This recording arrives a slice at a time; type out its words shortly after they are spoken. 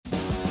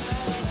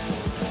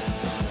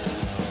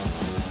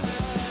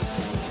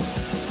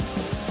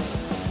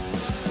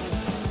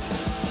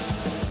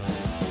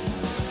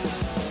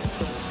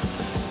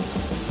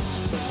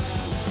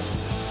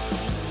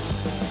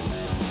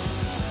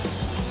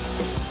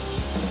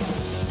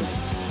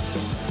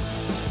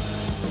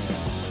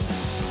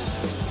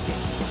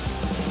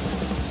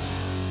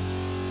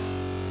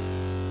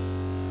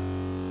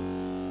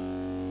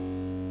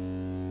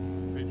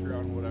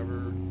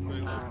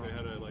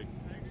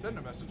send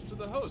a message to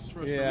the host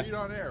for us to read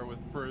on air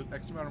for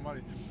X amount of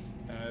money.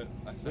 And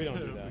I said, we don't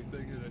do that.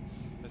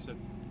 I said,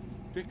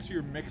 fix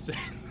your mixing.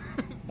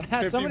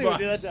 Somebody would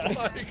do that to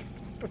us.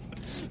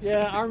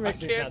 Yeah, our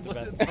mixing's not the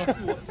best.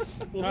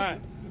 All right.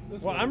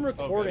 Well, I'm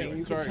recording. Anyway,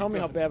 you can tell me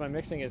how bad my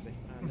mixing is.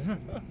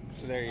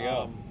 There you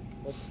go.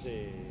 Let's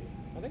see.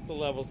 I think the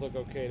levels look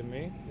okay to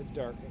me. It's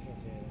dark. I can't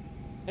see anything.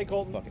 Hey,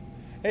 Colton. Fuck it.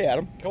 Hey,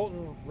 Adam.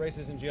 Colton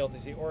races in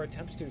GLTC, or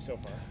attempts to so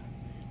far.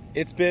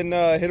 It's been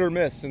hit or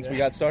miss since we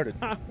got started.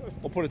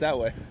 We'll put it that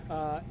way.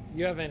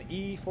 You have an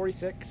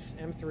E46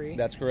 M3.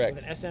 That's correct.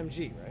 With an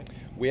SMG, right?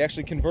 We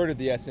actually converted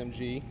the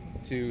SMG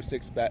to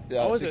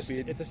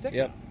six-speed. It's a stick.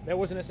 Yep. That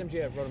was an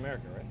SMG at Road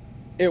America, right?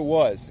 It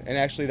was, and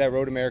actually that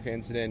Road America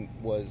incident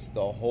was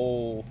the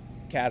whole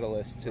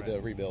catalyst to the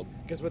rebuild.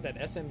 Because with that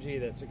SMG,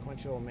 that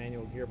sequential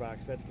manual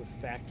gearbox, that's the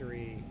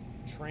factory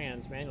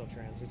manual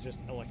trans. It's just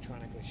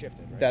electronically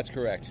shifted, right? That's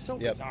correct. It's so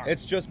bizarre.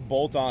 It's just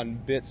bolt-on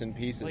bits and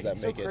pieces that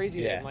make it. It's so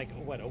crazy. Yeah.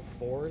 In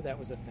 04, that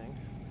was a thing.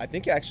 I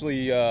think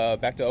actually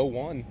back to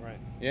 01. Right.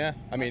 Yeah.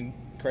 I mean,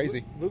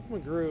 crazy. Luke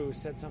McGrew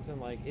said something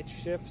like it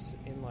shifts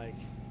in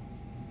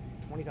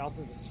 20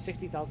 thousandths,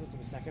 60 thousandths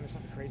of a second or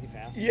something crazy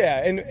fast.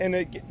 Yeah, and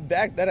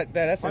that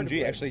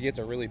SMG actually gets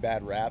a really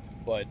bad rap,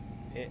 but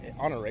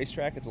on a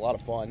racetrack, it's a lot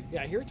of fun.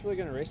 Yeah, I hear it's really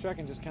good on a racetrack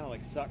and just kind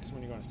of sucks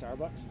when you go to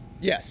Starbucks.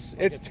 Yes,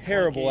 it's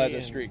terrible as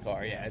a street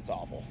car. Yeah, it's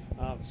awful.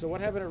 So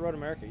what happened at Road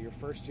America, your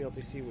first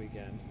GLTC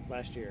weekend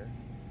last year?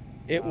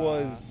 It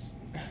was,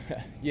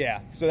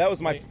 yeah. So that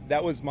was my.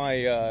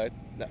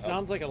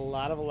 Sounds like a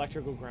lot of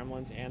electrical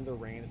gremlins and the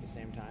rain at the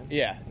same time.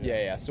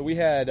 Yeah. So we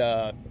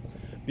had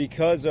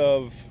because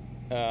of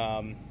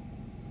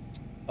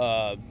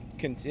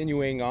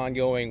continuing,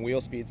 ongoing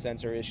wheel speed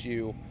sensor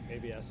issue.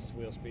 ABS,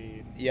 wheel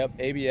speed. Yep,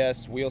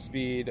 ABS, wheel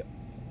speed.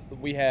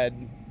 We had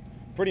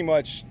pretty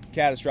much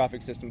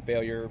catastrophic system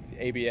failure,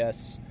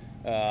 ABS,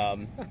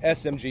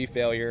 SMG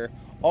failure,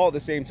 all at the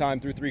same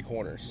time through 3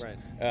 corners. Right.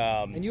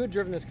 And you had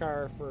driven this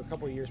car for a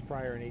couple of years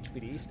prior in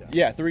HPDE stuff.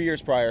 Yeah, 3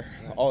 years prior,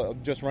 all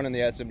just running the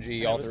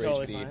SMG all through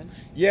totally HPDE. Fine?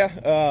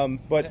 Yeah,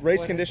 but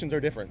race conditions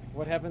are different.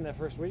 What happened that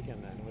first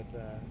weekend then with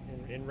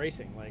in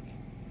racing?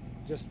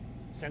 Just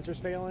sensors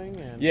failing?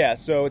 Yeah,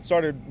 so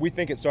we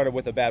think it started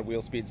with a bad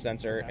wheel speed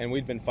sensor, and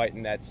we'd been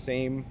fighting that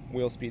same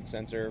wheel speed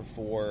sensor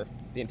for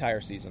the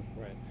entire season.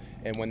 Right.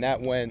 And when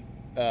that went,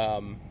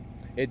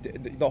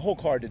 the whole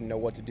car didn't know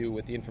what to do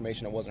with the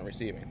information it wasn't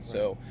receiving. Right.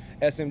 So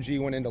SMG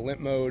went into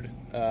limp mode.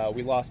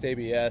 We lost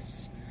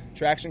ABS.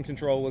 Traction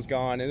control was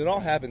gone, and it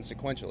all happened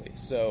sequentially.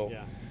 So.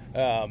 Yeah.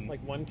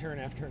 One turn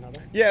after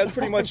another. Yeah, it's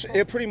pretty much.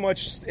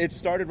 It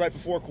started right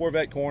before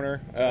Corvette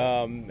corner,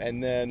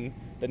 and then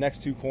the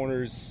next 2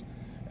 corners,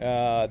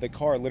 the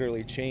car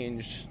literally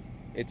changed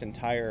its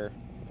entire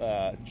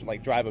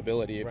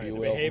drivability, if you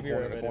will, behavior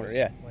from corner to corner. Was,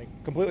 Yeah,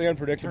 completely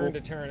unpredictable. Turn to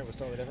turn, it was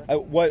totally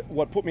different.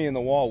 What put me in the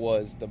wall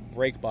was the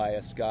brake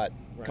bias got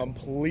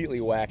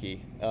completely wacky,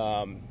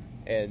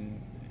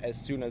 and as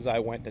soon as I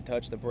went to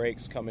touch the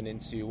brakes coming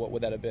into what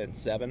would that have been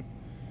 7.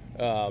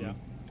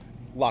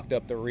 Locked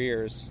up the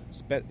rears,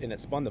 and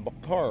it spun the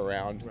car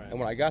around. Right. And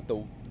when I got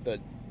the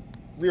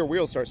rear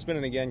wheels start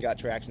spinning again, got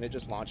traction, it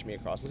just launched me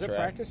across the track. Was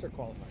it practice or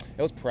qualifying?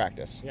 It was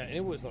practice. Yeah, and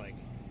it was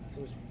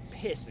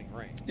pissing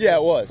rain. Yeah,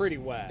 it was. Pretty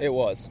wet. It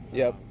was.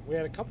 Yep. We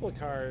had a couple of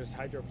cars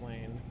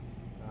hydroplane,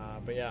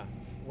 but yeah,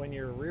 when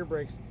your rear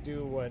brakes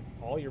do what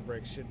all your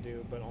brakes should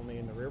do, but only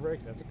in the rear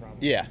brakes, that's a problem.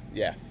 Yeah.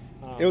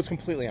 It was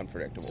completely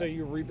unpredictable. So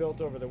you rebuilt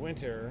over the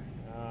winter.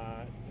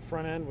 The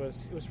front end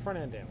was front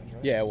end damage,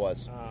 right? Yeah, it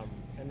was.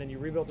 And then you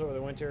rebuilt over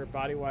the winter.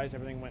 Body-wise,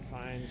 everything went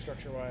fine.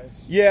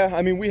 Structure-wise? Yeah,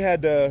 I mean, we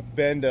had to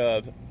bend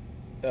a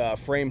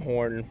frame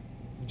horn.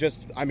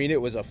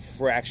 It was a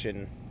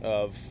fraction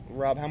of...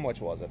 Rob, how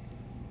much was it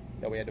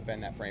that we had to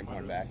bend that frame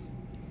horn back?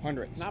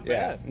 Hundreds. Not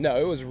bad. Yeah. No,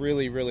 it was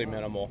really, really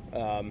minimal.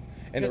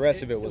 And the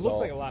rest of it was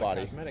all body. It looked like a lot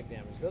of cosmetic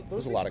damage.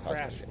 Those a lot of things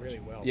cosmetic crashed damage. really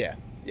well.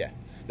 Yeah.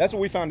 That's what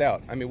we found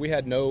out. I mean, we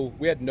had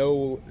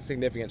no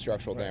significant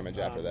structural damage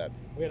after that.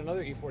 We had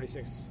another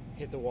E46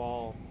 hit the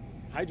wall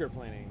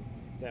hydroplaning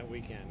that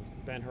weekend.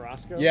 Ben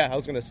Harasco? Yeah, I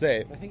was going to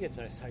say. I think it's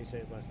how you say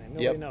his last name.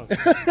 Nobody knows.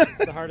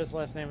 It's the hardest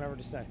last name ever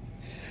to say.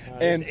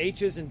 There's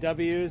H's and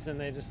W's, and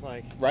they just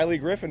Riley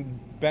Griffin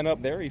bent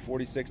up their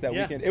E46 that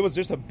weekend. It was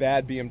just a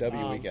bad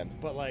BMW weekend.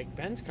 But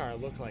Ben's car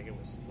looked like it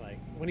was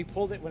when he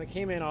pulled it, when it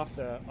came in off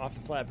the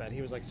flatbed,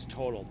 he was it's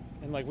totaled.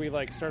 And we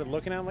started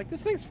looking at him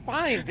this thing's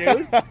fine,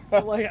 dude.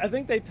 But, I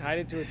think they tied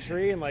it to a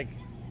tree and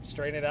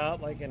straighten it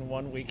out in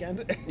one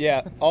weekend.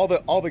 Yeah, all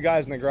the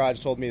guys in the garage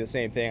told me the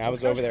same thing. I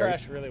was over there.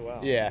 Crashed really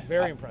well. Yeah,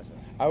 very impressive.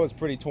 I was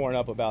pretty torn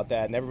up about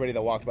that, and everybody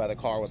that walked by the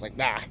car was like,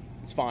 "Nah,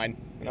 it's fine."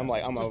 And I'm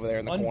I'm over there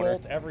in the corner.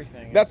 Unbolt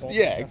everything.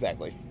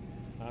 Exactly.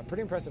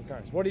 Pretty impressive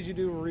cars. What did you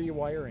do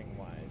rewiring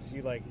wise?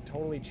 You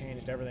totally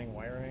changed everything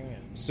wiring.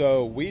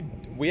 So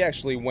we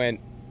actually went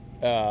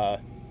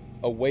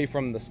away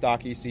from the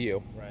stock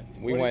ECU. Right.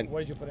 What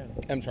did you put in?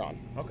 M-Tron.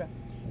 Okay.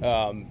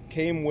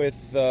 Came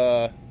with.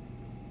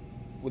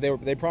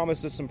 They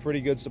promised us some pretty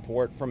good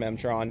support from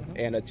M-Tron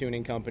and a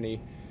tuning company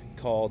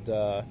called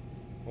what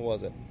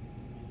was it?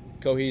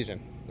 Cohesion.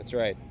 That's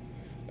right.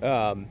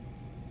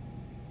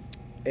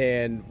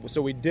 And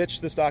so we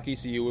ditched the stock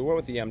ECU. We went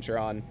with the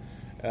M-Tron.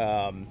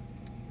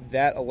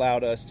 That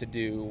allowed us to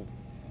do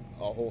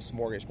a whole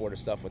smorgasbord of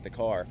stuff with the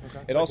car. Okay.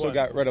 It Like also what?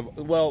 got rid of...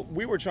 Well,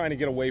 we were trying to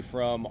get away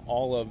from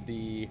all of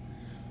the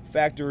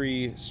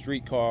factory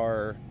street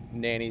car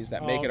nannies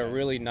that make it a okay.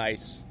 really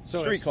nice So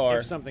street car.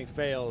 if something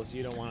fails,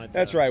 you don't want it to...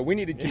 That's right. We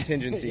needed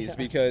contingencies Yeah.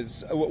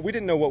 because we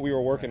didn't know what we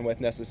were working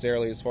with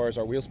necessarily as far as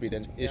our wheel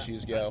speed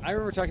issues go. I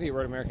remember talking to you at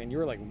Road America, and you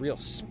were like real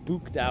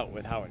spooked out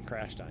with how it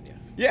crashed on you.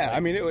 Yeah, I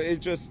mean,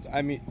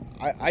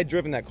 I'd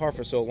driven that car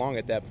for so long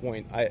at that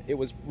point. It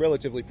was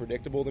relatively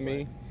predictable to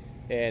me.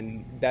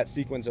 And that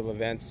sequence of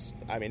events,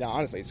 I mean,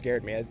 honestly, it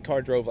scared me. The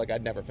car drove like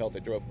I'd never felt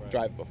it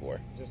drive before.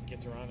 It just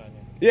gets around on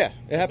you. Yeah,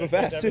 it happened It's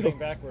fast, too. everything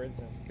backwards.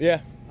 And, Yeah.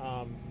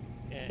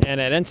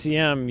 and at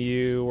NCM,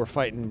 you were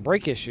fighting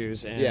brake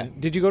issues. And Yeah.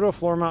 Did you go to a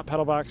floor mount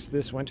pedal box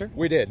this winter?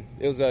 We did.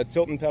 It was a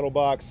tilt and pedal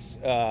box.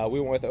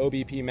 We went with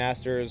OBP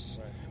Masters,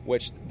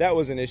 which that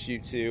was an issue,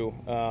 too.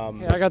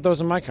 Yeah, I got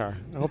those in my car.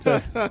 I hope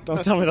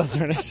don't tell me those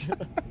are an issue.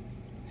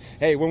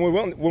 Hey, when we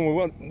went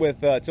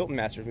with Tilton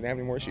Masters, we didn't have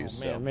any more issues.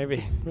 Man, so.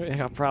 maybe I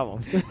got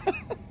problems.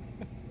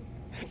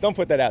 Don't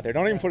put that out there.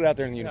 Don't even put it out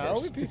there in the No,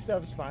 universe. OVP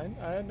stuff's fine.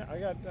 I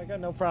got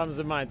no problems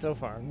in mine so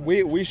far.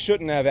 We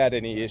shouldn't have had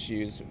any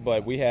issues,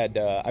 but we had.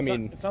 I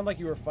mean, it sounded like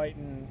you were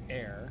fighting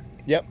air.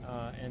 Yep.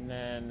 And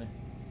then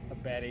a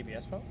bad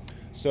ABS pump.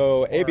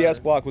 So ABS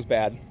block was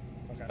bad.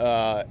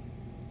 Okay.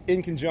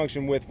 In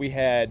conjunction with, we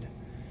had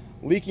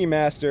leaky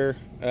master.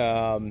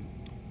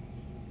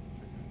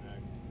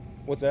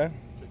 What's that?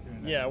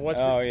 Yeah. What's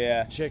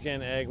yeah.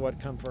 chicken, egg? What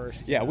come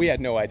first? Yeah, we had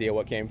no idea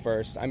what came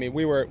first. I mean,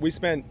 we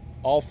spent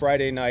all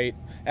Friday night,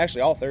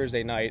 actually all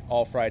Thursday night,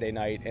 all Friday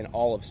night, and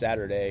all of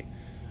Saturday,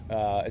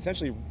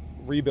 essentially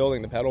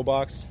rebuilding the pedal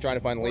box, trying to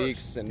find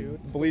leaks and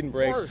dude. bleeding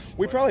brakes. Worst.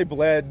 We probably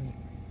bled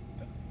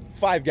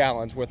 5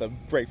 gallons worth of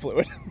brake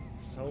fluid.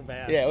 So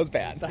bad. Yeah, it was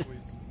bad.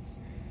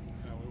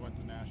 We went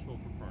to Nashville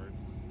for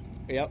parts.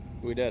 Yep,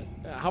 we did.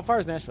 How far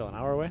is Nashville? An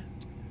hour away?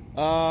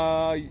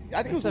 I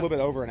think it was a little bit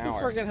over an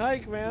hour. It's a freaking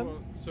hike, man.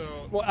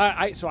 Well,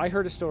 I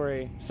heard a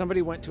story.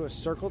 Somebody went to a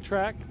circle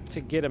track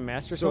to get a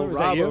master So cylinder. Was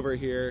that Rob you? over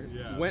here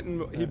Yeah. went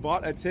and he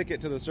bought a ticket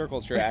to the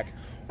circle track,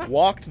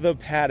 walked the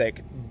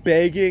paddock,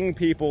 begging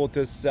people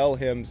to sell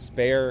him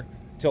spare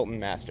Tilton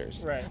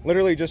Masters. Right.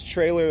 Literally just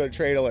trailer to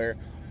trailer,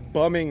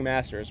 bumming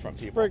Masters from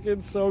people.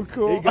 Freaking so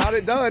cool. He got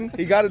it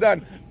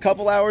done.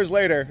 Couple hours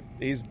later,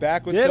 he's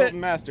back with Did Tilton it.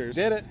 Masters.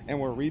 Did it. And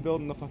we're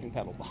rebuilding the fucking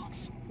pedal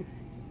box.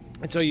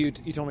 And so you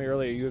told me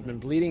earlier you had been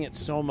bleeding it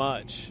so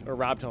much, or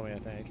Rob told me, I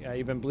think.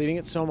 You've been bleeding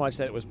it so much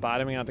that it was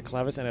bottoming out the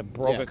clevis, and it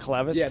broke a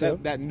clevis, yeah, too?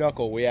 that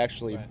knuckle, we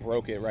actually Right.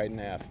 broke it right in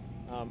half.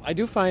 I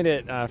do find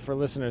it, for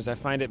listeners, I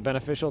find it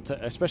beneficial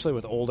to, especially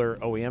with older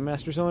OEM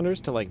master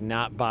cylinders, to like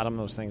not bottom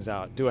those things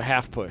out. Do a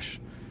half push.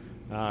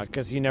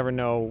 Because you never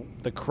know,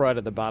 the crud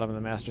at the bottom of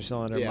the master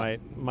cylinder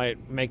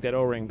might make that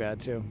O-ring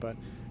bad, too. But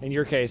in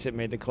your case, it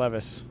made the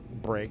clevis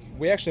break.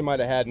 We actually might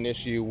have had an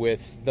issue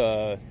with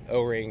the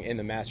O-ring in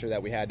the Master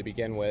that we had to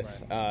begin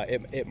with.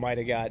 Right. It might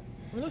have got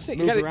Those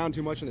moved around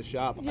too much in the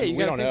shop. Yeah, I mean,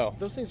 we don't know.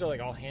 Those things are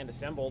like all hand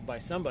assembled by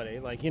somebody.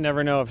 Like you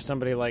never know if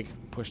somebody like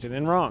pushed it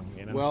in wrong.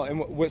 You know. Well,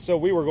 and so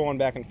we were going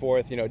back and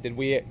forth. You know, did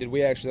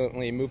we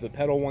accidentally move the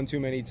pedal one too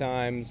many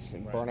times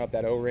and burn up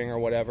that O-ring or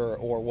whatever,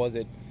 or was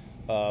it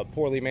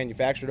poorly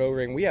manufactured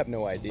O-ring? We have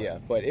no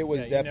idea, but it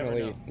was you never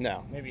definitely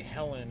know. no. Maybe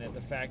Helen at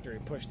the factory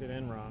pushed it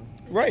in wrong.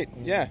 Right?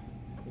 Yeah.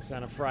 It's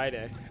on a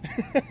Friday.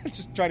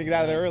 Just trying to get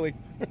out of there early.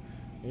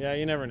 Yeah,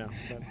 you never know.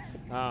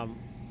 But,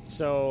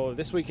 so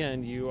this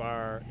weekend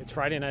it's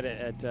Friday night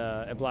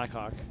at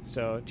Blackhawk.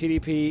 So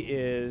TDP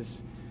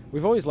is,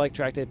 we've always liked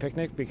Track Day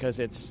Picnic because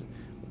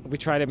we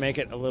try to make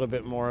it a little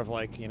bit more of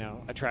like,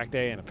 a track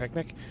day and a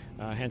picnic,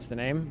 hence the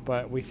name.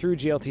 But we threw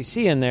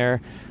GLTC in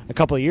there a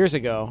couple of years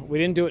ago. We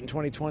didn't do it in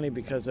 2020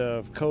 because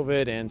of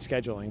COVID and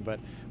scheduling,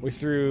 but we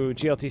threw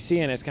GLTC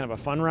in as kind of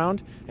a fun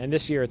round. And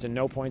this year it's a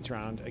no points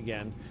round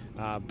again,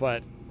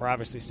 but we're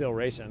obviously still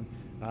racing.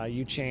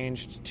 You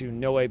changed to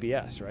no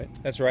ABS, right?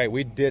 That's right.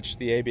 We ditched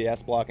the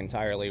ABS block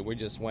entirely. We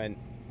just went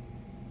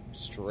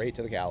straight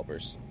to the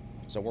calipers.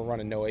 So we're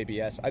running no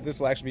ABS. This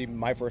will actually be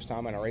my first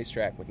time on a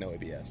racetrack with no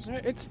ABS.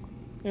 It's,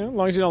 as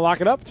long as you don't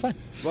lock it up, it's fine.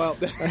 Well,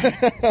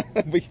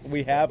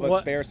 we have a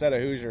spare set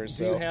of Hoosiers.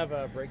 Do so. you have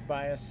a brake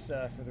bias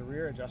for the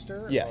rear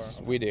adjuster?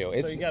 Yes, we do.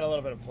 So you got a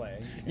little bit of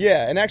play.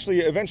 Yeah, and actually,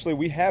 eventually,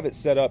 we have it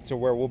set up to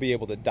where we'll be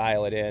able to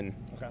dial it in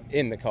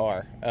in the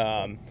car.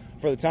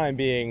 For the time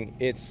being,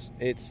 it's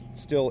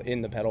still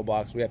in the pedal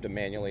box. We have to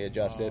manually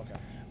adjust it.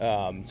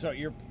 Okay. So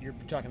you're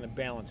talking the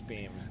balance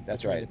beam.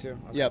 That's between right. The two?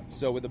 Okay. Yep.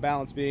 So with the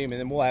balance beam, and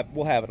then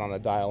we'll have it on a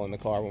dial in the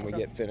car when we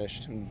get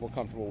finished, and we're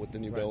comfortable with the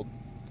new build.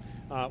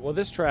 Well,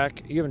 this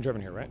track you haven't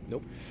driven here, right?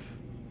 Nope.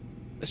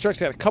 This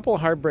track's got a couple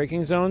of hard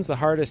braking zones. The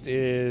hardest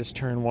is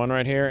turn 1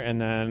 right here, and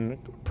then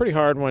pretty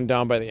hard one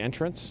down by the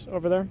entrance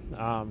over there.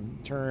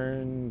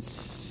 Turn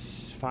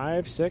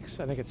 5, 6.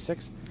 I think it's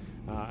 6.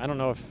 I don't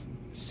know if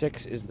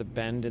 6 is the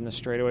bend in the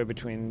straightaway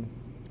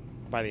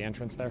by the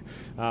entrance there,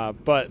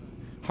 but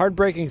hard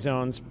braking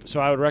zones. So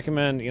I would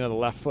recommend the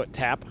left foot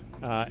tap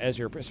as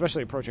you're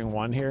especially approaching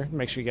one here.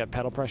 Make sure you get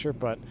pedal pressure,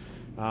 but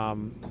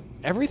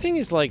everything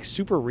is like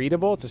super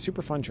readable. It's a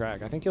super fun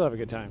track. I think you'll have a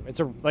good time. It's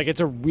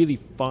a really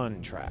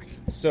fun track.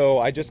 So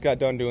I just got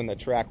done doing the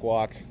track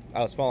walk.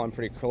 I was following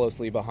pretty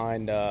closely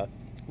behind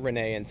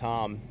Renee and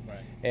Tom, Right.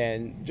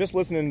 and just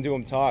listening to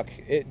them talk,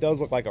 it does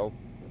look like a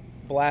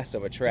blast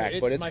of a track.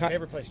 It's but it's my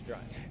favorite place to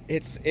drive.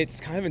 It's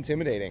kind of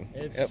intimidating,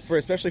 It's-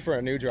 especially for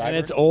a new driver. And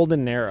it's old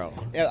and narrow.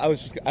 Yeah,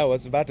 I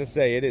was about to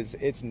say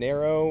it's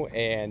narrow,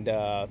 and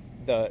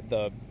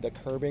the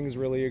curbing's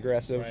really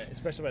aggressive. Right,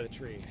 especially by the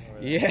tree.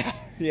 over there.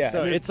 Yeah.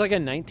 So And it's like a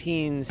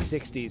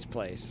 1960s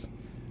place,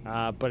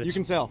 but it's You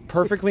can tell.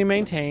 perfectly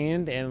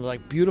maintained and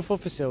like beautiful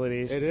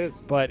facilities. It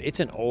is. But it's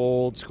an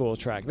old school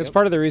track. That's Yep.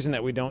 part of the reason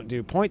that we don't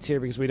do points here,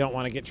 because we don't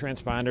want to get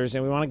transponders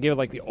and we want to give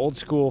like the old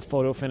school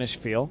photo finish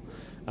feel.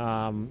 We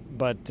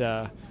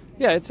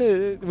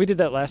did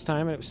that last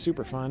time and it was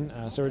super fun.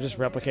 So we're just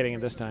replicating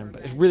it this time.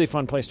 But it's a really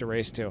fun place to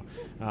race too.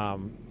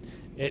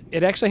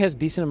 It actually has a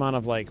decent amount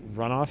of like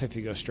runoff if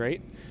you go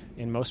straight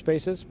in most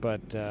spaces,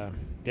 but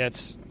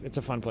it's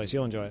a fun place.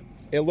 You'll enjoy it.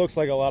 it looks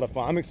like a lot of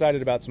fun. I'm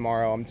excited about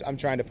tomorrow. I'm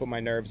trying to put my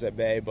nerves at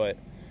bay, but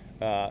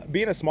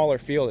being a smaller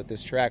field at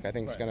this track, I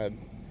think is going to.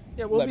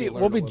 Yeah,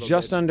 we'll be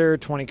just under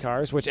 20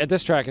 cars, which at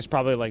this track is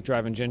probably like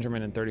driving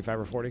Gingerman in 35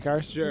 or 40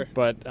 cars. Sure.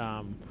 But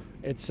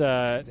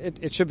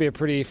it should be a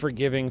pretty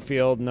forgiving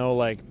field. No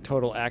like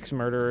total axe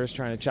murderers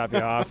trying to chop you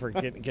off or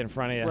get in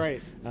front of you.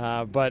 Right.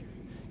 But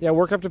yeah,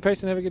 work up to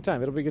pace and have a good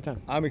time. It'll be a good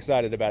time. I'm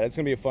excited about it. It's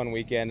going to be a fun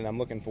weekend, and I'm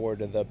looking forward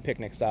to the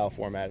picnic style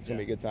format. It's going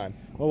to be a good time.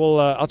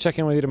 Well, I'll check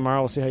in with you tomorrow.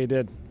 We'll see how you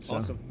did. So,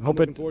 Awesome. I hope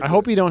looking forward I to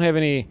hope it. you don't have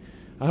any.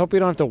 I hope you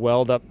don't have to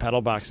weld up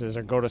pedal boxes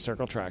or go to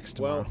circle tracks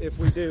tomorrow. Well, if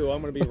we do,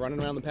 I'm going to be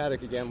running around the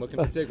paddock again looking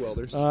for TIG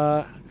welders.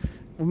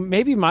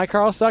 Maybe my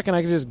car will suck, and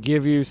I can just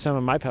give you some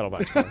of my pedal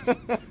box parts.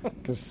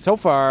 Because so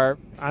far,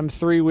 I'm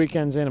 3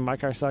 weekends in, and my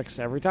car sucks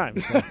every time.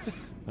 So,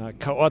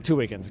 2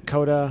 weekends,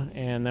 Coda,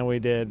 and then we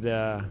did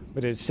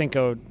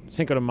Cinco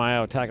de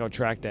Mayo Taco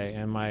Track Day,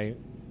 and my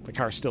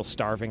car's still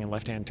starving in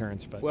left-hand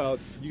turns. But Well,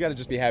 you got to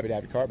just be happy to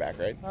have your car back,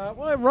 right?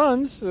 it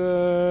runs. I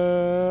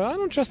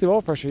don't trust the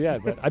oil pressure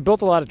yet, but I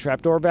built a lot of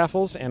trapdoor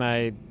baffles, and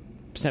I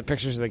sent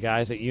pictures of the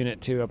guys at Unit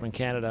 2 up in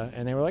Canada,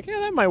 and they were like, yeah,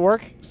 that might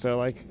work.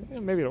 So,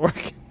 maybe it'll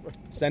work.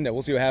 Send it.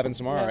 We'll see what happens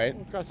tomorrow, right?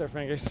 We'll cross our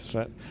fingers.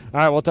 But, all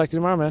right, we'll talk to you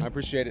tomorrow, man. I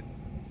appreciate it.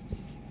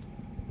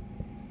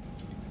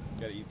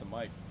 Got to eat the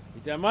mic.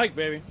 Eat that mic,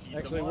 baby. Eat the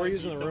Actually, mic, we're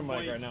using eat the the room mic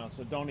mic. right now,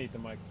 so don't eat the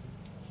mic.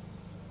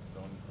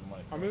 Don't eat the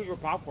mic. I'm eating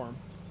with popcorn.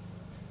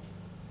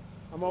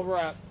 I'm over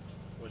at,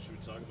 What should we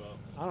talk about?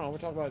 I don't know, we're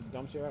talking about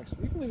Dump CRX.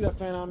 You can leave that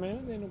fan on,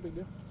 man. It ain't no big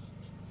deal.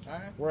 All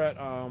right. We're at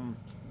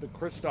the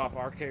Christoph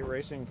RK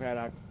Racing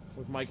paddock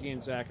with Mikey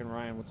and Zach and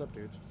Ryan. What's up,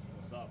 dudes?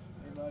 What's up?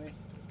 Hey, buddy.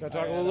 Gotta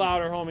talk Hi, a little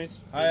louder, homies.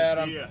 Hi,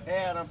 Adam. Hey,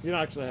 Adam. You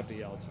don't actually have to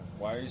yell. It's fine.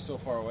 Why are you so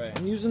far away?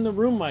 I'm using the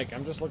room mic.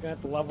 I'm just looking at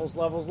the levels.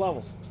 Levels.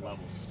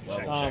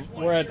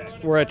 We're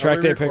at Track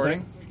we Day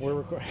recording? Picnic. We're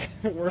recording.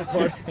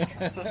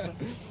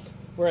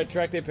 We're at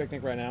Track Day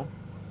Picnic right now.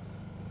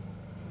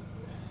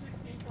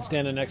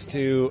 Standing next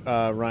to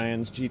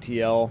Ryan's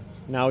GTL,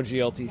 now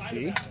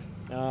GLTC,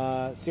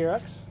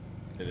 CRX.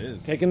 It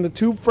is. Taking the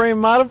tube frame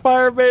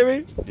modifier,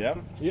 baby. Yep.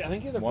 Yeah, I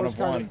think you're the One first of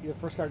car. one. You're the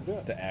first car to do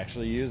it. To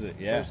actually use it,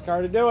 yeah. First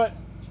car to do it.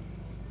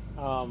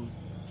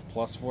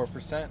 Plus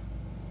 4%.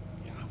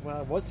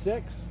 Well, it was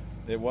 6.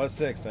 It was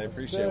 6. I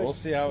appreciate it. We'll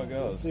see how it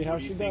We'll goes. see how What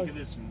do she you think does. of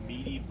this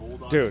meaty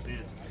bulldog Dude.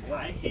 stance?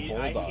 I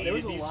hated Bulldog. There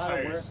was a these lot of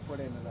work tires. put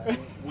into that.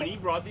 When he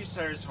brought these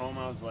tires home,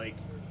 I was like,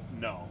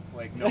 no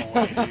way, dude.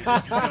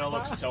 This is gonna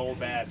look so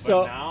bad.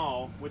 So- but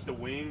now with the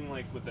wing,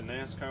 like with the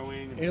NASCAR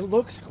wing, It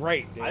looks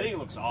great, dude. I think it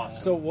looks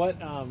awesome. So what?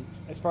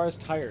 As far as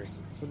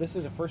tires, so this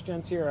is a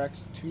first-gen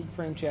CRX tube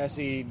frame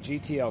chassis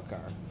GTL car.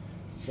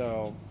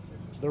 So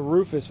the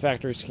roof is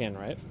factory skin,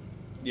 right?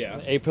 Yeah.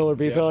 A pillar,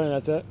 B Yeah. pillar, and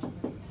that's it.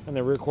 And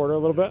the rear quarter a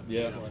little bit.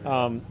 Yeah.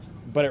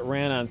 But it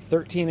ran on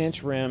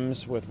 13-inch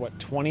rims with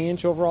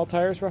 20-inch overall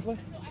tires, roughly,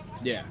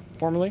 Yeah.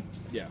 formerly.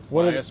 Yeah.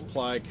 What are Bias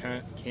ply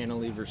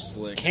cantilever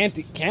slicks.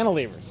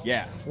 Cantilevers.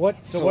 Yeah.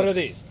 What? So So what are it's-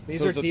 these? These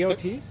so are it's a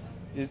DOTs,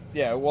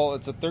 Yeah, well,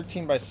 it's a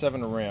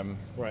 13x7 rim,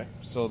 right?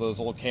 so those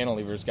old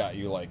cantilevers got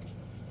you like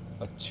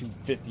a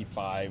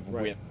 255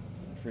 Right. width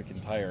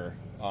freaking tire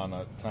on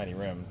a tiny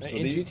rim. So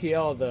In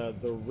GTL, the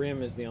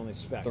rim is the only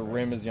spec. the right?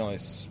 rim is the only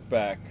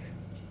spec.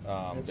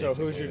 And so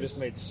basically. Hoosier just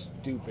made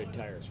stupid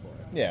tires for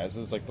it. Yeah,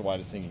 so it's like the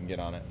widest thing you can get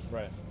on it.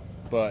 Right.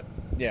 But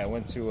yeah, I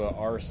went to a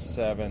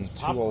R7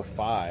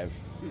 205.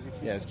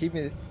 Yeah, just keep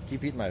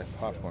eating my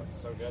popcorn.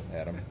 So good.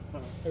 Adam.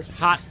 There's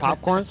hot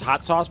popcorns,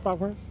 hot sauce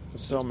popcorn.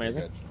 It's so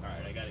amazing. Good. all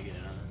right, I gotta get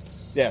in on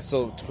this. Yeah,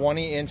 so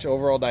 20-inch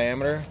overall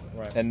diameter,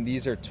 Right. and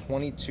these are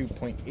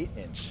 22.8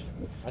 inch.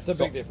 That's a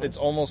So big difference. it's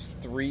almost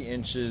 3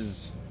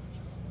 inches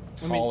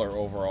taller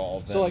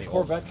overall. Than So like the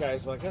old- Corvette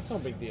guys, like that's no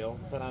big deal,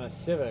 but on a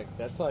Civic,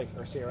 that's like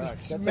or CRX,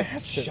 It's that's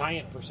massive. a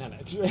giant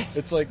percentage.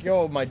 It's like,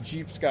 yo, my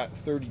Jeep's got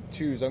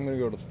 32s. I'm going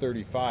to go to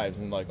 35s,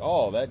 and like,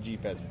 oh, that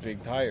Jeep has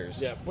big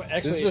tires. Yeah, but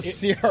actually,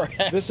 this is a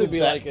CRX. this would be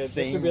with like that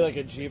this would be like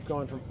a Jeep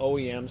going from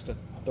OEMs to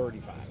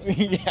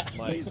 35s. yeah.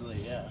 Like, Easily,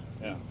 yeah.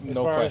 yeah. As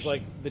No far as question.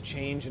 like the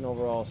change in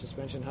overall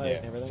suspension height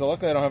and everything. So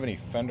luckily I don't have any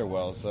fender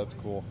wells, so that's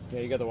cool. Yeah,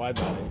 you got the wide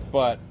body.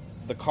 But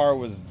the car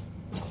was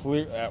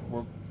clear.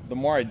 The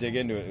more I dig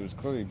into it, it was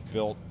clearly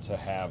built to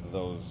have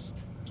those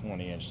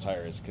 20-inch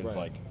tires because,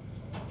 Right.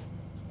 like,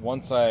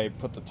 once I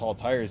put the tall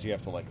tires, you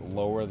have to like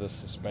lower the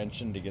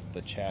suspension to get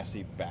the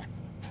chassis back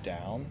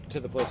down. To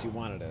the place you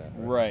wanted it at.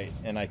 Right,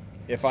 and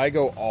if I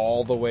go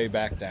all the way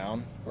back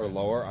down or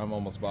lower, I'm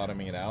almost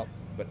bottoming it out.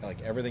 But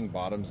like everything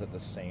bottoms at the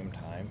same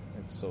time.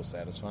 It's so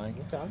satisfying.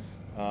 Okay.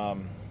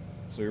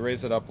 So we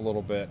raised it up a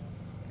little bit,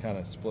 kind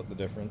of split the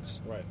difference.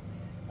 Right.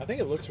 I think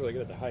it looks really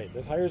good at the height.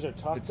 The tires are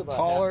tucked It's about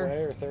taller.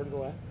 halfway or a third of the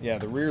way. Yeah,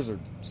 the rears are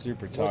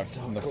super tucked,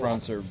 so and the cool.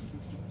 fronts are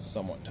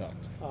somewhat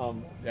tucked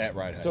at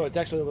ride height. So it's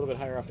actually a little bit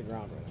higher off the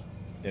ground,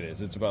 right? It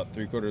is. It's about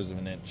 3/4 of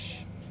an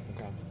inch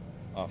Okay.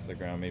 off the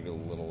ground, maybe a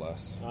little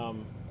less.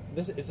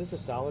 Is this a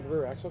solid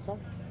rear axle car?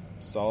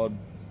 Solid,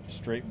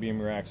 straight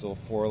beam rear axle,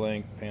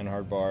 4-link, pan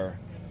hard bar.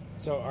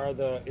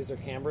 So is there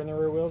camber in the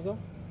rear wheels though?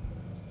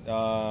 What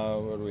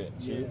are we at?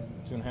 Two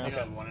and a half. I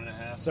got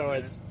 1.5. So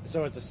it's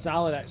a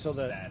solid axle.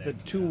 So the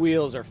Static, two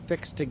wheels are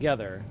fixed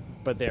together,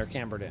 but they are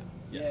cambered in.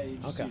 Yeah, you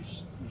just Okay.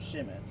 you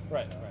shim it.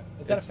 Right.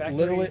 Is that It's a factory?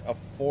 literally a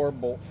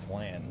 4-bolt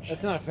flange.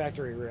 That's not a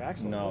factory rear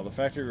axle. No, is the it?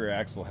 factory rear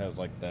axle has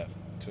like that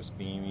twist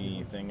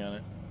beamy thing on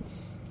it.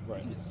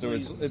 Right. So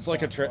it's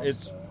like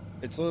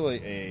it's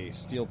literally a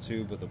steel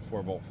tube with a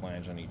 4-bolt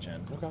flange on each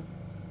end. Okay.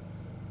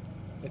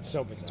 It's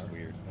so bizarre. It's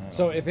weird. I don't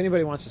So know. if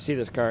anybody wants to see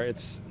this car,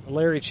 it's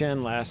Larry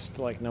Chen last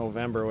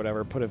November or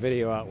whatever put a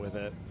video out with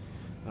it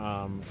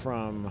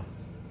from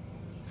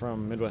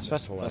Midwest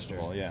Festival last year.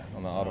 Festival, yeah,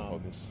 on the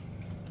autofocus.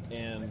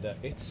 And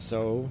it's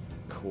so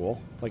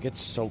cool. Like it's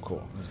so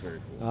cool. It's very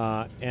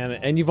cool.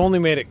 And you've only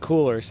made it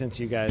cooler since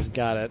you guys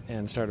got it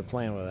and started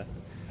playing with it.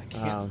 I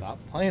can't stop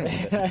playing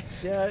with it.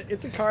 Yeah,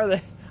 it's a car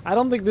that I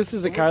don't think this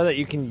is a car that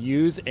you can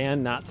use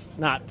and not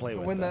play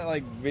with. When though. that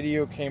like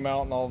video came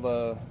out and all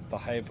the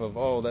hype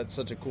of that's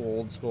such a cool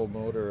old school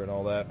motor and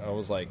all that, I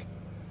was like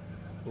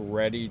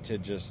ready to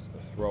just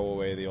throw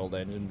away the old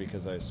engine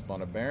because I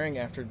spun a bearing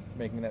after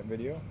making that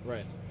video.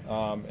 Right.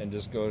 And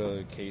just go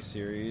to K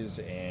series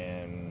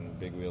and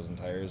big wheels and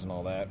tires and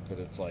all that. But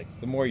it's like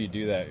the more you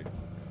do that,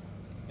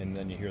 and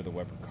then you hear the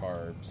Weber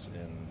carbs,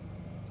 and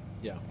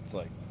Yeah. it's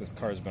like this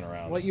car's been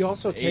around. Well, you since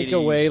also the take 80s.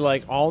 away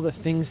like all the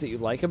things that you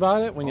like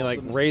about it when you All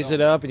like the raise it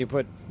nostalgia. up and you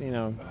put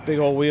big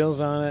old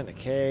wheels on it and a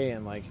K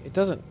and like it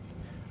doesn't.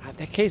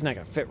 That K's not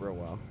gonna fit real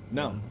well.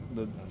 No,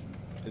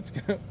 it's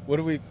what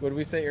did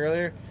we say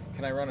earlier?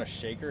 Can I run a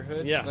shaker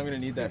hood? Yeah. 'Cause I'm going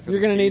to need that for You're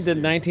the gonna need the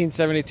K-Series.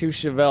 1972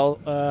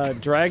 Chevelle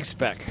drag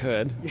spec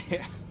hood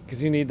Yeah.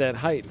 because you need that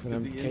height for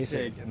Because the the K series.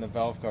 intake and the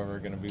valve cover are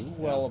going to be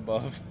well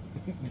above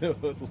the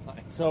hood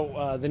line.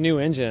 So the new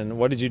engine,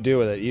 what did you do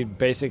with it? You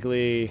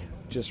basically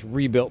just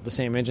rebuilt the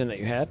same engine that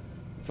you had,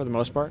 for the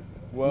most part.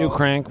 Well- New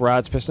crank,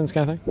 rods, pistons,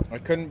 kind of thing. I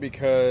couldn't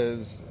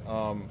because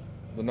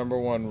the number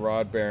one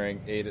rod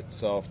bearing ate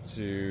itself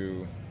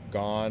to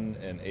gone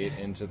and ate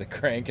into the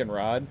crank and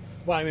rod.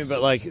 Well, I mean,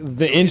 but like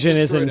the engine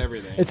destroyed isn't.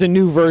 everything. It's a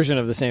new version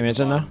of the same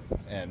engine, though.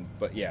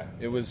 But yeah,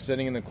 it was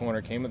sitting in the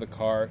corner, came with the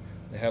car.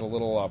 It had a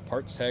little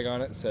parts tag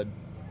on it that said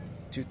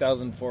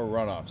 2004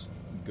 runoffs.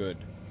 Good.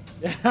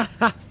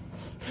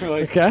 We're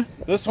like, Okay.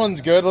 this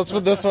one's good. Let's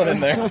put this one in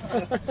there.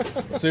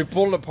 So we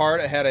pulled it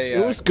apart. It had a.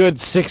 It was good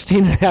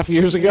 16 and a half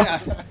years ago.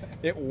 Yeah,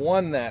 it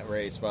won that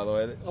race, by the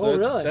way. So Oh,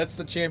 really? That's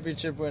the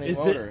championship winning Is,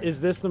 motor.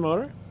 is this the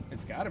motor?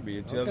 It's got to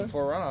be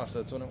 2004 runoffs.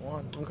 That's when it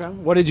won. Okay.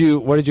 What did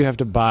you have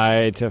to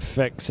buy to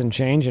fix and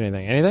change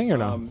anything? Anything or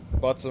no?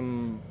 Bought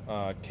some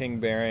King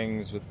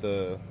bearings with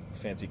the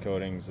fancy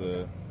coatings,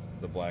 the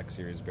Black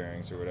Series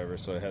bearings or whatever.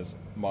 So it has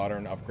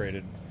modern,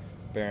 upgraded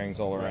bearings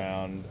all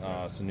around.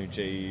 Some new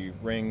JE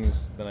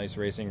rings, the nice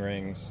racing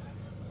rings.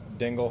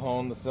 Dingle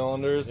hone the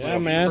cylinders. Yeah,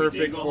 man.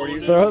 Perfect for you.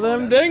 Throw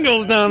them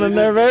dingles down in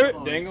there, baby.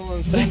 Dangle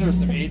and cylinders,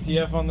 some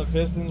ATF on the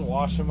pistons,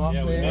 wash them up.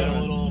 Yeah, we made a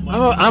little.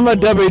 I'm a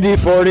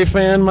WD-40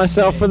 fan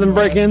myself for them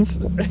break-ins.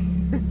 For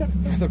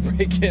the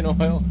break-in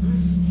oil.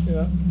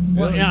 Yeah.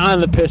 Well, yeah,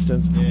 on the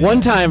pistons. One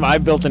time I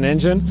built an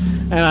engine,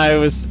 and I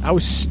was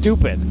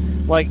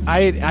stupid. Like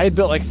I had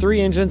built like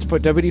 3 engines,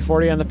 put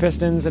WD-40 on the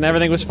pistons, and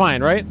everything was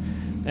fine, right?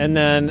 And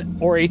then,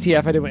 or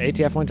ATF, I did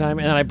ATF one time,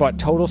 and then I bought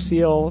Total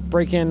Seal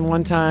break-in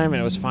one time,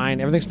 and it was fine.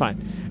 Everything's fine.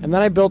 And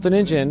then I built an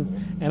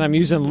engine, and I'm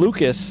using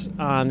Lucas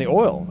on the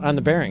oil, on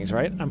the bearings,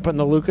 right? I'm putting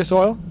the Lucas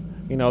oil,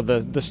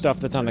 the stuff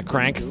that's on the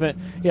crank thing.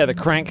 Yeah, the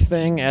crank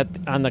thing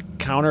on the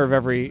counter of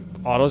every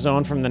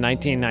AutoZone from the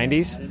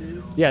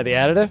 1990s. Yeah, the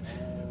additive.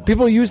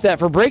 People use that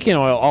for break-in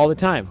oil all the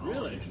time.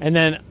 Really? And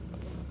then,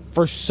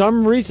 for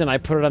some reason, I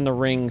put it on the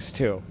rings,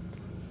 too.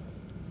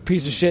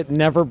 Piece of shit,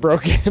 never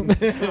broken.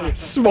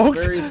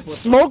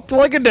 smoked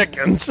like a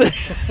Dickens.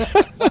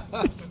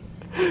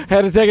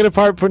 Had to take it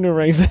apart, put new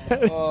rings in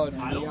it. Oh,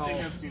 I don't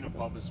think I've seen a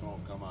puff of smoke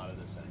come out of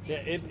this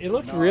engine. Yeah, it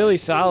looked really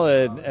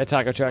solid at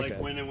Taco Truck Day.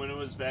 Like when it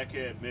was back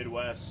at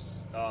Midwest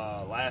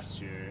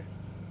last year,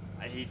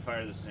 he'd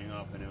fire this thing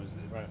up and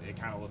it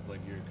kind of looked like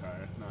your car.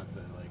 Not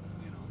that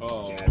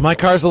Oh. My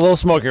car's a little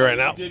smoky right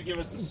now. You did give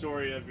us the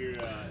story of your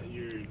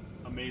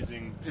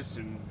amazing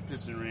piston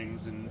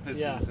rings and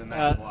pistons in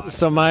that block.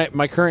 So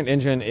my current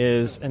engine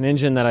is an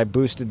engine that I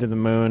boosted to the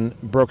moon,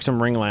 broke some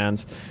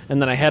ringlands,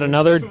 and then I had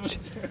another,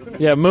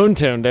 moon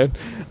tune, dude.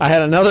 I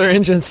had another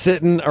engine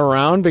sitting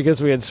around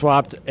because we had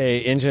swapped a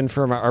engine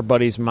from our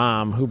buddy's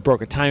mom who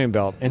broke a timing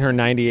belt in her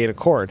 98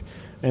 Accord.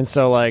 And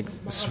so, like,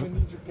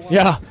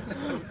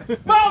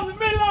 Mom, the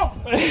middle!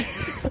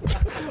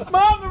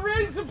 Mom, the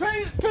rings and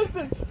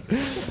pistons!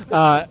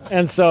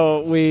 And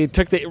so we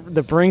took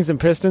the rings and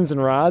pistons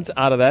and rods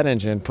out of that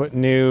engine, put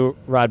new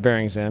rod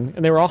bearings in.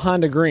 And they were all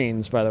Honda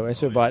greens, by the way.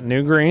 So we bought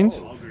new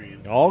greens.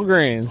 All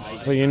greens.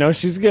 So you know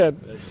she's good.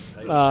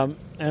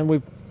 And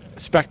we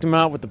spec'd them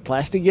out with the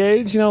plastic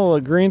gauge, little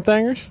green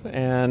thingers,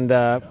 and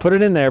put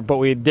it in there. But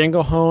we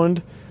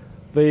dingo-honed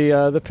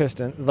the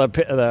piston,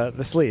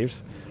 the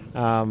sleeves.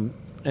 And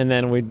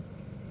then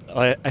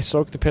I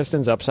soaked the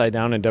pistons upside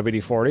down in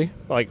WD-40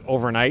 like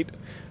overnight,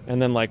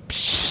 and then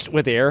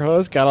with the air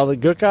hose, got all the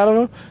gook out of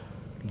them,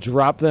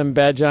 dropped them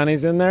bad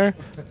Johnnies in there,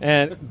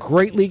 and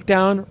great leak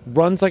down,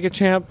 runs like a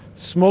champ,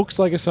 smokes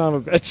like a son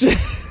of a bitch.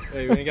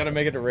 Hey, when you got to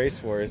make it to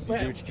race wars, you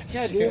do what you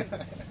got to do.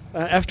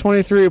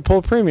 F23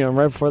 pull premium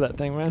right before that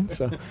thing, man.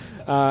 So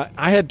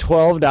I had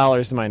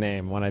 $12 to my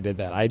name when I did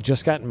that. I had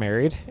just gotten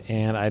married,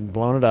 and I'd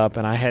blown it up,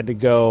 and I had to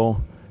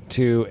go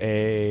to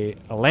a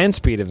land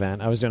speed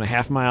event. I was doing a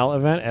half-mile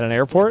event at an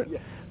airport, and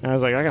I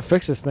was like, I got to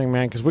fix this thing,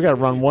 man, because we got to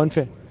run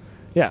 150.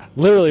 Yeah,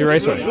 literally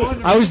raceway.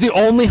 I was the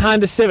only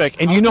Honda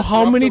Civic, and you know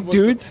how many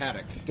dudes?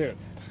 Dude,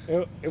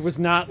 it was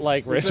not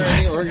like raceway.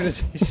 Any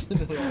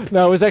organization?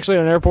 No, it was actually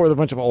an airport with a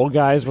bunch of old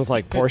guys with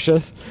like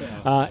Porsches,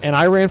 and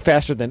I ran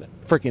faster than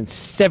freaking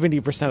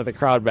 70% of the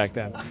crowd back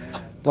then.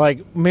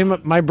 Like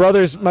my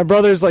brothers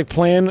like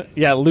playing,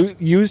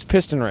 used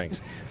piston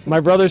rings. My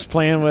brother's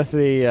playing with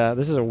the.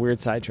 This is a weird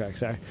sidetrack.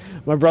 Sorry.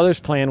 My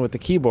brother's playing with the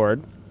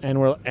keyboard, and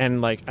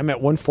I'm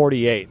at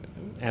 148,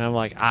 and I'm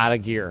like out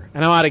of gear,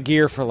 and I'm out of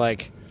gear for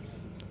like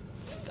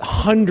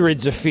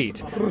hundreds of feet.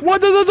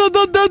 What?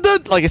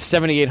 Like a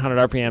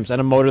 7,800 RPMs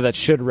and a motor that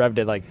should revved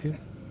at like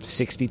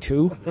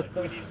 62.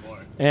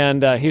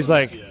 And he's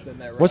like,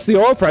 "What's the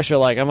oil pressure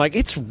like?" I'm like,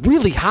 "It's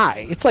really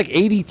high. It's like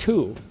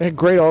 82. It had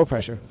great oil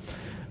pressure."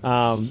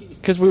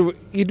 Because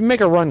you'd make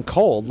a run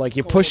cold, like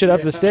you push it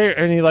up the stair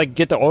and you like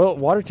get the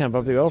water temp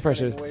up, the oil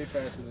pressure.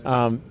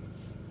 And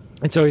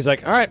so he's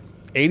like, all right,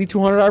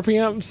 8,200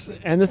 RPMs,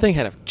 and the thing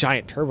had a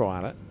giant turbo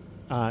on it,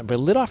 but it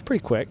lit off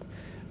pretty quick,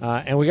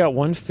 and we got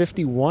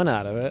 151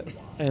 out of it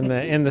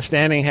in the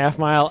standing half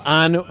mile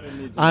on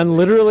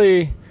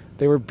literally.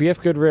 They were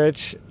BF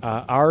Goodrich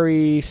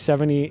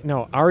RE1Rs,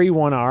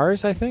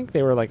 I think.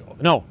 They were like,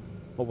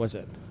 what was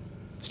it?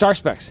 Star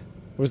Specs.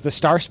 It was the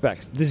Star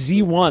Specs, the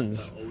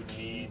Z1s.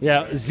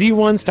 Yeah,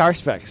 Z1 Star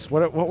Specs.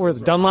 What were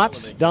the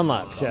Dunlops?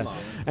 Dunlops, yeah.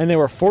 And they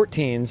were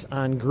 14s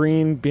on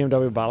green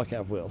BMW bottle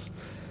cap wheels.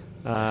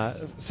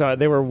 So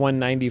they were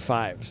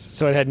 195s.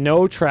 So it had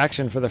no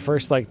traction for the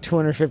first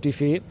 250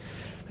 feet.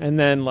 And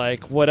then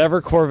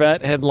whatever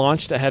Corvette had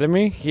launched ahead of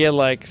me, he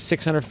had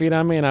 600 feet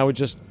on me, and I would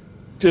just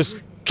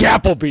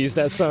Gapplebees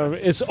that son.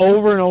 It's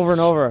over and over and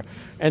over.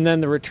 And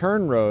then the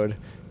return road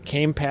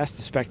came past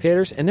the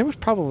spectators, and there was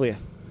probably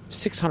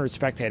 600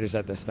 spectators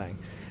at this thing.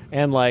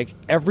 And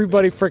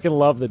everybody freaking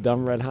loved the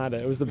dumb red Honda.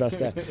 It was the best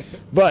day.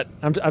 But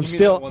I'm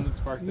still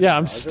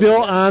still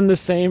on the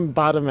same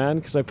bottom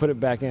end because I put it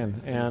back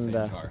in. And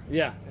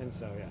anyway,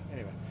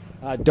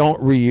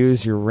 don't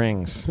reuse your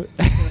rings.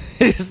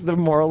 Is the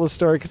moral of the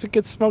story because it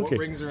gets smoky. What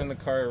rings are in the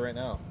car right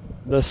now?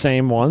 The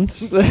same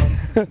ones.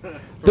 From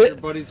your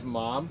buddy's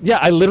mom? Yeah,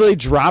 I literally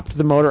dropped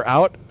the motor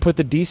out, put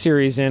the D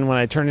series in when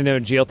I turned into a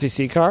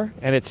GLTC car,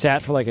 and it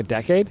sat for a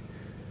decade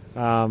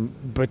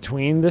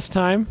between this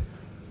time.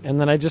 And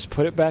then I just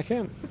put it back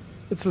in.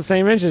 It's the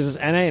same engine as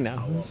NA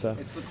now. So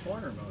it's the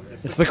corner motor.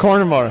 It's the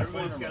corner motor.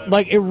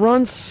 It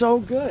runs so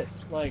good.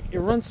 It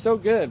runs so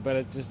good, but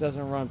it just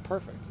doesn't run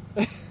perfect.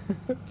 It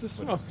just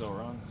smokes. It still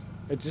runs.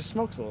 It just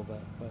smokes a little bit.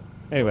 But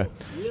anyway.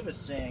 We have a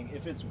saying,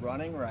 if it's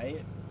running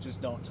right,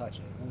 just don't touch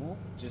it.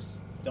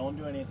 Just don't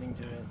do anything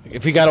to it.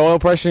 If you got oil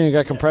pressure and you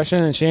got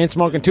compression and she ain't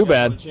smoking too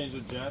bad. Change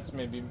the jets,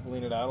 maybe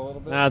lean it out a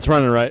little bit. Nah, it's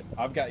running right.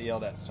 I've got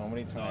yelled at so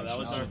many times. That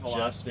was our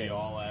philosophy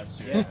all last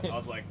year. I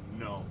was like,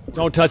 no.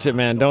 Don't touch it,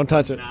 man. Don't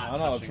touch it. I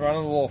know, it's running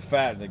a little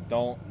fat.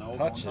 Don't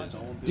touch it.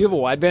 Do you have a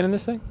wideband in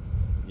this thing?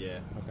 Yeah.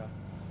 Okay.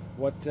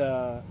 What,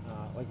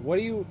 what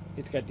do you,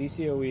 it's got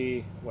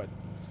DCOE, what?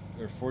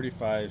 Or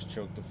 45s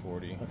choke to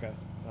 40. Okay.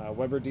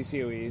 Weber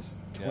DCOEs,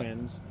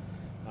 twins.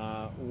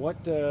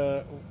 What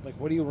do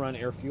you run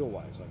air fuel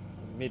wise?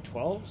 Mid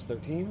 12s,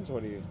 13s?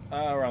 What do you?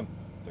 Around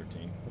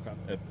 13.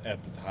 Okay.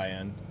 At the high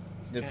end,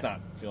 it's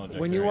not fuel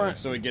injector. When you were,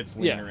 so it gets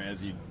leaner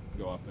as you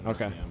go up. And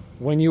okay. Down.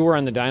 When you were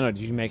on the dyno, did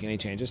you make any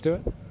changes to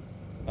it?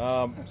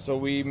 So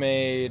we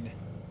made.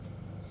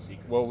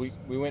 Secrets. Well,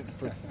 we went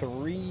for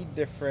 3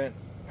 different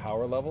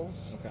power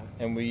levels. Okay.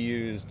 And we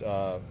used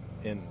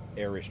in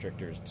air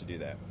restrictors to do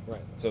that.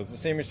 Right. So it's the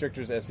same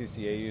restrictors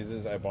SCCA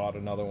uses. I bought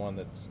another one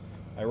that's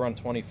I run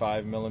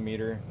 25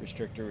 millimeter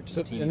restrictor, which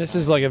is teeny and this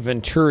tiny. is like a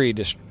Venturi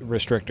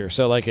restrictor,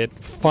 so like it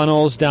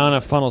funnels down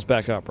and funnels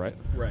back up, right?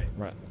 Right.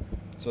 Right.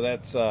 So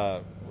that's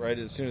right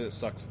as soon as it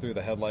sucks through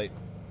the headlight,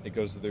 it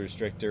goes to the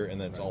restrictor,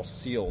 and then it's all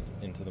sealed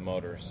into the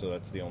motor. So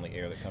that's the only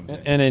air that comes in.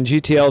 And in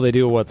GTL, they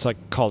do what's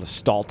like called a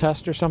stall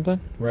test or something,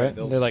 right?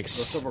 They'll, They like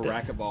they'll shove a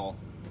racquetball.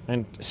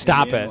 and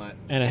stop the it, inlet.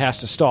 and it has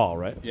to stall,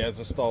 right? Yeah, it's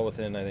a stall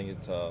within, I think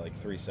it's like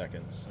 3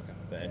 seconds. Okay.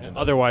 The engine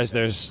Otherwise,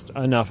 there's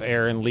enough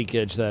air and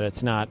leakage that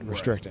it's not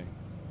restricting.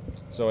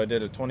 So I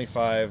did a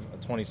 25, a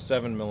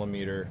 27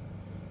 millimeter,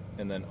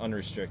 and then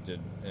unrestricted.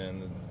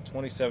 And the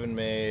 27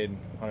 made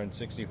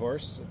 160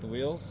 horse at the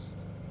wheels,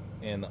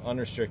 and the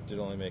unrestricted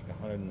only make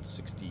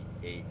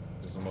 168.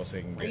 Is the most I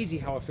can get. Crazy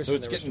how efficient. So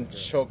it's the getting restrictor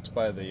is. choked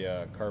by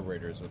the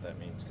carburetor is what that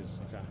means, because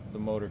Okay. the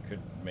motor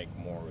could make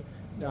more with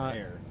more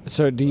air.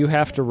 So do you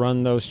have to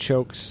run those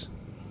chokes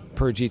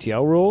per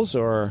GTL rules,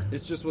 or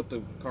It's just what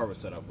the car was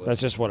set up with.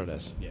 that's just what it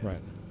is? Yeah. Right.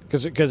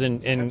 Because I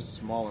in have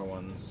smaller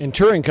ones. in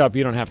Touring Cup,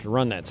 you don't have to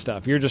run that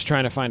stuff. You're just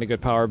trying to find a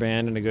good power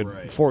band and a good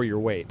Right. for your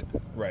weight.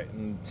 Right,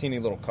 and teeny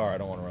little car, I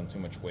don't want to run too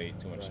much weight,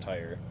 too much Right.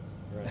 tire.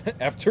 Right.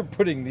 After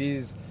putting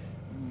these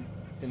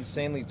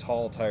insanely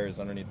tall tires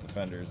underneath the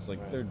fenders, like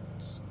Right. they're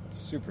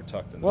super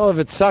tucked in. Well, if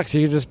it sucks,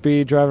 you could just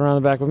be driving around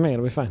the back with me.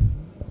 It'll be fine.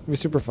 It'll be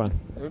super fun.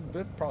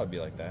 it'd probably be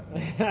like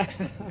that.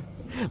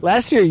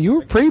 Last year, you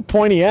were pretty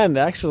pointy end,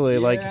 actually.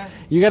 Like Yeah.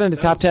 you got into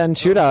top 10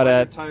 shootout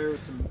at tire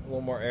with a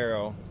little more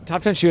arrow.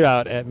 top 10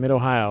 shootout at Mid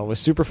Ohio. Was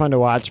super fun to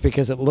watch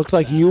because it looked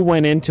like you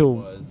went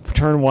into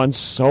turn one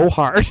so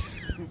hard.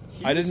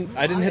 I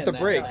didn't hit the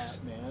brakes.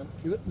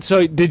 man.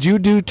 So did you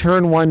do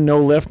turn one no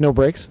lift, no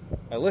brakes?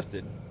 I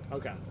lifted.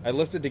 Okay. I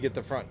lifted to get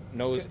the front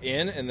nose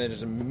in, and then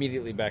just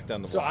immediately back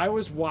down the So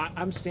block.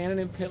 I'm standing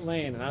in pit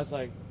lane, and I was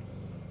like,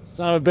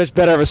 son of a bitch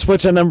better have a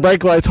switch on them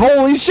brake lights.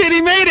 Holy shit,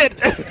 he made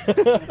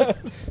it!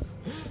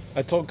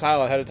 I told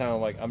Kyle ahead of time,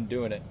 I'm like, I'm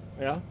doing it.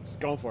 Yeah? Just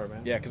going for it,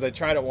 man. Yeah, because I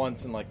tried it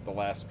once in like the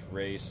last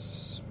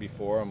race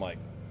before. I'm like,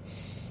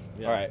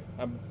 Yeah. all right,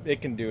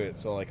 it can do it.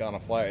 So like on a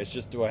flyer, it's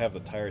just do I have the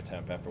tire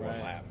temp after one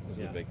Right. lap is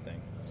Yeah. the big thing.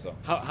 So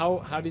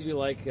How did you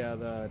like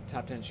the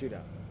top 10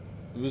 shootout?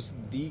 it was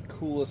the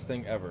coolest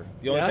thing ever.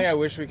 The only Yeah? thing I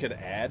wish we could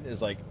add is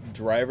like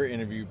driver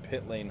interview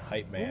pit lane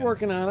hype man. We're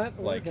working on it.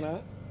 We're Like- working on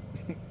it.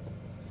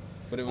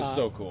 But it was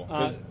so cool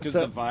because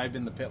so- the vibe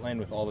in the pit lane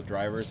with all the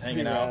drivers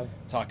hanging pretty out, rad.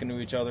 talking to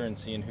each other, and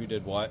seeing who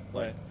did what,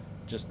 like Right.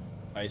 just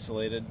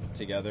isolated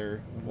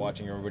together,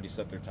 watching everybody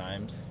set their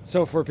times.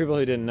 So for people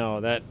who didn't know,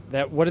 that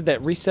what did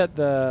that reset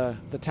the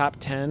top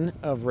 10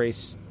 of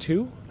race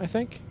 2, I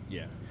think?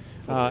 Yeah.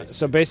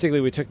 So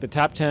basically, we took the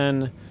top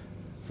 10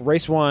 for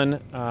race 1,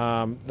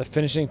 the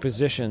finishing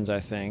positions, I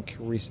think,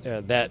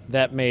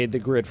 that made the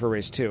grid for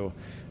race 2.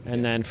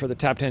 And then for the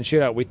top 10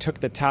 shootout, we took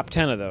the top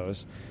 10 of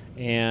those,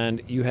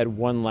 and you had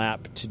one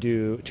lap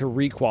to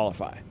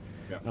re-qualify.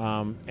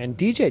 Yeah. And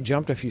DJ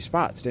jumped a few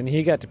spots, didn't he?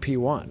 He got to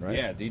P1, right?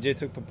 Yeah, DJ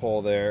took the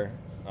pole there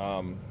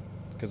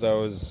because I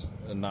was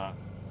a not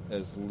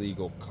as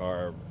legal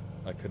car.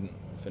 I couldn't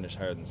finish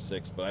higher than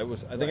 6th, but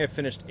I think I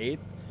finished 8th,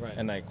 Right.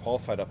 and I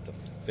qualified up to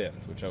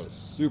 5th, which I was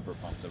super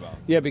pumped about.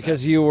 Yeah,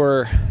 because you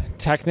were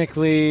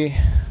technically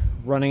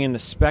running in the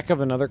spec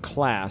of another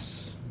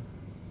class.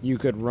 You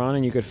could run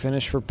and you could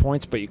finish for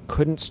points, but you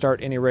couldn't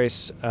start any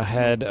race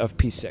ahead of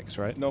P6,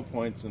 right? No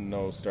points and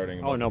no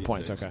starting. Oh, above no P6,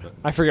 points. Okay, but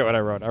I forget what I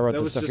wrote. I wrote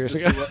that this was stuff just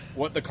years to ago. see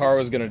what the car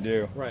was going to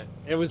do. Right.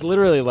 It was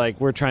literally like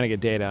we're trying to get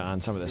data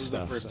on some of This this was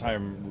stuff. the first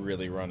time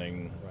really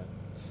running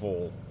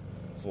full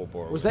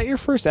bore. Was that your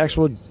first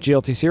actual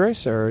GLTC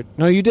race, or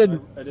no? You did,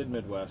 I did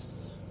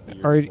Midwest the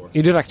year or before.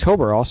 you did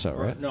October also,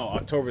 right? No,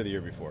 October the year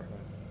before.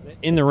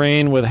 In the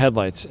rain with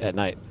headlights at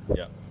night.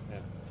 Yeah.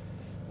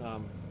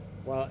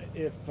 Well,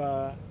 if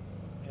the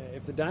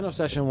dyno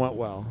session went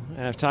well,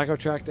 and if Taco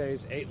Track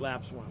Days 8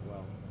 laps went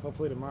well,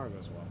 hopefully tomorrow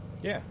goes well.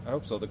 Yeah, I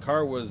hope so. The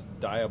car was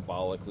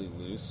diabolically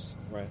loose,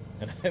 Right.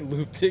 and I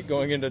looped it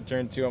going into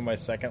turn 2 on my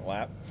second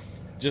lap,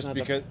 just not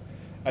the- because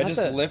I not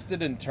just the-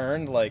 lifted and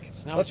turned like,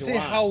 not what let's you see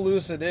want. how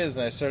loose it is,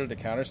 and I started to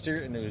counter steer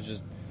it, and it was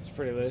just It's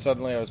pretty loose.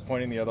 suddenly I was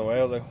pointing the other way.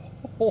 I was like,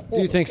 oh,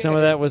 Do you think some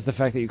of that was the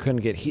fact that you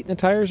couldn't get heat in the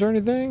tires or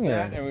anything? Or?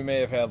 that, and we may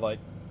have had like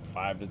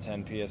 5 to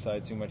 10 psi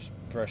too much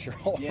pressure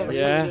all Yeah, over. we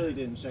Yeah. really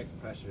didn't check the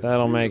pressure.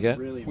 That'll We were make it.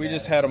 really We bad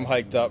just at had them checking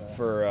hiked up that.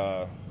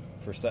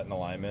 for setting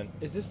alignment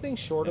Is this thing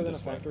shorter And than a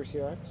this one. factory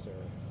CRX? Or?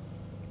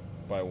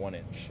 by 1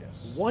 inch.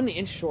 Yes. 1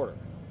 inch shorter.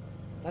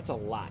 That's a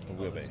lot. The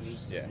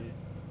wheelbase. Yeah.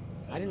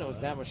 I didn't know it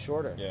was that much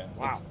shorter. Yeah.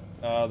 Wow.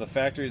 It's, the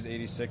factory is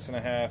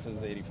 86.5.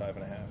 Is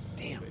 85.5.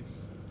 Damn. Wheelbase.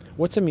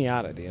 What's a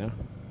Miata, do you know?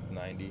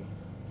 90.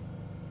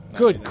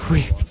 Good 90.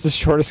 grief, it's the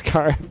shortest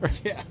car ever.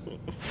 Yeah.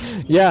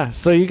 Yeah,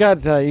 so you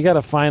got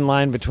a fine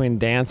line between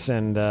dance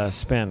and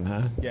spin,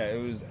 huh? Yeah,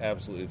 it was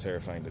absolutely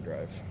terrifying to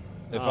drive.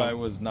 If Um, I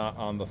was not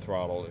on the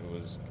throttle, it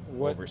was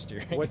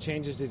oversteering. What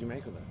changes did you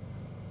make with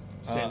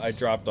it? I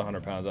dropped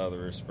 100 pounds out of the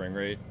rear spring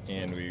rate,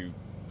 and we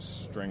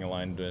string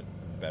aligned it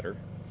better.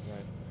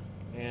 Right.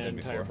 than And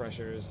before. tire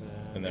pressures.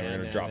 And then we're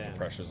going to drop the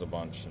pressures a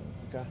bunch. And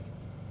Okay.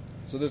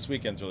 so this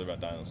weekend's really about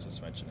dialing the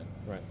suspension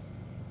in. Right.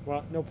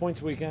 Well, no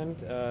points weekend.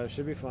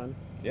 Should be fun.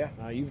 Yeah.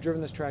 You've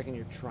driven this track in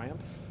your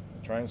Triumph.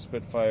 Triumph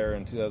Spitfire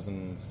in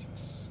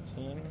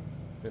 2016,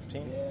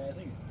 15. Yeah, I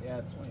think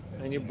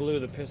 2015. And you blew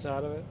the piss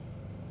out of it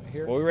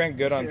here? Well, we ran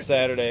good on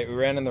Saturday. We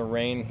ran in the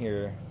rain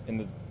here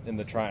in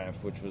the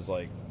Triumph, which was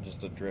like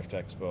just a drift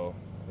expo.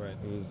 Right.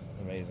 It was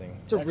amazing.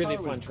 It's a That really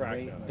car fun was track,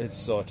 great, though. man. It's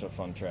such a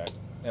fun track.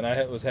 And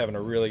I was having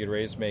a really good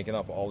race, making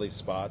up all these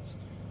spots,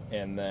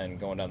 and then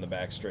going down the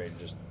back straight,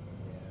 just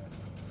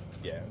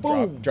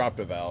Boom! dropped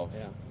a valve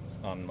Yeah.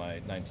 on my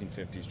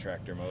 1950s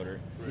tractor motor.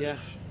 Yeah.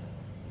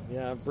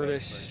 Yeah,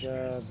 British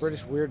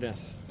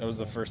weirdness. That was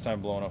the first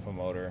time blowing up a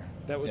motor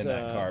That was in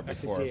that car a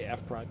before. SCCA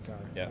F-Prod car.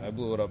 Yeah, I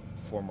blew it up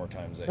 4 more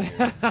times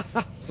that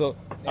year. So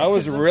I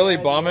was really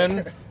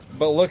bumming,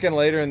 but looking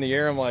later in the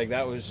year, I'm like,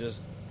 that was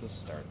just the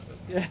start of it.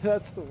 Yeah,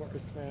 that's the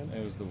worst, man.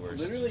 It was the worst.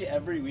 Literally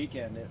every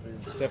weekend it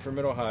was. Except for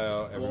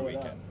Mid-Ohio, every blow it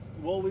up. weekend.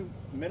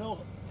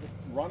 Well,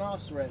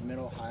 runoffs were at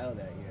Mid-Ohio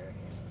that year,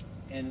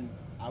 and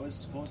I was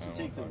supposed to I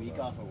don't take the wanna talk week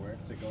about off of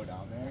work to go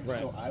down there. Right.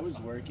 So I was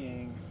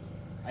working.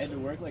 I had to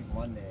work like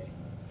Monday,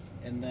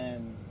 and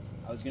then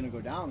I was gonna go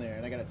down there,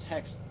 and I got a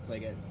text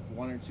like at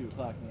 1 or 2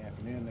 o'clock in the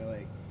afternoon. They're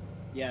like,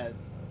 "Yeah,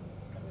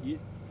 you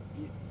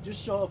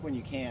just show up when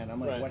you can." I'm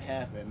like, Right. "What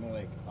happened?" They're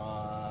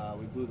like,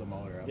 "We blew the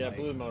motor." I'm Yeah, like,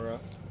 blew the motor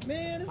up.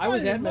 Man, it's I not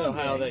was at even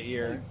Mid-Ohio Monday." that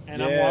year,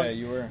 and Yeah,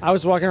 you were. I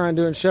was walking around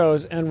doing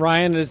shows, and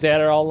Ryan and his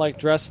dad are all like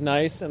dressed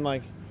nice and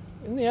like,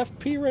 "In the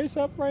FP race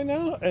up right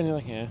now?" And you're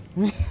like, "Yeah."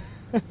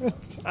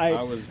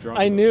 I was drunk.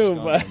 I as a knew,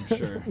 skunk, but I'm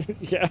sure.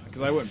 yeah,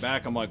 Because I went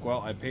back, I'm like,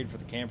 well, I paid for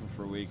the camper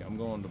for a week. I'm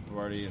going to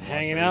party just and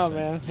hanging watch out, racing.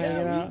 man,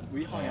 hanging Yeah, out.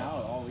 we hung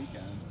out all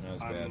weekend. That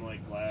was bad. I'm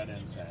like glad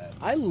and sad.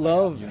 I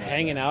love You must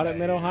hanging have out at stayed.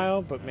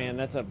 Mid-Ohio, but man,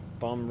 that's a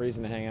bum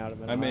reason to hang out at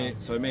I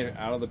Mid-Ohio. made it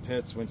out of the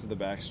pits, went to the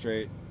back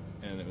straight,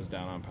 and it was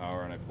down on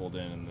power, and I pulled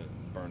in and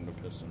it burned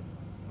the piston.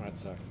 That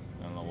sucks.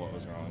 I don't know what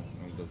was wrong.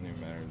 It doesn't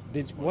even matter.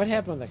 What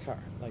happened with that car?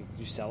 Like, did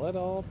you sell it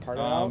all? Part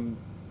it out?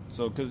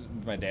 So, because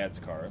my dad's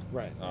car,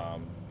 Right.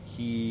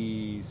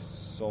 he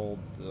sold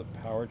the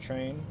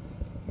powertrain,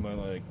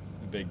 like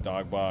the big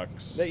dog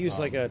box. That used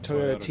like a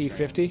Toyota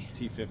T50?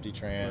 T50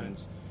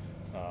 trans.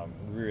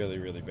 Really,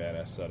 really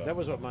badass setup. That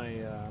was what my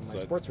So-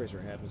 sports racer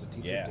had, was a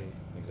T50. Yeah,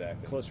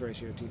 exactly. Close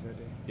ratio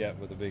T50. Yeah,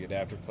 with the big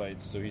adapter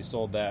plates. So he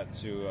sold that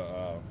to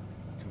a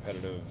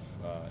competitive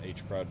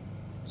H-Prod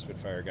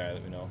Spitfire guy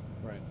that we know,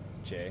 Right.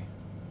 Jay.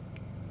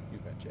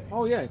 You've met Jay.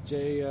 Oh, yeah,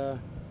 Jay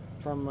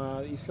from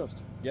the East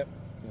Coast. Yep.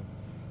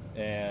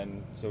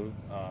 And so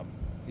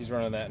he's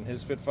running that in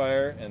his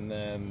Spitfire, and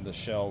then the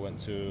shell went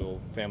to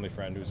a family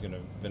friend who's going to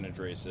vintage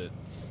race it.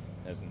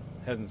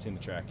 Hasn't seen the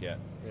track yet.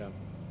 Yeah.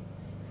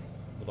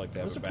 Would like to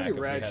It have was it a back pretty if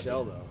we rad had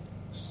shell, to. though.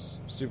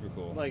 Super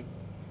cool. Like,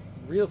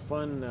 real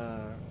fun.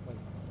 Like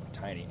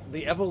tiny.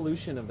 the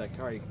evolution of that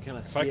car, you can kind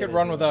of If see I it could as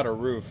run a- without a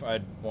roof,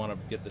 I'd want to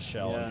get the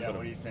shell Yeah. and Yeah, put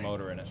what do you a think?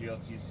 motor in it.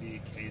 GLTC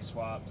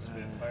K-swap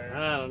Spitfire.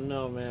 I don't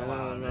know, man. Come I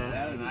on, don't know.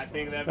 man. I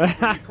think that'd be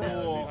pretty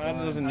cool. That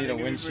doesn't need a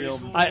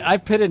windshield. I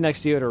pitted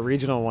next to you at a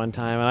regional one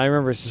time, and I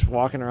remember just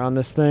walking around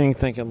this thing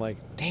thinking, like,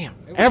 damn,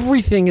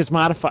 everything is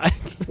modified.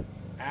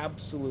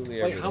 Absolutely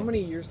Like, everything. how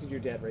many years did your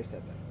dad race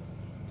that thing?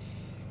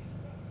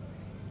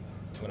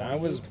 When I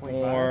was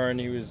 25? born,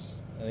 I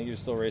think he was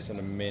still racing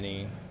a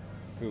Mini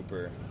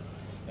Cooper,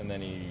 and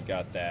then he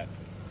got that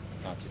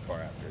not too far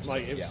after. So,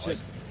 Like, it was yeah,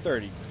 just-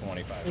 30,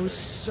 25. It was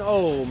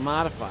so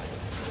modified.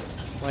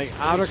 Like,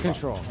 out of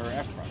control. Or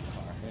F-Prod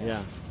car.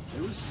 Yeah.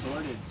 It was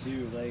sorted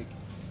too. Like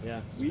Yeah.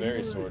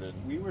 very sorted.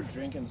 We were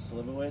drinking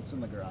Slivovitz in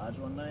the garage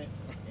one night,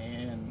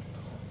 and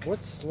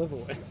What's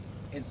Slivovitz?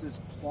 it's this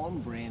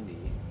plum brandy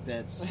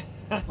that's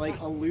like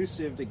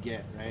elusive to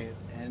get, right?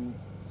 And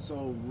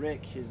so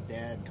Rick, his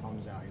dad,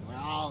 comes out. He's like,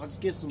 "Oh, let's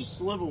get some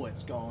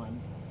Slivovitz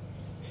going,"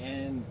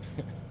 and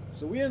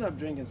so we ended up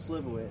drinking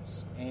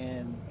Slivovitz,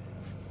 and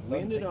we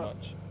Doesn't ended take up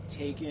much.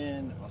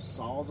 taking a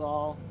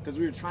Sawzall because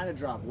we were trying to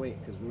drop weight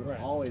because we were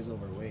Right. always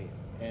overweight,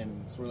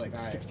 and so we're like, "All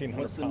right, 1,600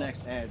 what's the pounds.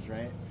 next edge,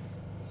 right?"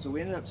 So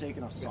we ended up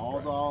taking a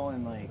Sawzall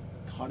and like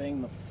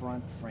cutting the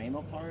front frame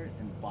apart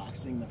and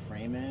boxing the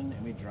frame in,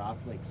 and we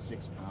dropped like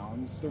 6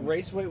 pounds. The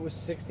race weight was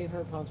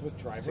 1,600 pounds with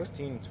driver?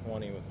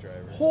 1620 with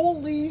driver.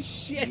 Holy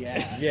shit!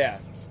 Yeah. Yeah.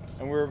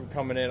 And we were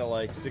coming in at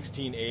like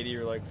 1680.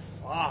 We're like,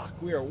 fuck,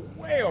 we are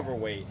way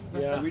overweight.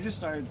 Yeah. So we just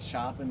started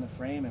chopping the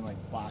frame and like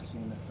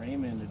boxing the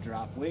frame in to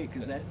drop weight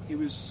because that it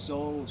was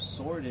so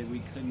sorted we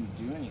couldn't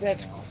do anything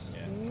That's else.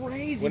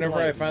 crazy. Whenever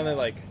like, I finally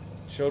like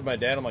showed my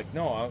dad, I'm like,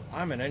 no,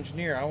 I'm an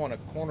engineer. I want to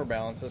corner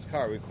balance this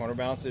car. We corner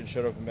balanced it,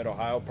 showed up in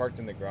Mid-Ohio, parked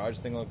in the garage.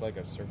 Thing looked like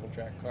a circle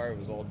track car. It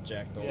was all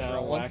jacked over Yeah,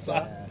 on one whacked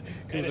side up.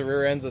 because the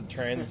rear end's a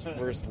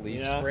transverse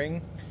leaf Yeah.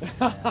 spring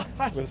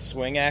with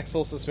swing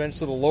axle suspension.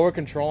 So the lower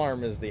control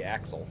arm is the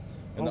axle,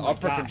 and Oh the my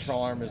upper gosh.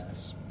 control arm is the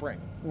spring.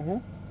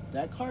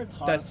 That car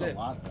taught That's us it. a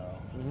lot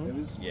though. It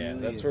was Yeah, really,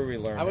 that's where we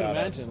learned. I would how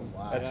imagine. To,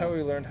 Wow. that's Yeah. how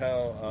we learned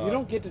how. You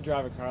don't get to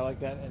drive a car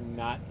like that and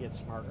not get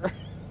smarter.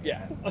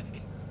 Yeah.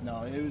 Like,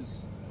 No, it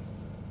was.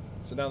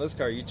 So now this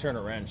car, you turn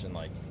a wrench and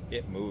like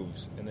it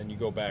moves, and then you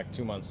go back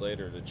 2 months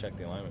later to check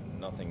the alignment,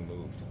 nothing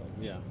moved. Like,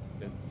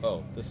 yeah.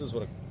 oh, this is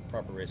what a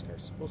proper race car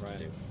is supposed to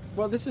do.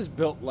 Well, this is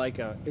built like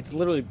it's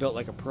literally built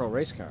like a pro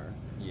race car,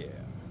 Yeah.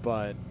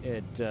 but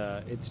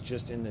it's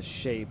just in the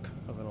shape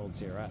of an old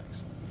CRX.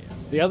 Yeah.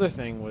 The other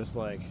thing was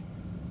like,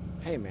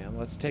 hey man,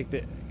 let's take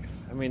the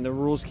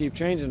rules keep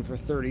changing for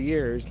 30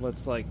 years.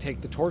 Let's like take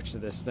the torch to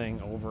this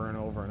thing over and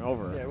over and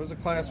over. Yeah, it was a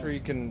class where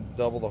you can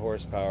double the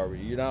horsepower, but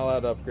you're not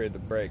allowed to upgrade the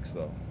brakes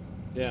though.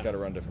 You Yeah. just got to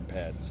run different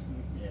pads.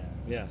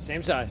 Yeah,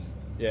 same size.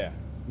 Yeah.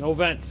 No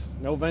vents.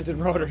 No vented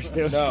rotors,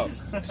 dude. No,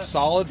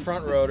 solid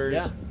front rotors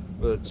Yeah.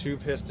 with a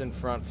 2-piston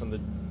front from the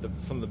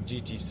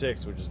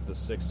GT6, which is the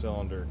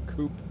 6-cylinder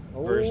coupe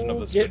version of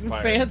the getting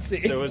Spitfire.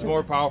 fancy. So it was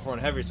more powerful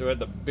and heavy. So it had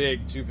the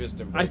big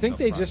 2-piston brakes. I think up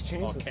they front, just all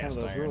changed some of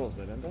cast those iron. rules,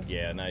 didn't they?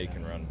 Yeah, now you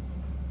can run.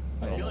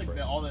 I feel normal like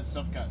brakes. all that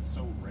stuff got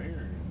so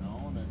rare,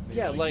 no? That they,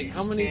 Yeah, like, you how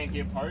just many- can't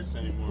get parts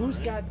anymore. Who's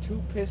right? got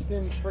 2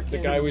 pistons? Freaking The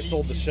guy we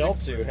sold the GT6 shell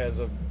to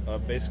has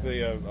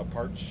basically a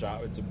parts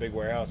shop. It's a big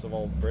warehouse of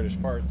all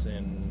British parts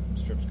and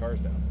strips cars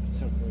down. That's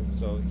so crazy.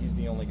 So he's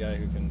the only guy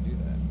who can do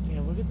that.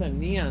 Damn, look at the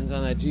neons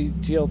on that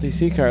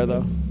GLTC car, though.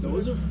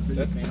 Those are pretty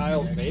That's fancy,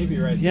 Kyle's actually. baby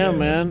right Yeah, there.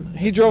 man.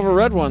 He drove a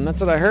red one. That's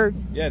what I heard.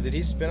 Yeah, did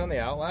he spin on the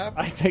outlap?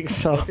 I think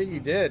so. I think he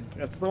did.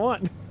 That's the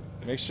one.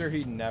 Make sure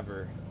he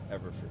never,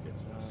 ever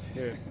forgets this.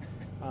 Dude,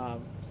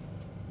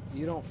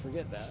 you don't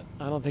forget that.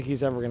 I don't think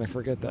he's ever going to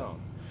forget that. No.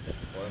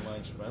 Blend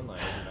line, Schmen line,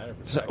 doesn't matter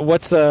for So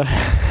what's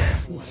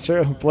it's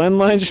true. Blend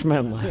line,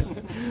 Schmen line.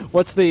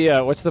 What's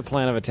the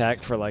plan of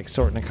attack for like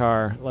sorting a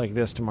car like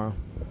this tomorrow?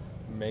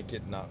 Make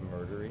it not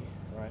murdery.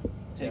 Right.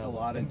 Take a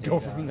lot of data. Go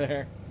from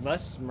there.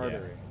 Less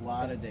murdery. A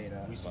lot of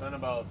data. We spent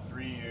about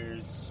 3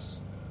 years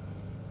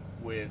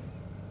with.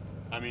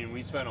 I mean,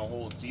 we spent a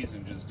whole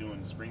season just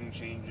doing spring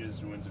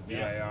changes. We went to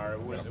VIR.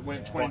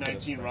 Went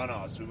 2019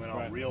 runoffs. We went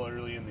out real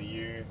early in the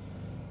year.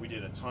 We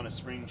did a ton of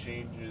spring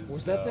changes.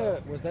 Was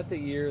that the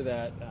year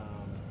that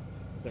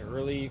the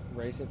early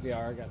race at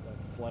VR got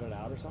like flooded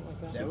out or something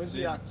like that? That was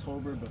the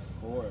October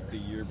before. The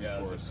year Yeah, it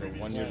was before, the so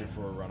previous 1 year year.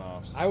 before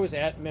runoffs. I was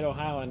at Mid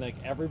Ohio and like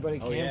everybody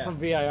Oh, came yeah. from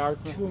VIR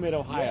to Mid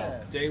Ohio.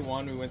 Yeah. Day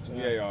one, we went to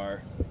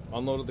VAR,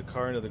 unloaded the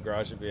car into the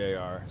garage at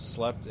VAR,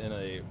 slept in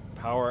a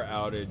power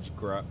outage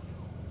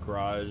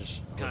garage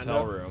hotel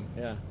Condo? room.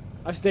 Yeah,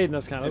 I've stayed in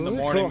those kind of. In the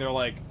morning, they're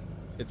like,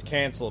 "It's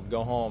canceled.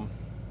 Go home."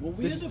 Well,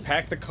 we had to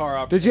Pack the car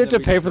up. Did you have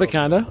and to then we pay for the just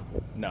drove. condo?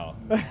 No.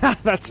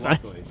 That's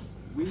Luckily. nice.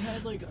 We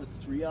had like a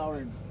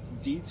 3-hour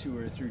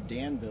detour through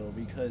Danville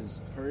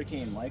because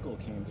Hurricane Michael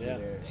came through Yeah.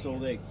 there. So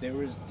like there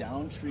was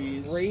down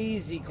trees.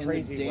 Crazy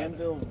and the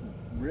Danville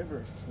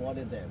River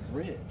flooded that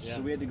bridge. Yeah.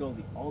 So we had to go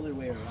the other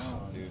way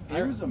around. Dude,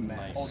 it was a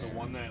mess. Oh, the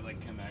one that like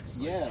connects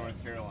like, Yeah.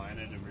 North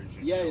Carolina to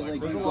Virginia. Yeah, like,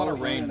 There's a we lot go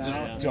of rain. in and Just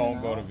out, in don't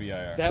and go to out.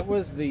 VIR. That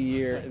was the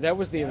year. That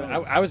was the.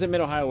 I was at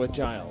Mid Ohio with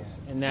Giles,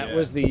 and that Yeah.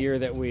 was the year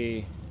that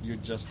we. You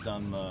had just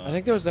done the. I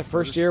think that was the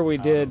first year we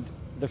did.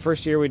 The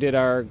first year we did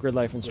our grid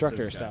life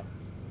instructor this guy. stuff.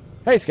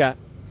 Hey, Scott.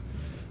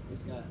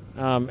 This guy.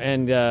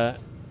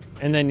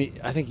 And then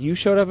I think you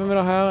showed up in Mid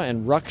Ohio,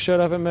 and Ruck showed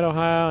up in Mid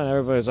Ohio, and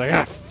everybody was like,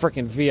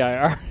 freaking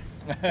VIR.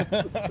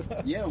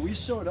 Yeah, we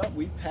showed up.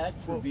 We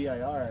packed for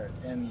VIR,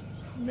 and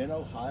Mid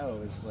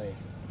Ohio is like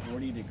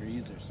 40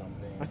 degrees or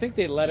something. I think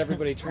they let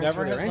everybody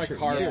transfer Never has their my entries,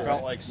 car too, felt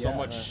right? like so Yeah.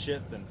 much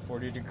shit than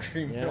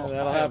 40-degree. Yeah,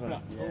 that'll happen. Yeah,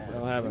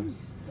 That'll happen.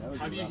 That was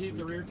How a do you rough heat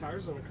the week. rear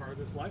tires on a car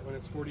this light when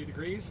it's 40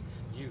 degrees?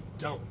 You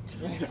don't.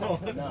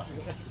 No.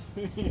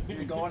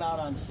 You're going out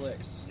on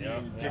slicks. Yeah.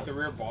 Take the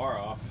rear bar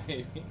off,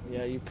 maybe.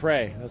 Yeah, you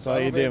pray. That's all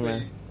you do,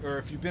 man. Or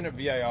if you've been at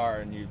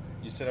VIR and you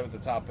sit up at the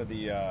top of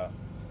the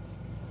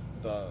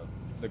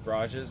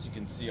garages, you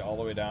can see all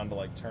the way down to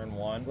like turn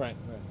one. Right.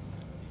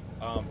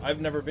 I've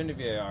never been to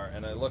VIR,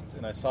 and I looked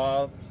and I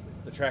saw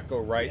the track go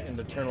right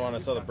into turn one. I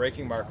saw the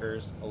braking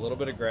markers, a little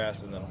bit of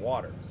grass, and then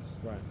water.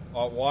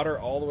 Right. Water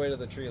all the way to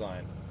the tree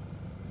line.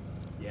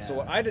 Yeah. So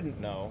what I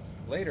didn't know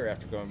later,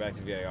 after going back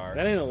to VIR,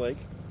 That ain't a lake.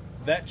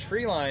 that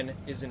tree line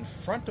is in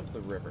front of the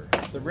river.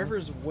 The river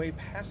is way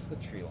past the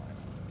tree line.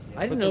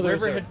 I didn't But know the there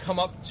river was had come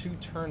up to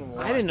turn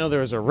one. I didn't know there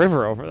was a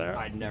river over there.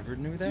 I never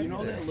knew that. Do you know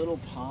either. that little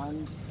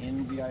pond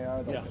in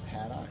VIR, like Yeah. the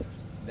paddock?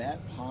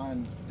 That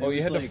pond. Oh, you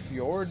was had to like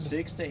fjord?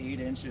 6 to 8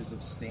 inches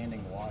of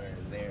standing water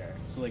there.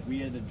 So like we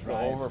had to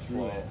drive through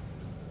overflow. it.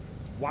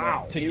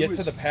 Wow. To It get was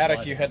to the paddock,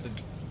 flooded. you had to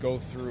go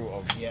through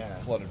a Yeah.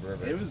 flooded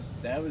river.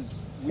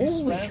 We Holy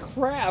spent.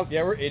 crap.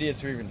 Yeah, we're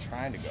idiots for even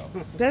trying to go.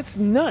 That's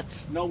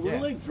nuts. No, we're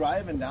Yeah. like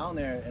driving down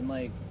there and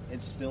like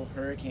it's still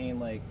hurricane.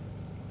 Like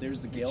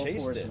there's the gale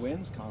chased force it.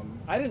 winds come.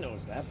 I didn't know it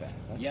was that bad.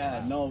 That's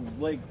Yeah, no,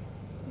 like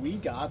we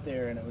got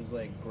there and it was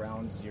like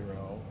ground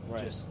zero,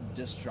 Right. just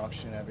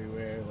destruction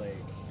everywhere. Like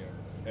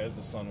As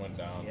the sun went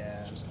down,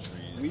 Yeah. just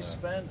trees. we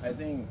spent, I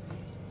think,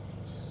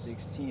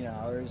 16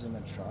 hours in the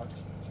truck.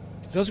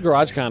 Those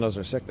garage condos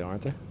are sick, though,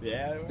 aren't they?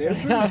 Yeah, They're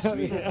pretty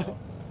sweet. Yeah. though.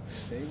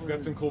 They were,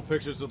 got some cool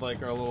pictures with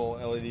like our little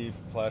LED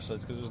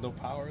flashlights because there's no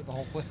power at the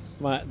whole place.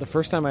 The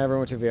first time I ever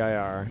went to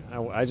VIR,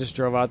 I just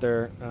drove out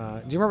there. Do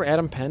you remember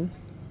Adam Penn?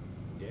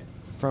 Yeah.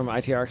 From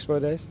ITR Expo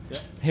days? Yeah.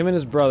 Him and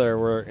his brother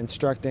were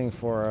instructing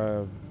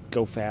for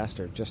Go Fast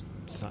or just,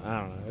 I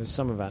don't know. It was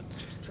some event.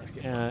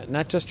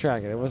 Not just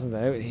Track It. It wasn't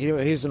that. He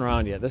wasn't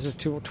around yet. This is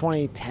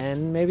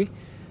 2010 maybe.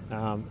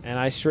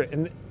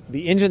 And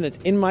the engine that's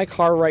in my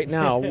car right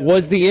now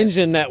was the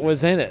engine that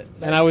was in it.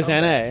 And I was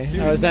NA. Dude,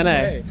 I was NA.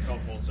 It's come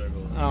full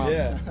circle.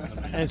 Yeah.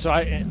 And so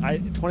I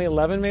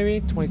 2011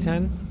 maybe,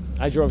 2010,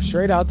 I drove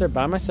straight out there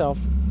by myself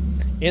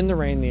in the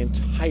rain the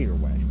entire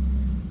way.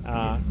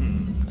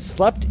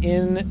 Slept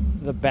in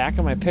the back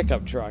of my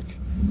pickup truck.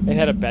 It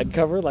had a bed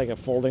cover, like a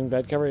folding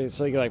bed cover,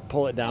 so you could like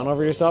pull it down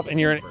over yourself, and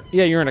you're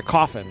in a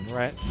coffin,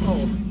 right?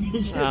 Oh,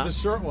 the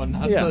short one.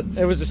 Not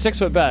it was a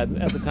 6-foot bed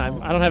at the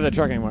time. I don't have that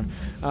truck anymore.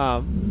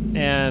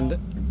 And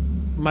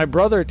my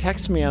brother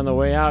texts me on the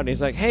way out, and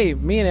he's like, "Hey,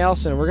 me and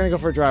Allison, we're gonna go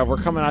for a drive. We're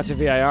coming out to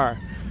VIR,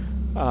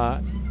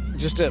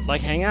 just to like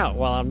hang out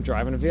while I'm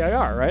driving to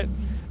VIR, right?"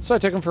 So I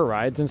took him for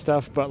rides and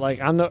stuff, but like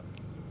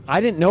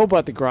I didn't know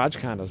about the garage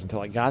condos until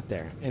I got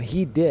there, and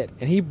he did,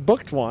 and he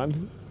booked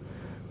one.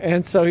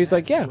 And so he's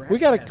like, "Yeah, we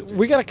got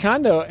a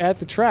condo at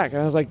the track."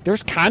 And I was like,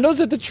 "There's condos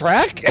at the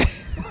track?"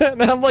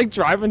 And I'm like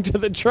driving to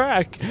the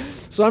track.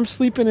 So I'm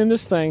sleeping in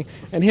this thing,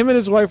 and him and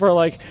his wife are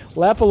like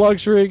lap of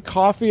luxury,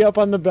 coffee up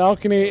on the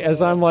balcony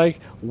as I'm like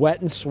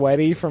wet and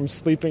sweaty from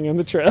sleeping in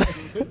the trailer.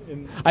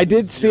 I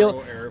did steal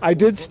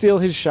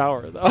his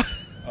shower though.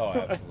 Oh,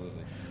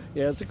 absolutely.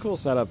 Yeah, it's a cool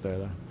setup there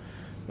though.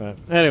 But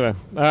anyway,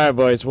 all right,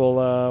 boys,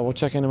 we'll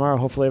check in tomorrow.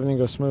 Hopefully everything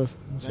goes smooth.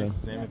 Thanks.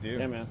 Same with you.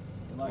 Yeah, man.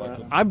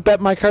 I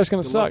bet my car's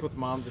going to Good suck. luck with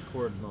Mom's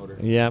Accord motor.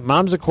 Yeah,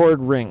 Mom's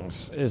Accord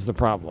rings is the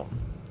problem.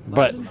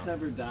 But, Legends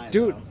never die,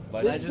 dude,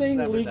 though. this Legends thing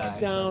never leaks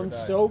die. down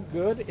so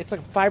good. It's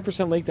like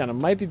 5% leak down. It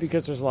might be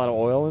because there's a lot of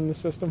oil in the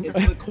system.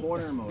 It's the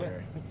corner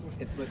motor.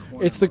 It's the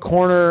corner. It's the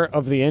corner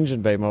of the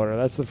engine bay motor.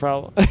 That's the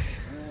problem.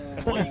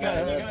 Well, you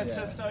gotta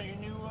test out your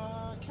new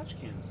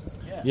catch can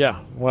system.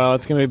 Yeah, well,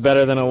 it's going to be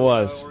better than it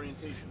was. Orientation.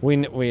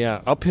 We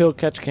uphill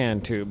catch can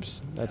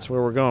tubes. That's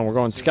where we're going. We're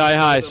going sky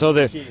high, so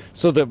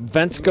the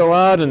vents go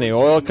out and the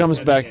oil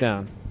comes back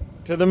down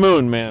to the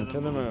moon, man.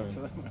 To the moon.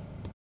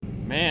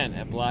 Man,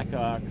 at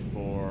Blackhawk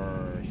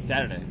for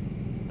Saturday.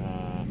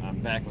 I'm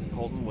back with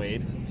Colton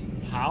Wade.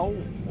 How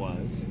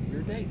was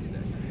your day today?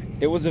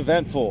 It was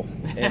eventful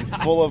and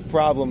full of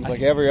problems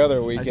like every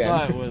other weekend.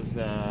 I saw it was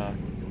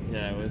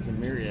it was a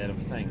myriad of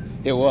things.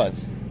 It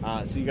was.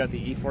 So you got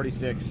the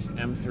E46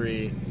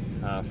 M3.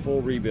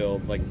 Full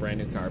rebuild, like brand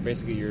new car.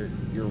 Basically, you're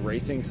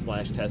racing /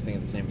 testing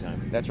at the same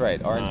time. That's right.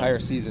 Our entire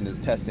season is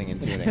testing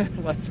and tuning.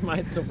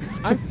 So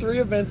I'm 3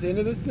 events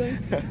into this thing,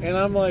 and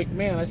I'm like,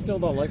 man, I still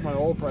don't like my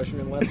oil pressure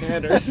in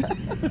left-handers.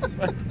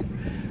 But,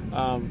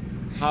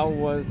 how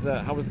was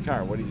the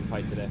car? What did you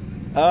fight today?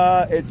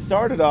 It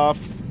started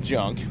off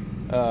junk.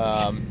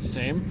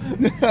 Same.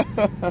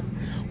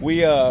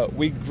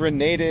 We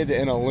grenaded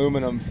an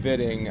aluminum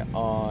fitting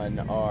on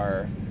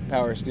our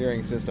power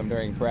steering system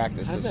during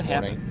practice this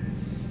morning. Happen?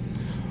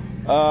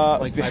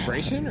 Like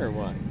vibration or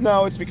what?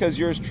 No, it's because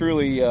yours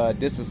truly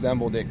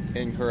disassembled it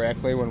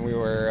incorrectly when we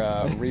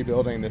were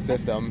rebuilding the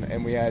system,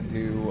 and we had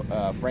to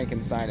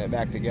Frankenstein it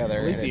back together.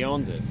 At least he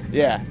owns it.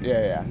 Yeah.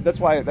 That's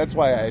why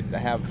I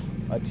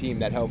have a team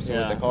that helps me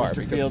with the car.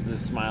 Mr. Fields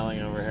is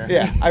smiling over here.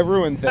 Yeah, I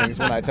ruin things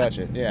when I touch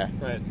it. Yeah.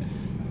 Right.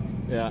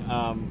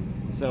 Yeah.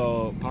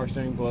 So power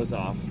steering blows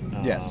off.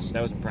 Yes.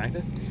 That was in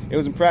practice? It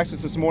was in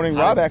practice this morning.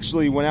 Rob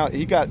actually went out.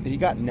 He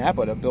got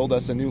Napa to build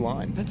us a new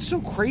line. That's so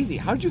crazy.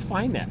 How did you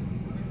find that?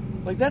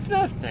 Like, that's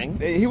not a thing.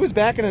 He was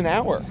back in an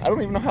hour. I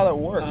don't even know how that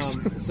works.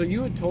 So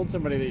you had told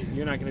somebody that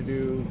you're not going to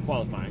do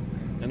qualifying.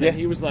 And then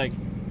he was like,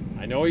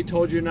 I know he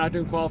told you you're not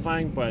doing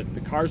qualifying, but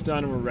the car's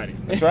done and we're ready.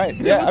 That's right.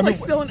 Yeah, it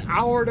was still an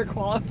hour to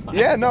qualify.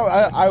 Yeah,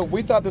 no,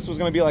 we thought this was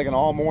going to be like an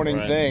all-morning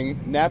thing.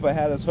 Napa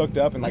had us hooked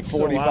up in like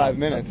 45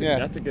 minutes.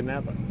 That's a good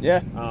Napa.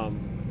 Yeah.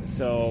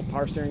 So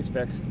power steering's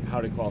fixed. How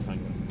did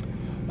qualifying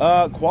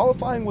go?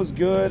 Qualifying was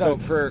good. So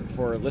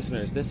for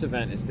listeners, this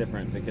event is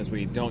different because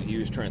we don't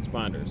use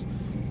transponders.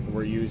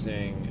 We're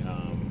using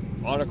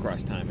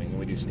autocross timing, and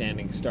we do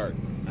standing start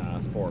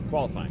for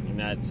qualifying, and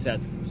that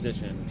sets the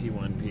position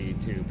P1,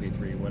 P2,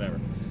 P3, whatever.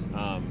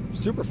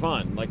 Super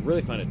fun, like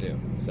really fun to do.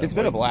 So it's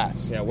been a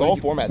blast. Yeah, the whole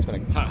format's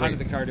been a How did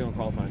the car do in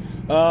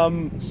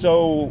qualifying?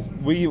 So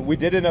we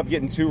did end up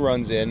getting 2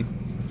 runs in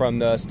from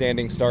the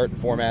standing start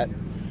format.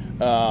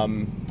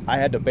 I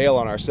had to bail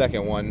on our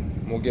second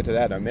one. We'll get to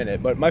that in a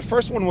minute. But my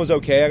first one was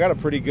okay. I got a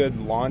pretty good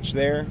launch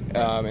there,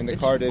 and the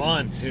car did. It's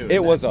fun too.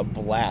 It was a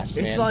blast.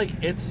 It's man. like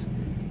it's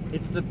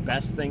the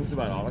best things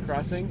about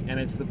autocrossing, and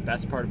it's the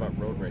best part about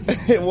road racing.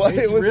 It was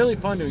really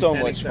fun. Doing so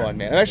much fun,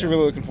 man. I'm actually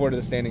really looking forward to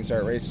the standing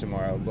start race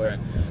tomorrow. But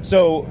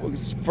so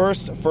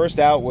first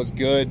out was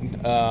good.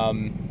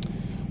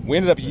 We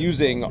ended up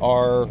using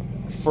our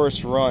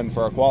first run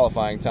for our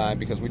qualifying time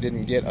because we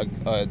didn't get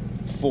a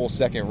full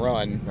second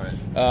run.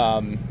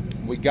 Right.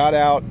 We got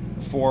out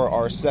for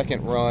our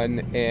second run,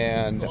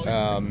 and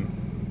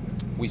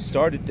we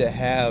started to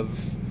have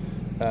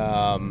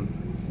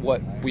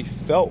what we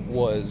felt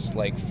was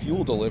like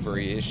fuel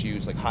delivery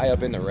issues, like high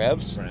up in the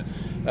revs. Right.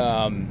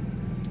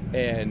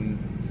 And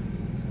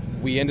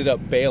we ended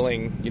up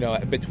bailing,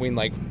 between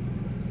like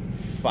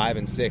 5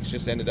 and 6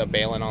 just ended up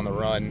bailing on the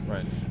run.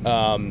 Right.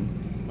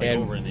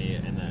 And over in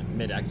the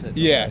mid exit.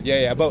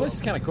 Yeah. But this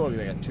is kind of cool.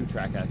 They got 2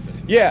 track exits.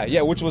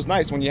 Yeah, which was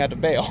nice when you had to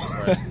bail.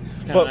 Right.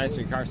 It's kind of nice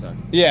when your car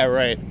sucks. Yeah,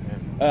 right.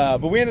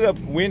 But we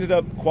ended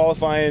up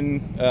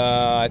qualifying.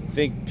 I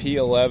think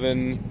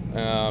P11.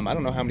 I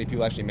don't know how many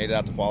people actually made it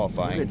out to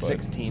qualifying. We had but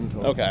 16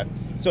 total. Okay,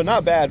 so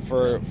not bad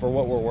for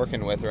what we're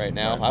working with right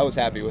now. Right. I was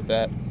happy with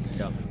that.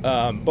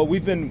 Yeah. But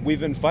we've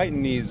been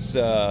fighting these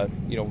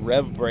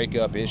rev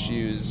breakup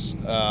issues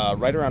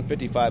right around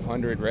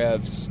 5,500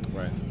 revs.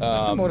 Right.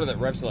 That's a motor that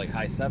revs to like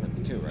high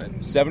 7s too,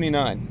 right?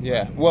 79.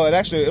 Yeah. Well,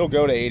 it'll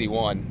go to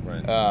 81.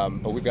 Right.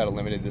 But we've got it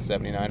limited to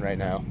 79 right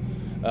now.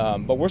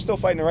 But we're still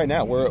fighting it right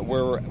now.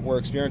 We're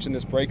experiencing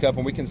this breakup,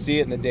 and we can see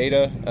it in the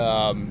data.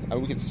 And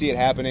we can see it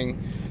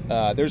happening.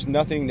 There's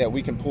nothing that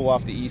we can pull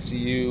off the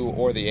ECU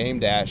or the aim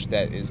dash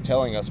that is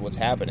telling us what's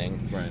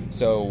happening. Right.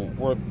 So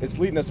it's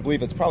leading us to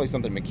believe it's probably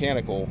something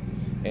mechanical,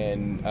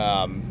 and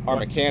our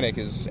mechanic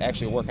is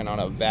actually working on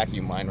a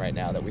vacuum line right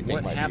now that we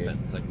think might be. What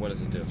happens? Like, what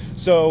does it do?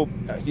 So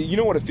you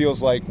know what it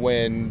feels like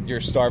when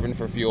you're starving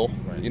for fuel.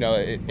 Right. You know,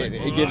 it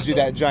gives you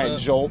that giant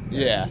jolt.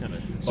 Yeah.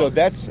 So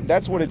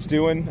that's what it's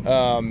doing.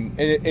 And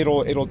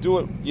it'll do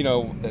it. You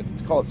know,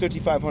 call it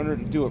 5,500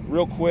 and do it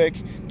real quick.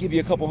 Give you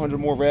a couple hundred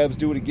more revs.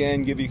 Do it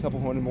again. Give you a couple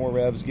hundred more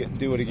revs.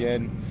 Do it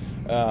again.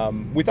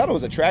 We thought it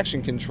was a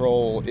traction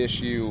control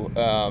issue.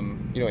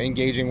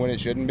 Engaging when it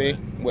shouldn't be.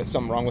 With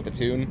something wrong with the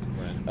tune.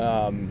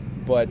 Right.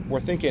 But we're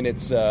thinking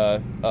it's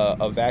a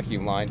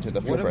vacuum line to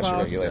the fuel pressure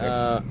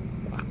regulator.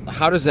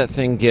 How does that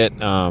thing get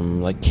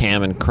like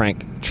cam and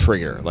crank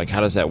trigger? Like,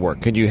 how does that work?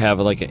 Could you have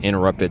like an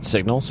interrupted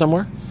signal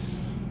somewhere?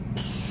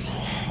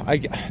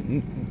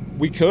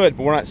 We could,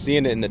 but we're not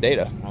seeing it in the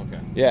data. Okay.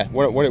 Yeah,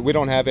 we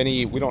don't have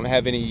any. We don't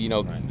have any.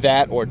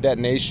 That or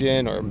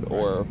detonation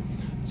or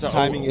so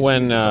timing issues.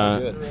 When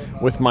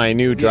with my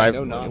new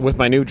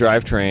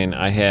drivetrain,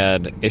 I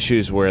had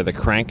issues where the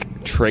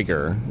crank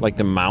trigger, like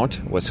the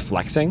mount, was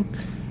flexing,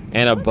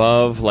 and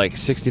above like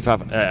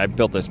 65. I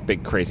built this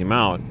big crazy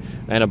mount.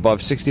 And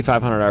above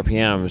 6,500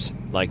 RPMs,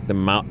 like the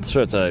mount,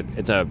 so it's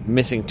a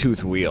missing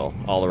tooth wheel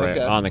all the way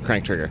on the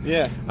crank trigger.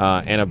 Yeah.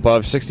 And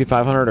above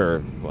 6,500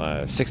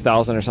 or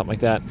 6,000 or something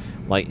like that,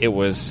 like it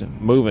was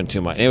moving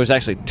too much. It was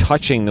actually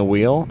touching the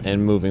wheel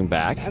and moving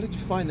back. How did you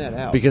find that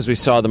out? Because we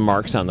saw the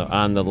marks on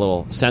the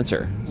little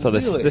sensor. So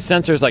Really? the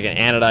sensor is like an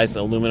anodized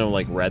aluminum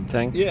like red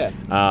thing. Yeah.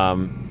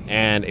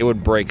 And it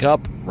would break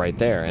up right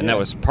there, and that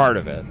was part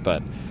of it.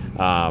 But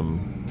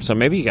so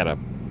maybe you got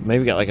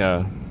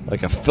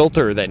like a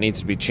filter that needs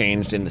to be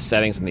changed in the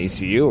settings in the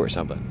ECU or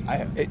something.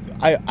 I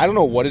don't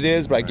know what it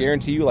is, but I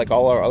guarantee you, like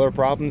all our other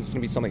problems, it's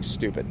gonna be something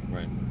stupid.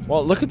 Right.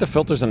 Well, look at the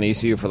filters on the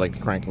ECU for like the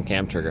crank and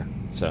cam trigger.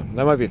 So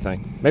that might be a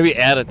thing. Maybe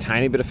add a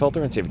tiny bit of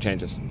filter and see if it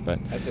changes. But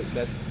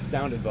that's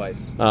sound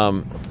advice.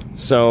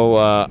 So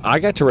I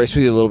got to race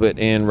with you a little bit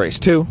in race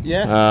 2.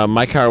 Yeah.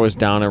 My car was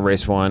down in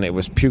race 1. It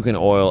was puking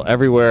oil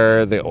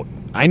everywhere.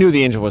 I knew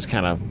the engine was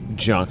kind of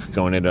junk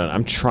going into it.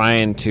 I'm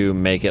trying to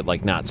make it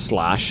like not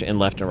slosh in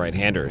left and right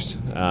handers.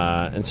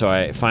 And so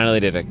I finally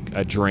did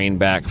a drain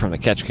back from the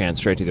catch can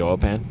straight to the oil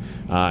pan.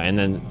 And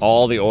then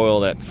all the oil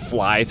that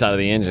flies out of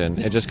the engine,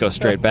 it just goes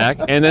straight back.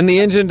 And then the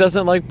engine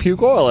doesn't like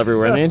puke oil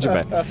everywhere in the engine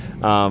bay.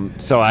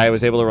 So I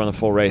was able to run the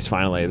full race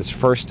finally. This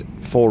first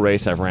full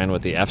race I've ran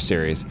with the F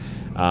Series.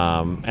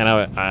 And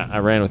I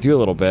ran with you a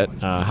little bit.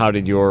 How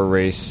did your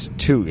race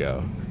 2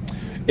 go?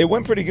 It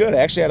went pretty good. I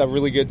actually had a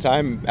really good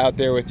time out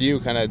there with you,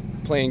 kind of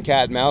playing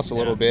cat and mouse a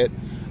little bit.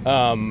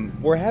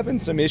 We're having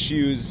some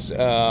issues,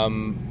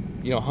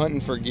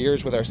 hunting for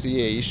gears with our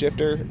CAE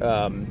shifter.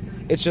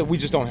 We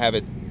just don't have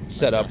it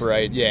set up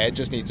right. Yeah, it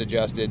just needs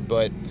adjusted.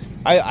 But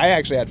I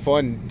actually had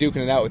fun duking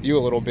it out with you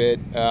a little bit.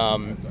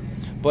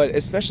 But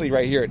especially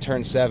right here at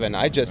turn 7,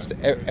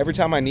 every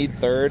time I need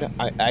third,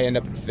 I end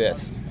up in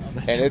 5th.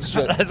 And it's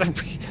just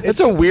it's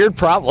a weird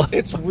problem.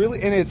 It's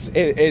really, and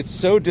it's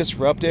so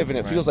disruptive, and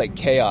it feels like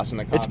chaos in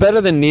the cockpit. It's better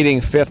than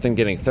needing 5th and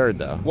getting 3rd,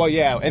 though. Well,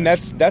 yeah, and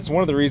that's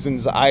one of the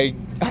reasons I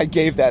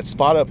gave that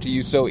spot up to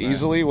you so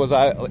easily. Was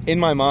in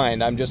my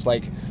mind, I'm just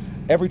like,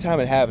 every time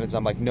it happens,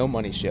 I'm like, no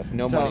money shift.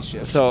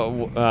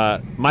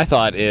 So my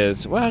thought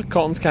is, well,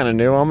 Colton's kind of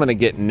new. I'm going to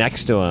get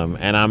next to him,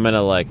 and I'm going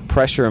to like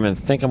pressure him and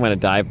think I'm going to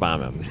dive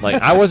bomb him.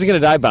 Like I wasn't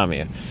going to dive bomb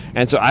you,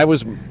 and so I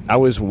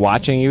was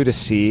watching you to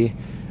see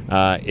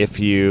if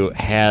you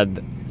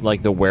had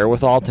like the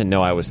wherewithal to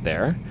know I was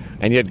there,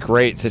 and you had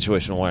great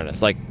situational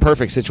awareness, like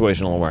perfect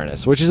situational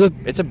awareness, which is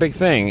it's a big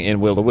thing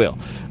in wheel to wheel.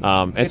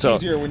 It's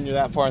easier when you're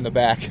that far in the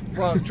back.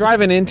 Well,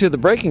 driving into the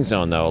braking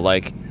zone though,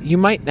 like you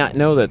might not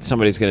know that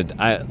somebody's gonna.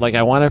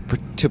 I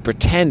wanted to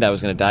pretend I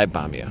was gonna dive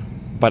bomb you,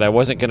 but I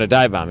wasn't gonna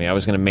dive bomb you. I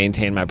was gonna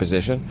maintain my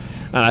position,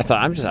 and I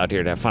thought I'm just out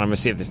here to have fun. I'm gonna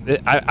see if this.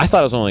 I thought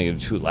I was only gonna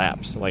do 2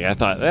 laps. Like I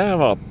thought,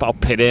 I'll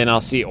pit in.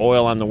 I'll see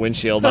oil on the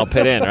windshield. And I'll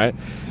pit in, right?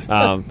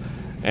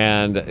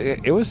 And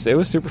it was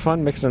super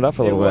fun mixing it up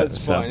a little bit.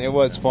 It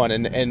was fun.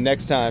 And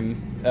next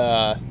time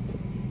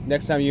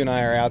Next time you and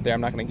I are out there,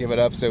 I'm not going to give it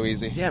up so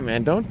easy. Yeah,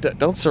 man,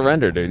 don't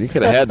surrender, dude. You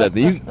could have had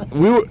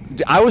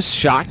that. I was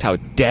shocked how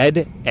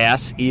dead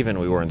ass even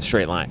we were in the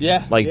straight line.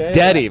 Yeah,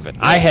 dead even.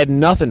 I had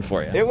nothing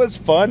for you. It was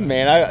fun,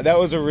 man.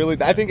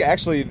 I think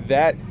actually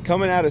that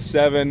coming out of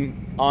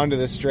 7 onto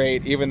the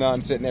straight, even though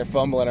I'm sitting there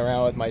fumbling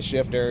around with my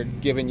shifter,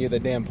 giving you the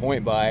damn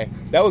point by,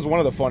 that was one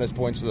of the funnest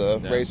points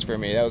of the race for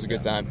me. That was a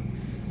good time.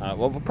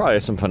 Well, we'll probably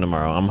have some fun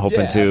tomorrow. I'm hoping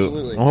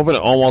absolutely. I'm hoping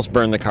to almost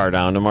burn the car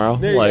down tomorrow.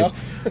 There you like,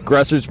 go.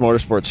 Grassroots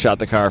Motorsports shot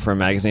the car for a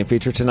magazine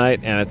feature tonight,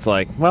 and it's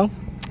like, well,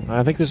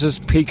 I think this is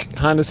peak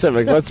Honda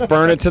Civic. Let's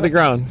burn it to the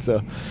ground.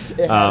 So,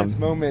 it had its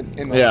moment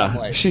in the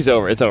limelight. She's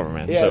over. It's over,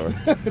 man. Yeah,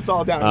 it's over. It's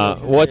all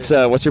down.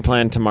 What's your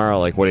plan tomorrow?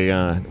 Like, what are you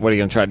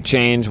gonna try to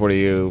change? What are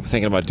you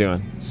thinking about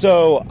doing?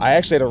 So, I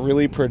actually had a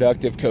really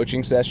productive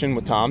coaching session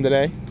with Tom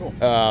today. Cool.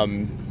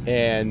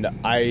 And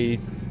I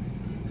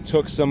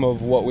took some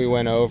of what we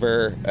went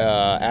over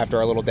after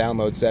our little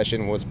download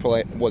session,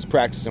 was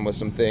practicing with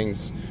some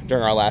things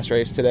during our last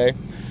race today.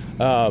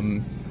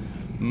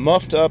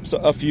 Muffed up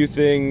a few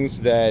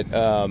things that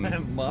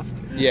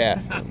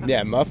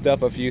muffed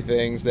up a few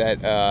things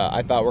that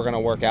I thought were going to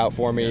work out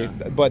for me,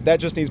 but that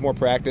just needs more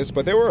practice.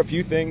 But there were a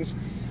few things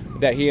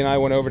that he and I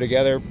went over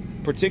together,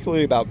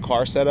 particularly about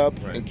car setup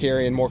and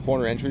carrying more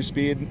corner entry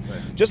speed.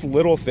 Just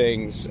little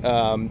things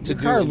to do. The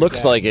car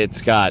looks like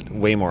it's got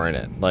way more in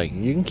it. Like,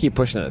 you can keep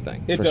pushing that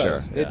thing. It does. Sure.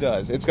 It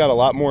does. It's got a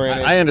lot more in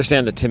it. I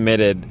understand the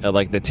timid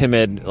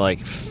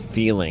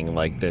feeling,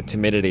 like the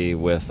timidity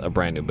with a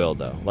brand new build,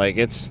 though. Like,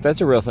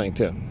 that's a real thing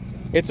too.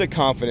 It's a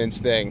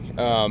confidence thing.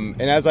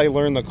 And as I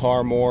learn the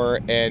car more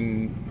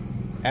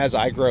and as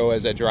I grow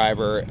as a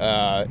driver,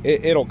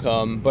 it'll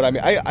come. But I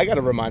mean, I got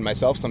to remind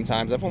myself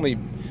sometimes. I've only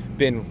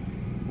been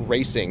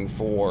racing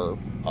for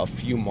a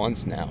few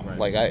months now.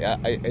 Like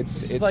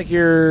it's like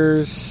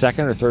your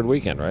second or third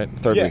weekend, right?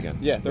 Third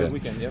weekend. Yeah, third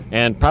weekend. Yeah,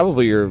 and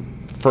probably your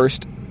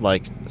first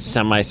like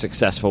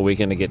semi-successful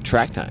weekend to get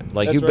track time.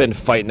 Like, That's you've right. been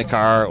fighting the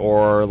car,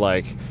 or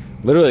like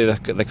literally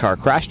the car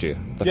crashed you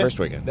the first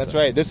weekend. That's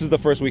right. This is the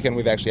first weekend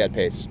we've actually had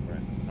pace. Right.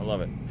 I love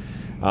it.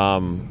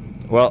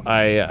 Well,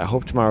 I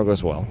hope tomorrow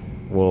goes well.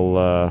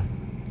 We'll.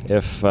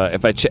 If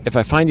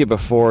I find you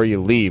before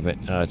you leave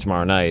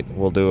tomorrow night,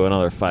 we'll do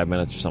another 5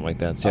 minutes or something like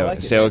that. See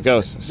how it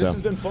goes. This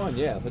has been fun.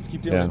 Yeah, let's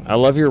keep doing it. I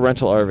love your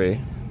rental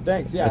RV.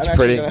 Thanks. Yeah, it's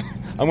pretty.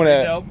 I'm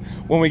gonna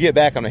when we get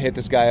back, I'm gonna hit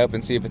this guy up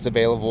and see if it's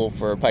available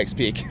for Pikes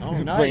Peak.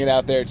 Oh, nice. Bring it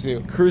out there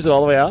too. Cruise it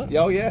all the way out.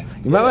 Oh yeah.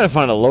 You might want to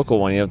find a local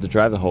one. You have to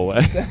drive the whole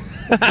way.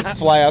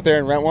 Fly out there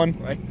and rent one.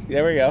 Right.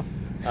 There we go.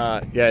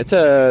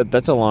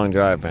 That's a long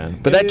drive, man.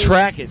 But that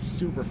track is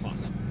super fun.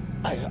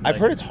 I've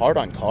heard it's hard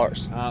on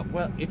cars.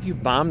 Well, if you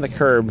bomb the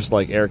curbs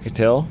like Eric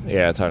Catil,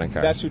 it's hard on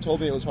cars. That's who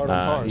told me it was hard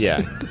on cars.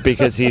 Yeah,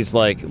 because he's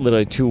like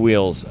literally 2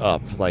 wheels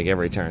up like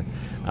every turn.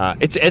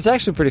 It's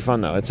actually pretty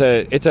fun though. It's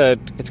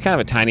kind of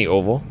a tiny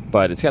oval,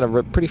 but it's got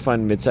a pretty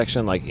fun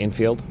midsection like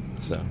infield.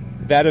 So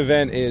that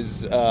event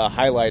is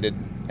highlighted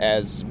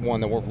as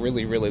one that we're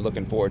really, really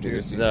looking forward to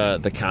this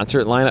season. The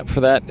concert lineup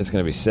for that is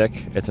going to be sick.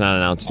 It's not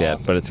announced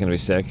yet, but it's going to be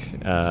sick.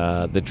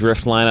 The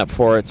drift lineup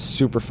for it's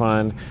super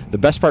fun. The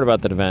best part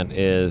about that event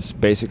is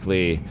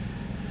basically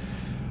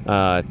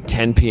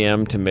 10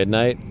 p.m. to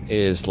midnight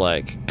is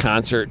like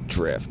concert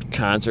drift.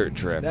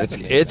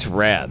 It's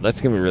rad. That's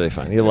gonna be really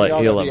fun.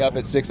 You'll be up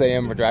at 6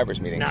 a.m. for drivers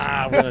meetings.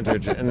 Nah, we're gonna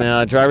do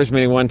a drivers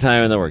meeting one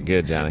time and then we're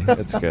good, Johnny.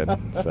 It's good.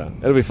 So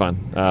it'll be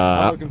fun.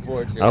 I'm looking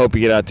forward to it. I hope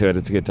you get out to it.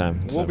 It's a good time.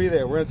 We'll be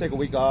there. We're gonna take a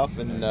week off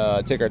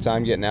and take our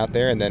time getting out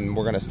there, and then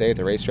we're gonna stay at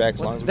the racetrack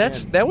as long as we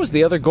can. That was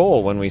the other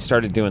goal when we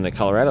started doing the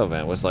Colorado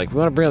event. Was like, we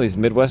want to bring all these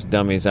Midwest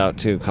dummies out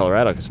to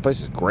Colorado because the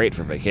place is great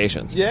for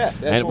vacations. Yeah,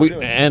 that's what we're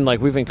doing. And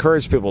like we've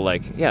encouraged people,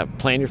 like,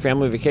 plan your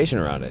family vacation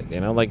around it.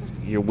 Like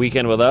your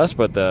weekend with us,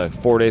 but the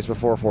 4 days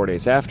before, 4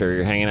 days after,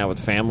 you're hanging out with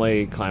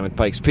family, climbing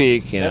Pikes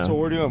Peak. That's what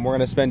we're doing. We're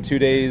going to spend 2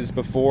 days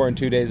before and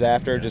 2 days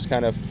after, just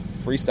kind of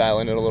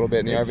freestyling it a little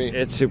bit in the RV.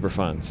 It's super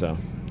fun. So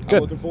good.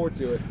 I'm looking forward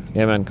to it.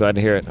 Yeah, man. Glad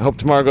to hear it. Hope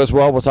tomorrow goes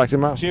well. We'll talk to you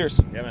tomorrow. Cheers.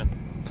 Yeah, man.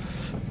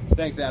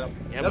 Thanks, Adam.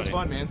 Yeah, that's buddy.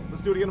 fun, man.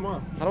 Let's do it again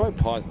tomorrow. How do I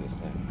pause this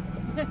thing?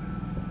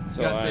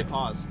 So you gotta say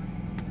pause.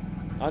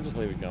 I'll just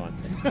leave it going.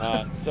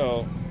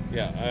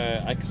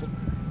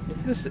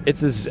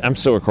 It's this. I'm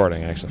still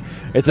recording, actually.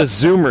 It's a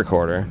Zoom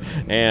recorder,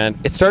 and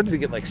it started to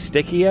get like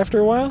sticky after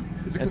a while.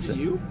 Is it because of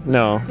you?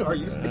 No. Are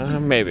you sticky?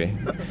 Maybe.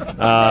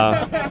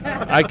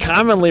 I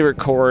commonly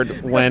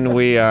record like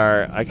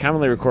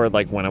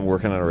when I'm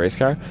working on a race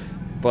car,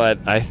 but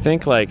I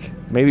think like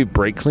maybe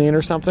brake clean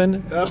or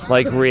something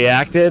like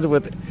reacted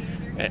with.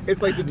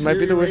 It's like might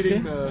be the whiskey.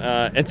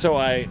 deteriorating and so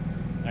I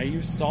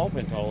use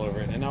solvent all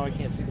over it, and now I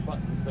can't see the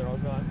buttons. They're all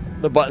gone.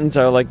 The buttons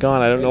are like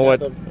gone. I don't know what.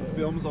 The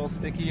film's all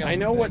sticky. I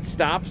know what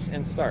stops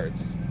and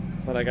starts,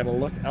 but I gotta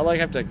look. I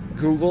have to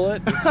Google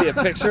it and see a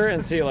picture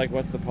and see like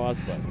what's the pause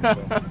button.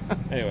 So,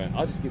 anyway,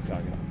 I'll just keep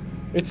talking.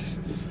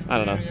 I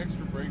don't know. Any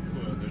extra brake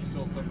fluid? There's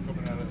still some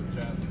coming out of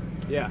the chassis.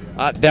 Yeah.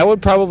 That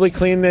would probably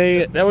clean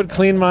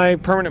my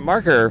permanent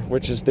marker,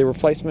 which is the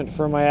replacement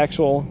for my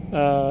actual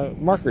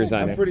markers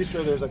on it. I'm pretty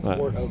sure there's a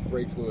quart of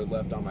brake fluid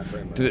left on my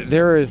frame.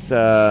 There's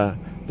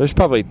There's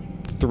probably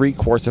 3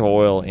 quarts of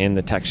oil in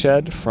the tech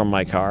shed from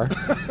my car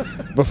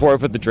before I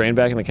put the drain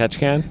back in the catch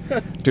can.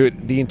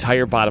 Dude, the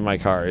entire bottom of my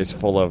car is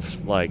full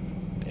of like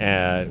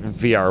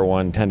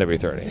VR1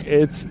 10W30.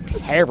 It's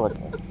terrible.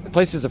 The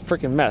place is a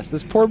freaking mess.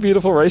 This poor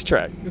beautiful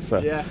racetrack. So.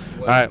 Yeah.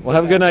 All right. Well,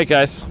 have a good night,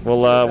 guys. We'll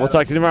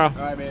talk to you tomorrow.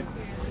 All right, man.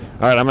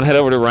 All right. I'm gonna head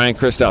over to Ryan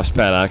Christoph's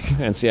paddock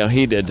and see how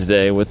he did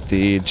today with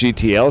the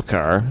GTL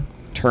car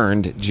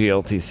turned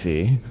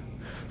GLTC.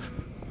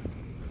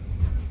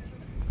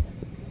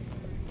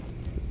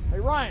 Hey,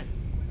 Ryan.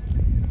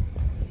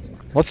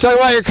 Let's talk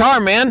about your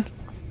car, man.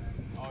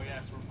 Oh,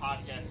 yes, we're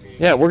podcasting.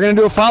 Yeah, we're going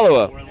to do a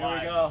follow-up. We're Here we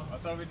live. go. I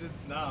thought we did.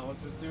 No,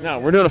 let's just do it. No,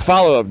 we're doing a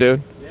follow-up,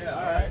 dude. Yeah,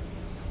 all right.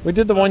 We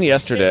did the one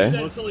yesterday.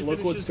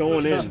 Look what's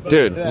going in.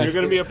 Dude, You're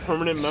going to be a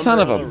permanent member. son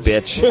of a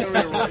bitch.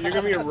 You're going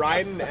to be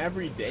riding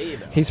every day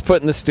now. He's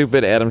putting the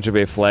stupid Adam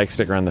Jabay flag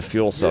sticker on the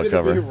fuel cell You're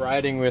gonna be cover.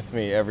 riding with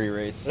me every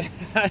race.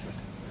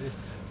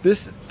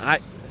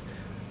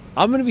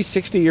 I'm going to be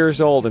 60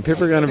 years old, and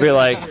people are going to be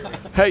like,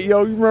 hey,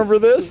 yo, you remember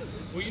this?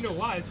 Well, you know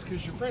why? It's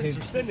because your friends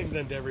are sending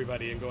them to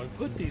everybody and going,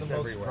 put these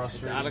everywhere.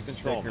 It's out of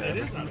control, It man.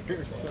 is out of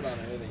control.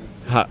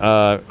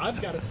 Uh,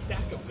 I've got a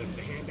stack of them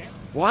to hand out.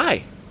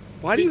 why?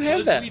 Why do you have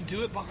Because that? we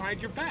do it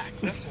behind your back.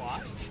 That's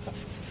why.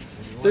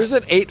 There's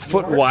an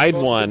 8-foot wide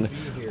one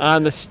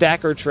on the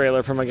stacker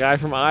trailer from a guy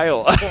from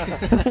Iowa.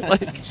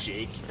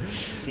 Jake.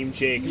 Team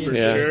Jake, for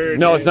Yeah. sure.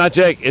 No, dude. it's not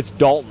Jake. It's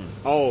Dalton.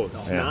 Oh,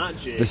 it's Yeah. not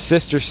Jake. The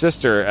sister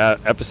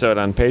episode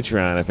on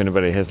Patreon, if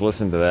anybody has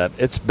listened to that.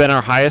 It's been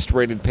our highest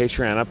rated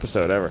Patreon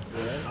episode ever.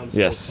 I'm still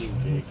Yes. Team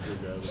Jake,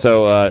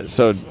 regardless.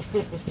 So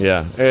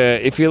yeah.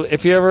 If you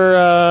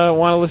ever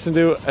want to listen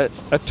to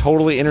a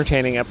totally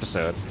entertaining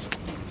episode,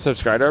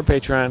 subscribe to our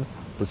Patreon.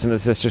 Listen to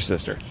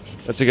Sister.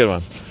 That's a good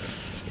one.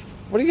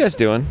 What are you guys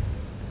doing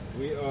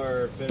We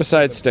are finishing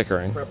besides the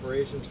stickering?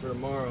 preparations for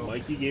tomorrow.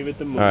 Mikey gave it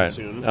the moon All right.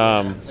 soon.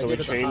 So we give it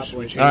the changed. hot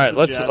We boys. changed All right, the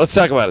let's jets.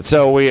 talk about it.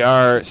 So we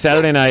are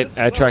Saturday night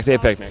at Track Day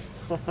Picnic.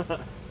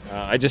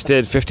 I just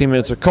did 15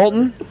 minutes with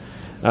Colton,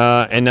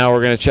 and now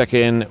we're going to check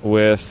in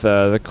with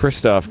the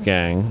Christoph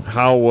gang.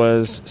 How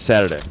was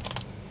Saturday?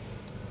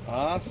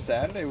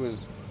 Saturday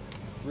was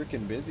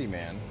freaking busy,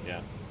 man.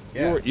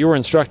 Yeah. You were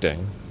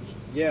instructing.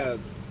 Yeah,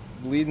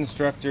 lead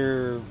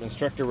instructor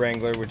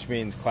wrangler, which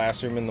means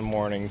classroom in the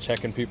morning,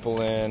 checking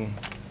people in.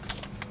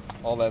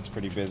 All that's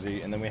pretty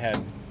busy. And then we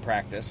had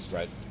practice.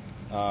 Right.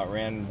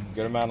 Ran a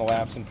good amount of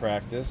laps in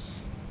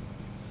practice.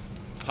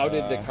 How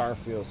did the car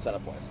feel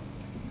setup-wise?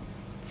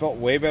 Felt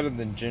way better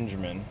than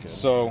Gingerman.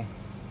 So,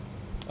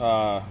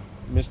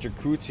 Mr.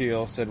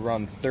 Coutil said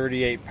run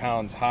 38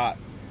 pounds hot.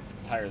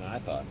 It's higher than I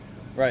thought.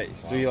 Right.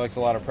 So he likes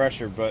a lot of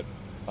pressure, but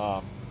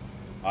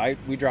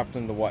we dropped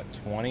him to what,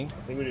 20? I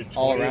think we did 20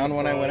 all in the around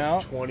when I front, went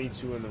out?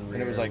 22 in the rear.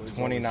 And it was like on the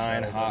 29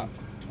 side. hot,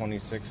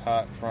 26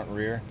 hot front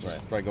rear, just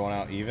Right. by going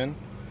out even.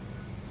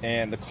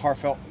 And the car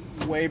felt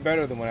way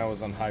better than when I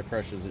was on high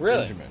pressures at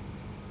Really? Gingerman.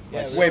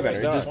 Yeah, Way better.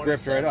 It just 27.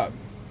 gripped right up.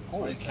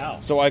 Holy cow.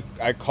 So I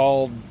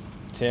called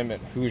Tim at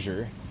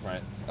Hoosier,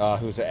 Right.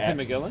 who's at Tim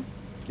McGillen?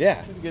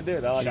 yeah. He's a good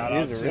dude. I like Shout him.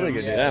 out He's a Tim. really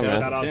good dude. Yeah,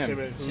 man. Shout out Tim. Tim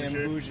at Tim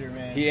Hoosier. Hoosier,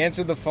 man. He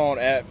answered the phone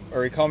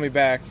he called me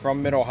back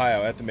from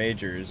Mid-Ohio at the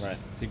majors Right.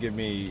 to give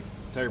me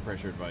tire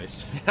pressure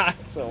advice.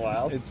 That's so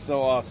wild. It's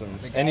so awesome.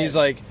 And he's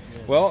like,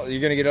 well,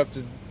 you're going to get up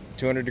to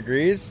 200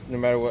 degrees no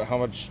matter how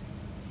much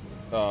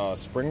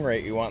spring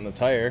rate you want in the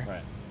tire.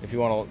 Right. If you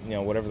want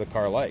to, whatever the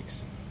car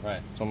likes. Right.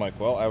 So I'm like,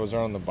 well, I was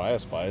running the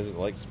bias plies. It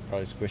likes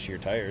probably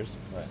squishier tires.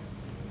 Right.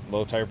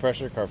 Low tire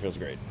pressure, car feels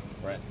great.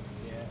 Right.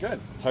 Yeah. Good.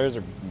 Tires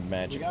are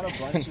magic. We got a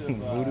bunch of,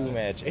 voodoo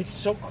magic. It's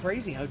so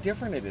crazy how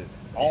different it is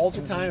all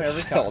the time,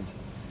 every car.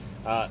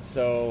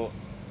 So,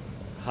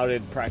 how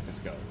did practice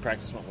go?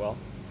 Practice went well.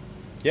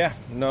 Yeah,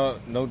 no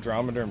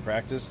drama during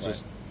practice.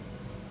 Just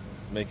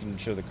making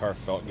sure the car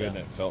felt good and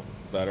it felt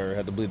better.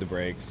 Had to bleed the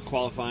brakes.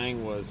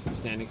 Qualifying was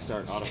standing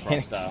start Standing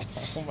autocross style.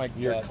 start. Oh my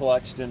Your god.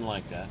 clutch didn't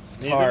like that.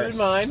 Car Neither did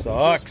mine.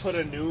 sucks. Just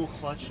put a new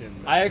clutch in.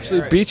 I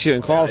actually beat you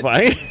in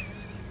qualifying.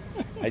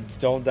 I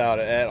don't doubt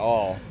it at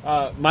all.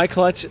 My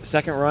clutch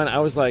second run, I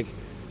was like,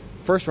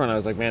 first run I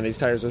was like, man, these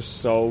tires are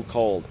so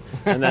cold.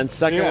 And then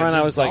second Yeah, run I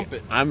just was like, dump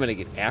it. I'm gonna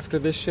get after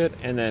this shit.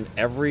 And then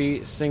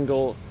every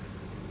single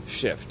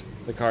shift,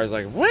 the car's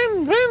like,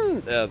 whim,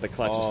 whim. The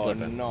clutch is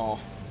slipping. no.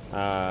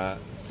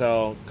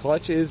 So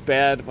clutch is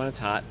bad when it's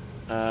hot.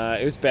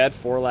 It was bad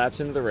 4 laps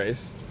into the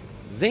race.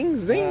 Zing,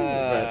 zing.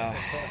 But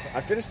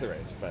I finished the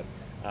race,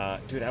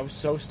 but dude, I was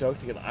so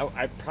stoked to get.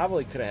 I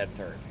probably could have had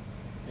third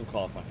in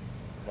qualifying,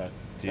 but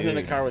and then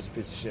the Dude. car was a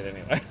piece of shit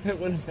anyway. It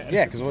wouldn't matter.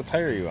 Yeah, because what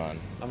tire are you on?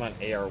 I'm on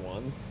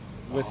AR1s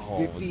with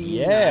Oh,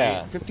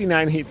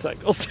 59 heat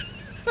cycles.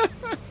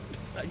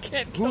 I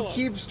can't kill Who 'em.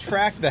 keeps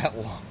track that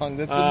long?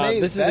 That's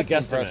amazing. This is That's a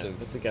guesstimate. impressive.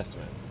 This is a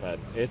guesstimate, but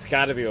it's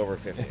got to be over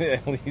 50.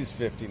 At least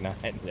 59.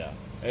 Yeah,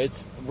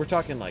 we're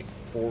talking like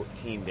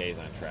 14 days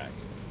on track.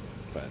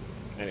 But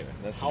anyway,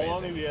 That's How long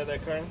amazing. have you had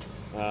that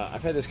car?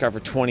 I've had this car for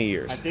 20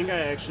 years. I think I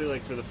actually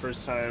for the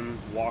first time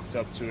walked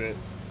up to it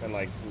and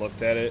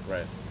looked at it.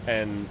 Right.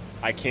 And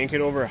I can't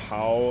get over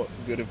how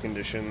good of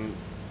condition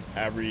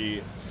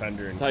every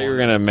fender. I thought you were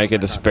gonna make a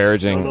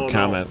disparaging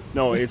comment.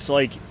 No, it's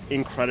like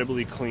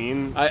incredibly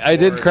clean. I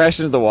did crash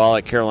into the wall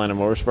at Carolina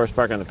Motorsports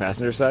Park on the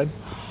passenger side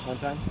one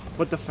time.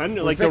 But the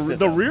fender, We like fixed it,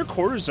 the though. rear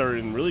quarters are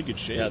in really good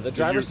shape. Yeah, the 'Cause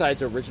driver's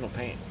side's original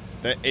paint.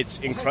 it's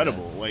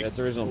incredible. Like That's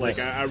original Like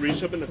paint. I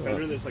reached up in the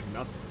fender, and there's like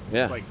nothing.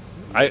 Yeah. It's like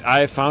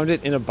I found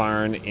it in a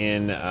barn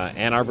in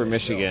Ann Arbor,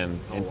 Michigan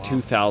in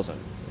 2000.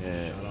 Yeah.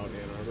 shout out Ann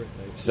Arbor.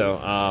 Thanks. So,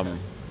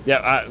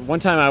 one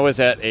time I was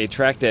at a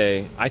track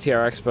day,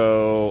 ITR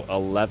Expo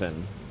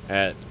 11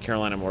 at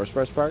Carolina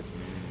Motorsports Park,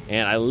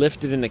 and I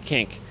lifted in the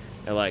kink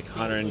at like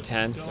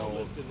 110.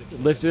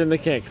 Lifted in the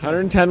kink.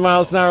 110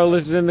 miles an hour,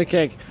 lifted in the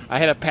kink. I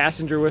had a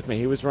passenger with me.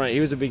 He was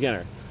a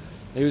beginner.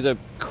 He was a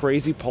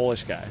crazy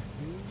Polish guy.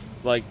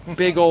 Like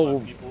big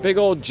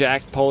old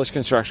jacked Polish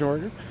construction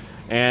worker.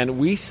 And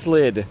we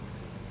slid,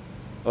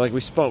 like we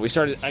spun. We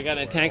started, I got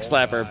a tank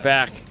slapper,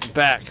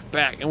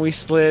 back, and we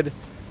slid.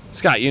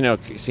 Scott, you know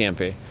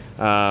CMP.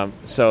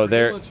 So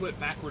there, Let's went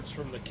backwards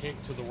from the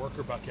kink to the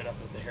worker bucket up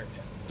at the hairpin.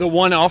 the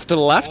one off to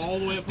the left, All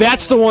the way up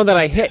that's to the one that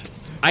I hit.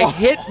 I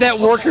hit that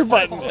worker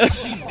button.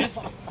 She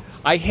missed it.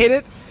 I hit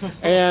it,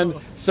 and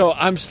so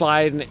I'm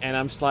sliding,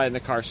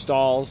 the car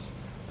stalls,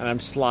 and I'm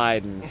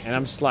sliding.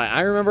 I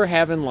remember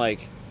having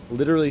like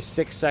literally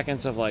 6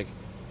 seconds of like,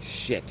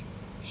 shit,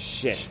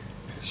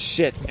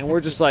 and we're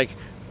just like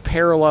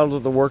parallel to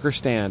the worker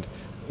stand,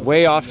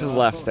 way off to the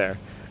left there.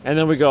 And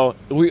then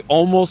we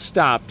almost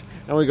stopped,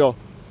 and we go,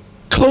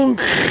 clunk,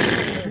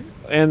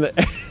 and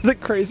the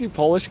crazy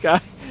Polish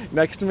guy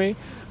next to me,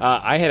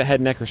 I had a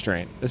head neck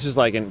restraint. This was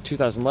like in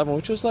 2011,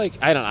 which was like,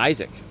 I had an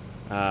Isaac,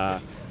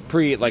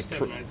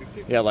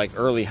 like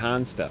early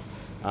Han stuff.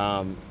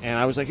 And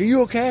I was like, are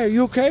you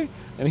okay?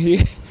 And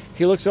he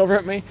looks over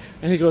at me,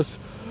 and he goes,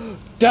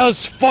 that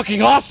was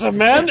fucking awesome,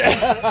 man. And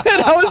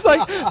I was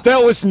like,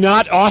 that was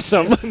not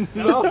awesome.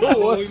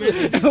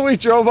 And we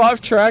drove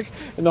off track,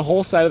 and the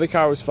whole side of the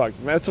car was fucked.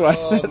 And that's why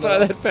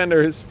that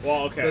fender is.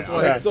 Well, okay. That's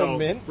why it's so so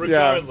mint.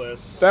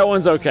 regardless, That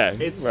one's okay.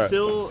 it's Right.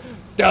 still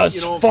That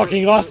was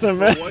fucking awesome,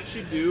 for man. what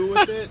you do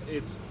with it,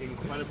 it's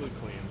incredibly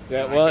clean.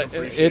 Yeah, I well, can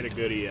appreciate it- a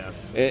good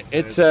EF.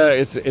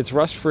 It's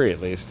rust free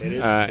at least, It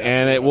is and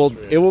definitely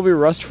it will rust-free. be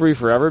rust free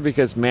forever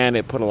because man,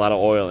 it put a lot of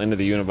oil into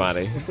the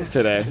unibody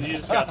today. You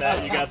just got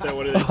that. You got that.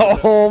 What is it?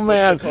 Oh What's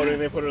man, the coating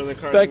they put it in the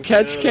car. that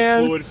catch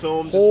can. Fluid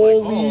film. Just Holy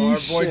like, Our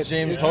shit! boy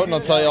James Houghton will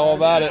tell you all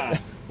about it.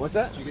 What's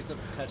that? Did you get the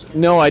catch can?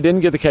 No, I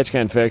didn't get the catch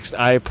can fixed.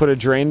 I put a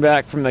drain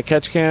back from the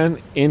catch can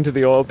into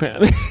the oil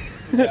pan.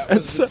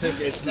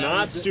 it's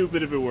not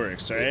stupid if it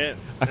works, right? I And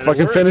it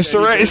fucking worked, finished the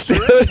and you race,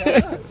 finished the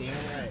race. dude.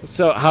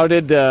 So how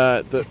did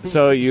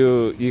so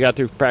you got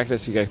through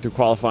practice? You got through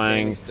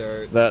qualifying.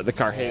 Start. The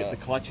car hated the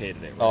clutch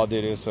hated it. Right? Oh,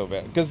 dude, it was so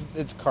bad because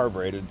it's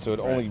carbureted, so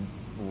it only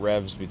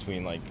revs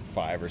between like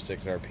 5 or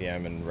 6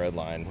 RPM in red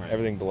line. Right.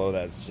 Everything below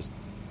that is just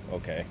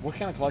okay. What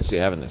kind of clutch do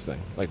you have in this thing?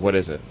 Like, what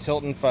is it?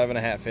 Tilton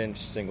 5.5-inch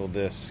single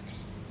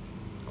discs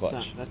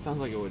clutch. That sounds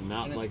like it would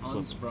not And like it's slip.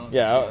 unsprung.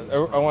 Yeah,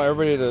 too. I want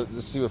everybody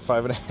to see what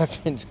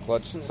 5.5-inch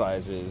clutch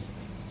size is.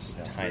 It's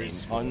just tiny.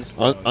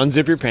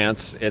 Unzip your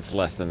pants. It's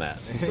less than that.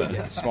 So.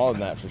 Yeah, smaller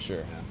than that for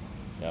sure.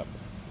 Yep.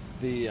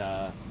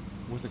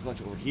 Was the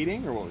clutch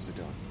overheating or what was it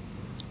doing?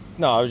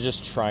 No, I was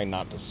just trying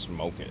not to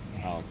smoke it.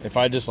 Oh, okay. If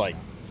I just like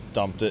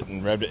dumped it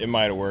and revved it, it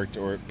might have worked,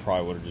 or it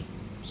probably would have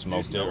just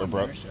smoked There's it no or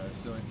broke. inertia,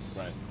 so it's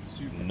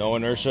super. No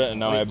inertia, and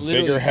now I have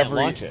Literally bigger, can't heavy.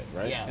 launch it,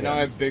 right? Yeah. And now I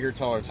have bigger,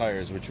 taller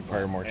tires, which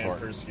require more And torque.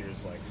 first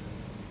gear's like.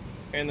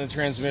 And the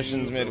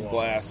transmission's super made of long.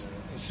 glass.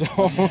 So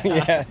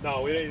yeah.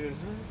 No, we didn't.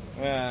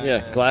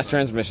 Yeah, glass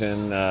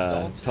transmission,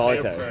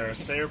 taller tires.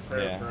 Say a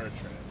prayer Yeah. for our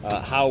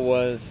trans. How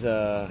was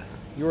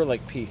you were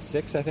like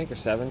P6, I think, or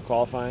 7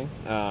 qualifying?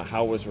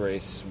 How was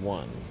race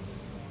 1?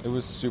 It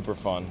was super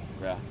fun.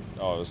 Yeah.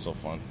 Oh, it was so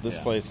fun. This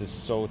Yeah. place is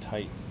so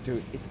tight.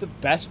 Dude, it's the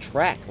best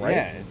track, right?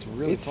 Yeah, it's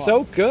really It's fun.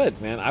 so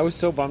good, man. I was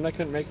so bummed I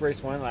couldn't make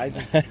race 1. I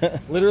just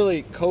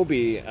literally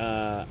Cody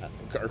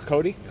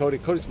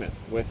Smith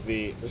with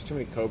the. There's too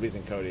many Cobys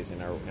and Codys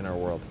in our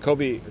world.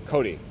 Cody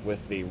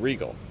with the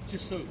Regal.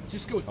 Just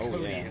go with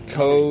Cody. yeah. and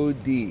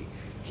Cody.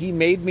 He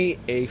made me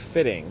a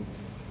fitting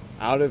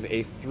out of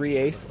a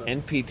 3/8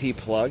 NPT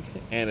plug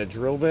and a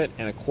drill bit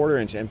and a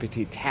 1/4-inch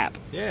NPT tap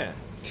Yeah.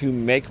 to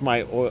make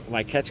my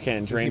catch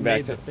can So drain he back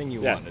made to the thing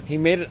you yeah, wanted. He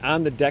made it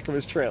on the deck of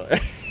his trailer.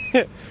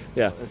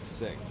 Yeah. That's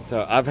sick.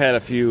 So I've had a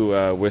few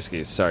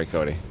whiskeys. Sorry,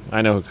 Cody.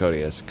 I know who Cody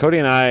is. Cody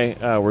and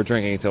I were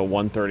drinking until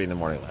 1:30 in the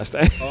morning last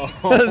night.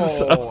 Oh,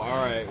 So, all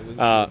right. Let's see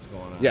what's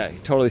going on. yeah, he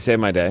totally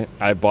saved my day.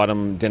 I bought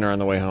him dinner on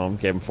the way home.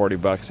 Gave him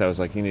 $40. I was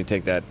like, "You need to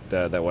take that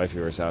wife of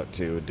yours out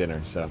to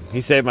dinner." So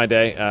he saved my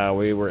day.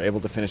 We were able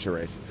to finish a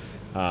race.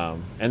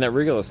 And that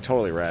Regal is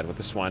totally rad with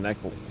the swan neck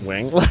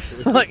wing.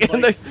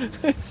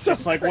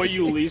 It's like what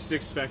you least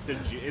expected.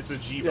 It's a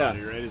G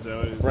body, right? Is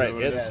that Right.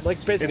 what it It's is?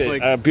 like basically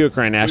It's like- a Buick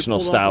Grand National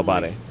pulled style up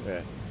on body.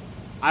 the-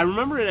 I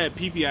remember it at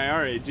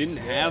PPIR. It didn't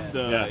have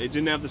the Yeah. it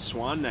didn't have the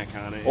swan neck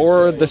on it. It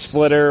Or just the looks-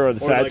 splitter or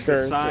the or side like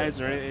skirts. The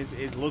sides, right?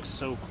 It looks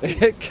so cool.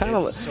 It kind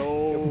of, It's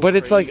so but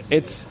it's like crazy.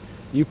 it's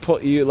you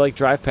like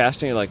drive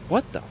past and you're like,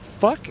 what the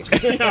fuck?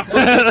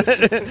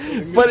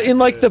 But in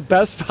like the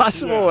best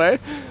possible way.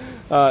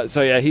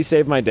 So yeah, he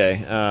saved my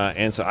day,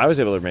 and so I was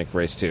able to make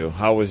race 2.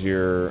 How was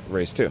your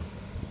race 2?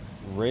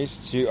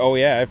 Race 2. Oh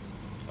yeah,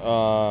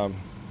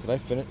 did I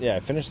finish? Yeah, I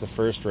finished the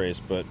first race,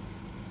 but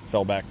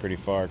fell back pretty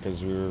far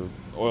because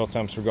oil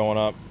temps were going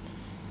up.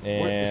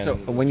 And So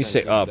when you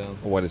say up,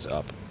 what is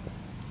up?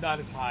 Not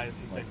as high as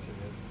he thinks it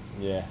is.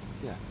 yeah,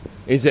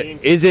 Is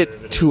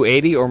it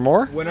 280 or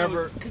more?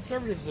 whenever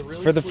Conservatives are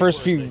really for the sweet first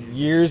word few they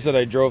use. years that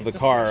I drove the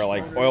car,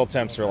 like oil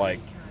temps were like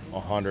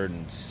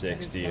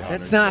 160.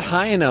 That's not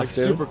high enough, like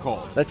dude. super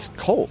cold. That's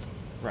cold.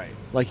 Right.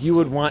 Like you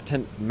would want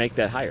to make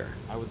that higher.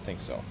 I would think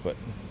so, but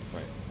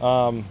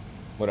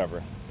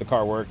whatever. The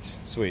car worked.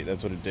 Sweet.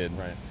 That's what it did.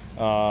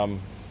 Right.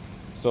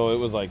 So it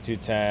was like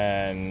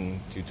 210,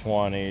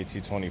 220,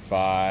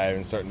 225,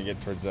 and starting to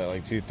get towards that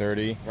like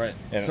 230. Right.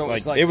 And So it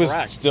was, like, like, it was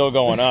correct. still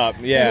going up.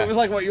 Yeah. It was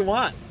like what you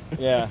want.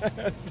 Yeah.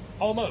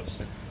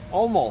 Almost.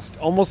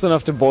 Almost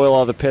enough to boil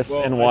all the piss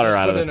Well, and water I just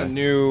out of put it. in a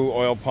new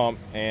oil pump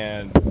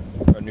and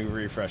a new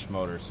refresh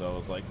motor, so I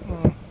was like,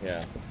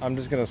 Yeah. I'm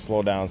just gonna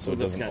slow down so it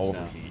Let's doesn't catch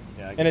down. overheat.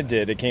 Yeah, I get And it that.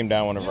 did. It came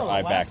down whenever You know, I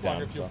it'll last backed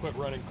longer down. if you So. quit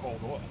running cold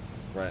oil.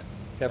 Right.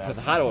 Gotta put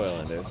the hot oil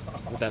in, dude.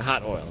 With that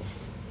hot oil.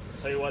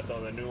 Tell you what,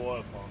 though, the new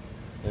oil pump.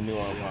 The new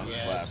oil pump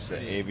slaps the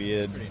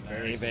Aviad.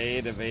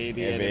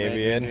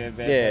 Aviad.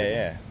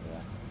 Yeah.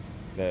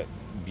 That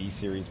B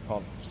series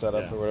pump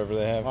setup Yeah. or whatever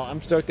they have. Well,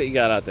 I'm stoked that you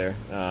got out there.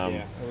 Yeah,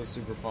 it was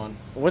super fun.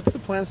 What's the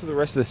plans for the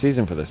rest of the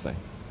season for this thing?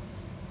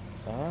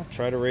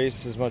 Try to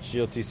race as much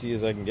GLTC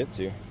as I can get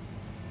to.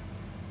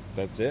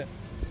 That's it.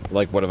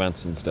 Like what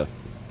events and stuff?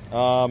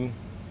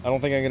 I don't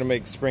think I'm gonna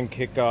make spring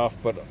kickoff,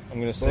 but I'm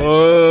gonna save.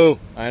 Oh,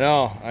 I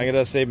know. I'm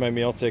gonna save my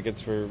meal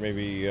tickets for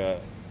maybe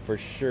for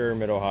sure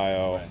Mid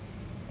Ohio,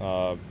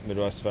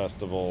 Midwest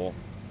Festival.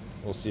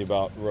 We'll see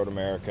about Road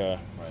America.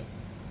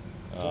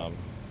 right.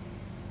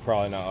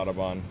 Probably not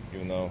Audubon,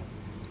 even though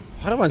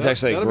Audubon's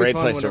actually a that'll be great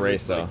fun place to whenever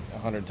race, it's, though. like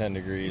 110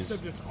 degrees.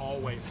 Except it's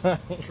always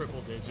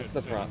triple digits.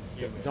 That's the problem. and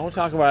humid. Don't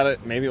talk about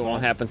it. Maybe it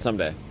won't happen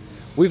someday.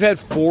 We've had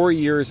 4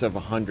 years of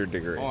 100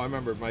 degrees. Oh, I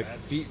remember my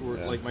feet were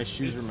like my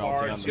shoes It's were melting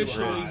far on the too trees.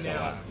 high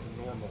now.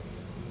 Normal.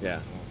 Yeah.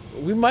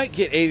 We might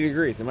get 80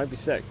 degrees. It might be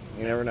sick.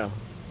 You never know.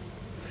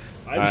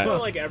 I just Alright.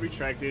 want like every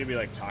track day to be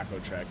like taco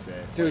track day.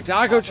 Dude,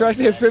 taco track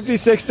day at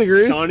 56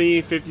 degrees.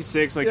 Sunny,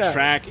 56, like Yeah.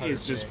 track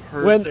is just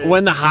perfect.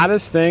 When the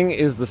hottest thing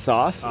is the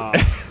sauce.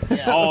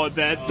 Oh,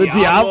 that The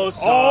Diablo Diablo-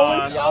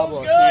 sauce.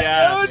 Diablo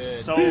Yes,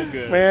 sauce. so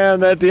good. Man,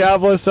 that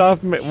Diablo sauce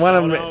Shout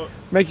out.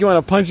 make you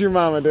want to punch your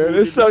mama, dude.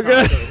 It's so Who did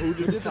the good. taco? Who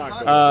did the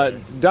taco?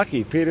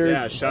 Ducky, Peter.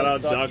 Yeah, shout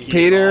out Ducky.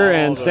 Peter All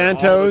and the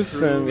Santos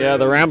crew, and man.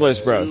 the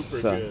Ramblers Bros.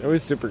 Super So good. it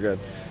was super good.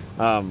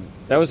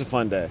 That was a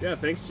fun day. Yeah,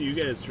 thanks to you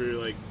guys for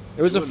like.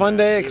 It was a doing fun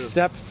that, day, too.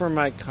 except for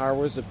my car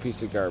was a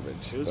piece of garbage.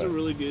 It was but- a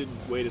really good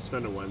way to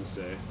spend a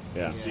Wednesday.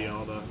 Yeah. To see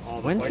all the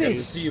Wednesdays-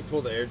 buddies. See you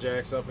pull the air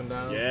jacks up and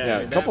down. Yeah. Yeah, I a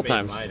mean, couple that made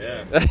times. my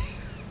day. Yeah.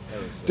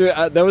 That was sick.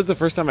 Dude, that was the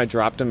first time I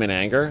dropped him in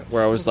anger,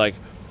 where I was like,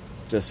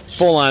 just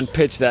full on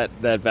pitch that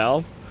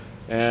valve,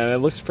 and it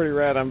looks pretty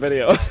rad on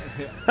video.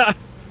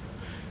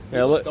 We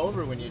Yeah, looked look,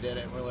 over when you did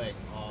it. We're like,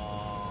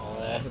 oh,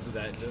 that's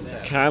that just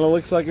happened. kind of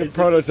looks like a Is it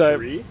prototype.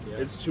 three?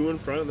 It's two in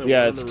front and then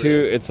Yeah, one it's on the two.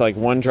 rear. It's like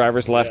one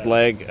driver's left Yeah.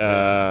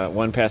 leg,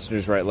 one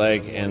passenger's right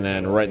leg, and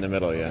then right in the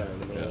middle. Yeah, in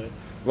the middle. yeah.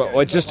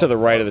 Well, just to the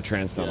right of the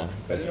trans tunnel.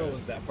 I didn't know it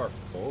was that far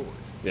forward.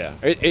 Yeah,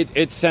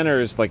 it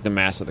centers like the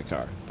mass of the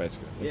car,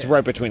 basically. It's Yeah.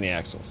 right between the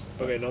axles.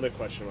 Okay, another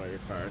question about your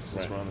car,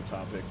 since we're on the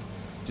topic.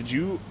 Did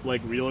you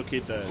like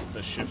relocate the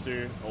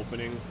shifter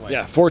opening? Like,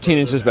 Yeah, 14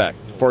 inches back.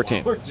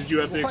 14. Did you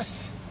have to?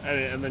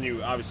 And then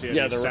you obviously had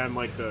Yeah, to the- extend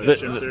like the The,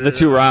 shifter. the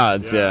two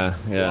rods. Yeah,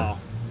 yeah. Wow.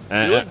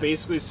 And- You're like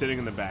basically sitting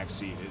in the back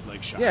seat. It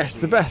like shocks yeah, it's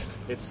the me. best.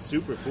 It's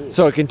super cool.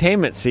 So a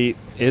containment seat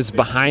is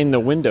behind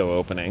the window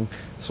opening,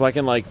 so I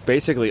can like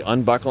basically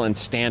unbuckle and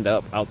stand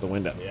up out the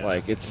window. Yeah.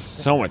 Like it's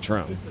so much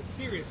room. It's a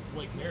serious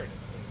Blake narrative.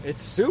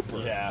 It's super.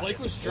 Yeah. Blake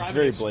was driving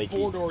very his Blakey.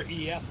 four-door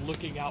EF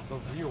looking out the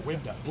rear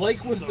windows.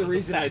 Blake was the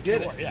reason I back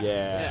did door, it. Yeah.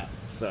 Yeah.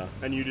 So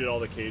and you did all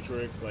the cage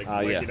work. Like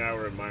yeah. Blake and I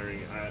were admiring.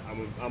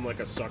 I'm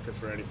like a sucker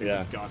for anything Yeah.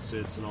 with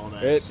gussets and all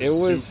that. It- It's it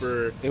just was-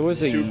 super. it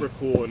was a- super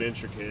cool and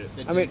intricate.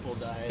 The I mean, dimple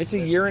dies, it's a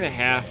that's year and a the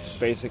half dimple.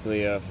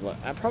 basically of.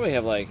 I probably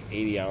have like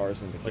 80 hours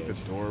in the Like cage.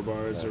 the door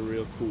bars are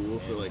real cool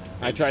for like.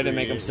 I tried to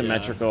make them entry,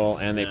 symmetrical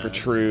and they Yeah.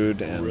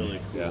 protrude and Really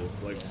cool. yeah.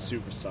 Like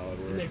super solid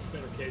He work. makes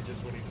better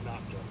cages when he's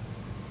not drunk.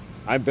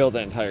 I built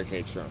that entire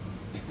cage drum.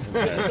 He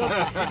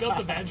built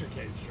the Badger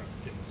cage truck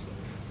too. So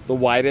it's The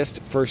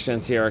widest first gen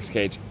CRX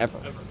cage ever.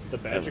 The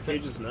Badger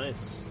cage is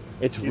nice.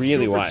 It's He's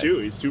really 2 for wide. 2.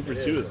 He's 2 for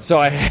 2.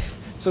 So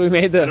so we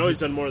made I know the he's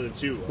done more than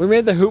 2. we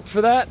made the hoop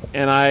for that,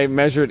 and I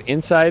measured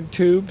inside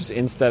tubes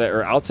instead of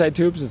or outside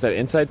tubes instead of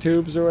inside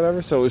tubes or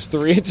whatever. So it was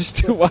 3 inches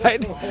too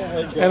wide,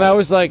 and I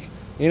was like,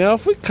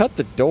 if we cut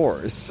the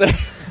doors,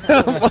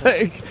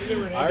 like they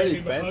were already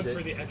gave him a bent hug it.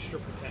 for the extra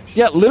protection.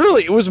 yeah,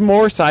 literally, it was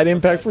more side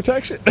impact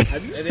protection.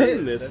 Have you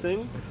seen this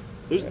thing?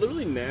 There's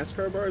literally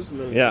NASCAR bars and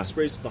then Yeah.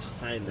 space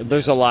behind them.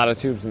 There's a lot of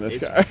tubes in this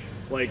It's car.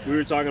 like we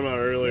were talking about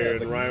earlier,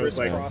 and Ryan was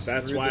like, crisscross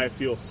 "That's through why the- I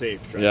feel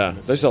safe." driving Yeah,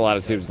 this there's thing, a lot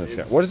of tubes in because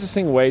this car. What does this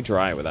thing weigh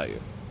dry without you?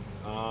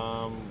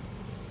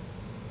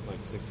 Like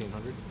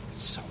 1,600. It's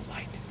so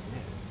light.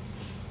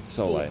 It's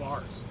so Full light.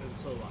 bars and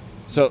so light.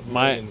 So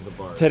my Millions of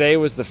bars. today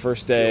was the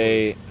first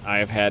day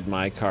I've had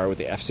my car with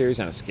the F series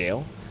on a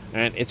scale,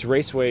 and its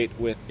race weight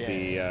with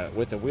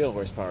the wheel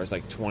horsepower is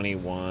like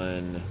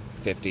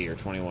 2150 or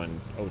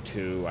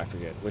 2102. I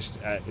forget which.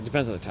 It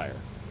depends on the tire.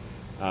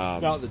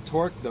 Now the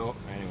torque, though.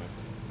 Anyway,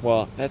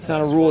 Well, that's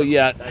not a rule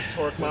yet. that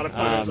torque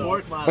modifier.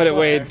 But it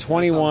weighed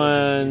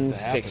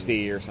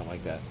 2160 or something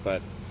like that.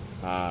 But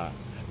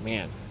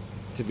man,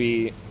 to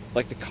be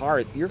like the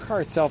car, your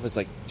car itself is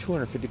like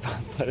 250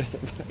 pounds lighter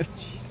than mine.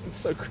 It's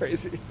so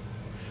crazy.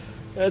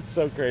 That's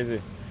so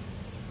crazy.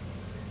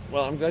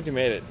 Well, I'm glad you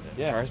made it.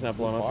 Yeah, Car's not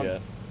blown up fun.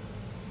 yet.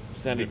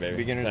 Send it, baby.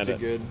 Beginners Send did it.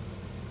 good.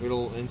 We had a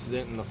little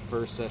incident in the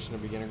first session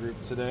of beginner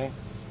group today,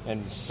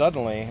 and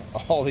suddenly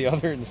all the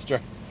other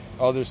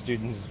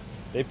students,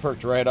 they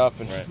perked right up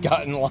and Right.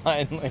 got in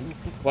line. Like,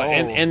 Well, oh.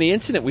 and the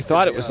incident, we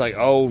thought it was like,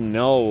 oh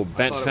no, bent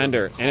thought it was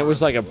fender, a and it was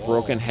car like a on the wall.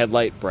 broken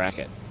headlight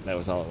bracket. That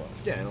was all it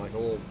was. yeah, and like a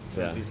little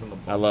Yeah. piece on the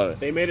I love it.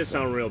 They made it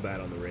sound real bad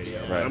on the radio.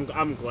 Right.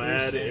 I'm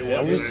glad it It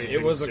wasn't. was- anything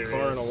it was a car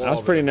serious. and a wall. I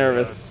was pretty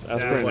nervous. I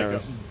was Yeah, pretty it was like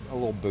nervous. a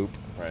little boop.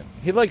 Right.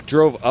 He like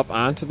drove up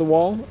onto the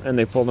wall, and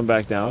they pulled him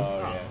back down.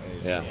 Oh,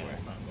 Yeah.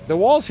 The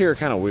walls here are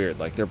kind of weird.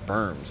 Like they're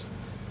berms,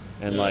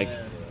 and like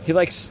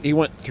he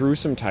went through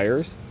some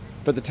tires,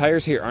 but the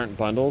tires here aren't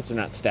bundles. They're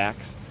not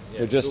stacks.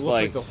 They're just it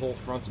looks like the whole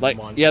front's like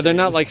monster. yeah, they're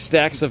not like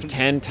stacks of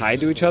 10 tied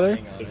to each other.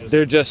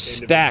 They're just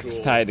stacks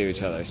individual. tied to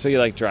each other. So you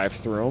like drive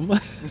through them.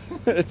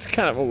 It's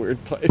kind of a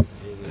weird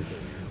place.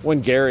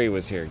 When Gary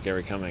was here,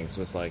 Gary Cummings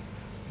was like,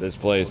 this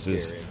place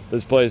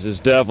is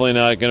definitely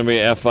not going to be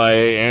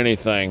FIA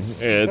anything.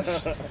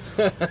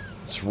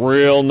 It's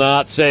real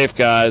not safe,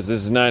 guys. This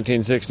is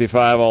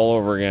 1965 all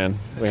over again.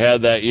 We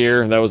had that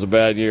year. That was a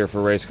bad year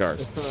for race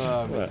cars.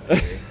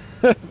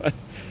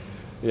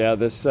 Yeah,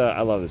 this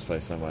I love this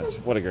place so much.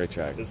 What a great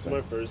track. This is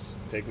my first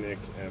picnic,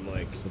 and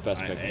like The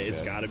best picnic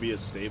it's yet. got to be a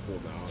staple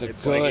now. It's a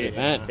it's good like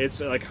event. It's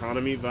like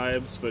Hanami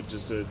vibes, but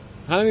just a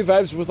Hanami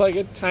Vibes was like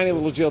a tiny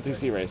little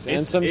GLTC race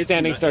and some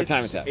standing start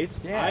time attack.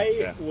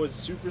 I was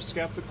super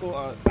skeptical.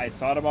 I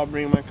thought about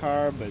bringing my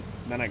car, but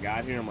then I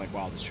got here. I'm like,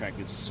 wow, this track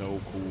is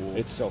so cool.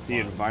 It's so The fun.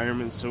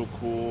 environment's so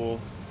cool.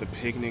 The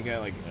picnic,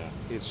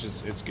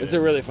 it's good. It's a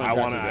really fun I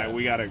track want to drive.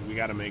 We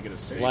gotta make it a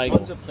staple. Like-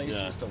 Tons of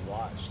places to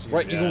watch, too.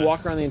 Right, you can Yeah.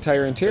 walk around the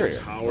entire interior. The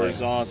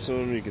tower's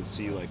awesome. You can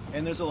see like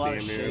And there's a lot of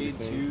damn near shade,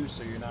 everything. too,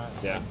 so you're not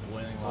Yeah. like,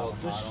 boiling a lot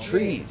of hot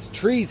on.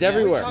 Trees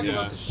everywhere. Talking Yeah.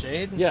 about the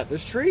shade. Yeah,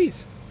 there's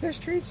trees. There's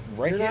trees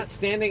right You're here. not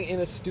standing in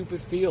a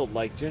stupid field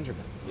like Gingerman.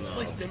 This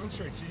place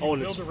demonstrates you Oh, can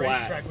and build a it's flat.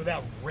 racetrack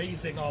without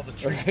raising all the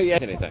trees. Yeah,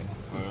 anything.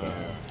 So,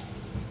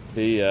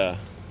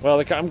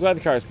 I'm glad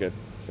the car's good.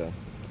 So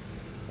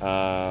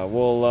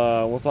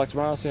we'll talk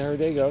tomorrow. See how your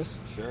day goes.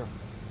 Sure.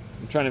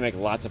 I'm trying to make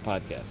lots of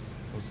podcasts.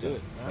 Let's do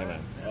it.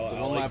 Amen. I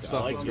one like, lap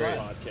stuff I was like this great.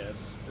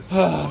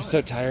 podcast. I'm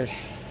so tired.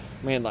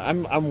 Man,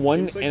 I'm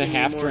one Seems like and a you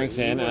half need more- drinks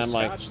you need in, more and I'm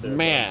like, scotch there,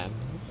 man,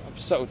 I'm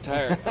so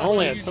tired. I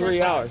only had You 3 drank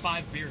about hours.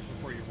 5 beers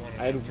before you won.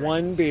 I had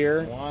 1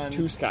 beer, One.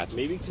 2 scotches.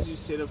 Maybe because you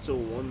stayed up till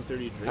 1:30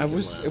 drinking. It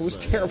was last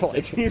night. terrible.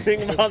 You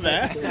think about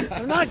that?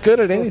 I'm not good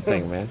at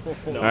anything, man.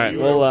 No, All right, you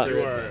well, are,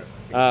 you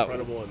are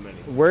incredible at many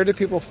things. where do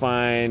people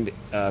find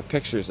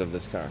pictures of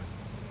this car?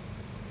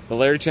 The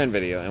Larry Chen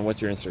video, and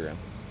what's your Instagram?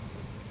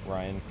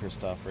 Ryan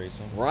Christoph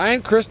Racing.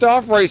 Ryan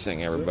Christoph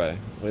Racing, everybody.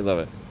 We love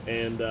it.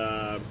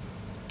 And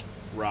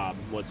Rob,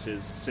 what's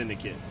his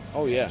syndicate?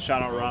 Oh, yeah.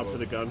 Shout out Rob for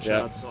the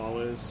gunshots,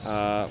 always.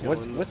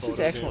 What's his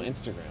photo actual game.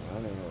 Instagram? I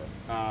don't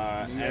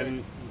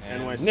know.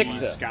 NYC Nixa.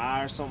 Ska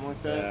or something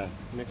like that.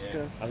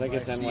 Nixka. I think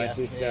it's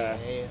NYC Sky. I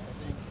think.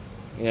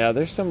 Yeah,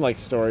 there's some like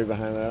story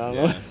behind that. I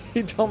don't know.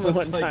 He told me It's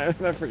one like- time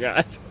and I forgot.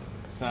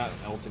 It's not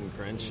Elton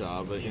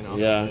Crenshaw, but you know.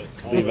 Yeah,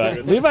 All Levi.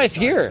 good. Levi's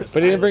here,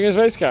 but he didn't bring his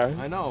race car.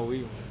 I know.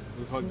 We've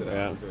hugged it out.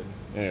 Yeah. It's good.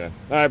 Anyway,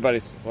 all right,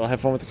 buddies. Well, have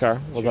fun with the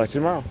car. We'll talk to you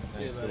tomorrow.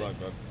 Thanks. Good luck,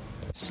 bud.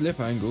 Slip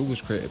Angle was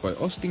created by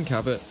Austin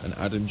Cabot and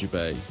Adam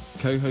Jabay,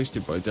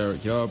 co-hosted by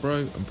Derek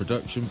Yarbrough and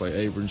production by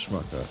Abram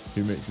Schmucker,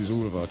 who mixes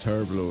all of our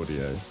terrible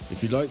audio.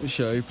 If you like the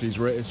show, please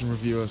rate us and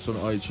review us on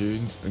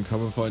iTunes and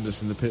come and find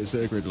us in the pits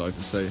at a grid life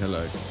to say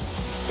hello.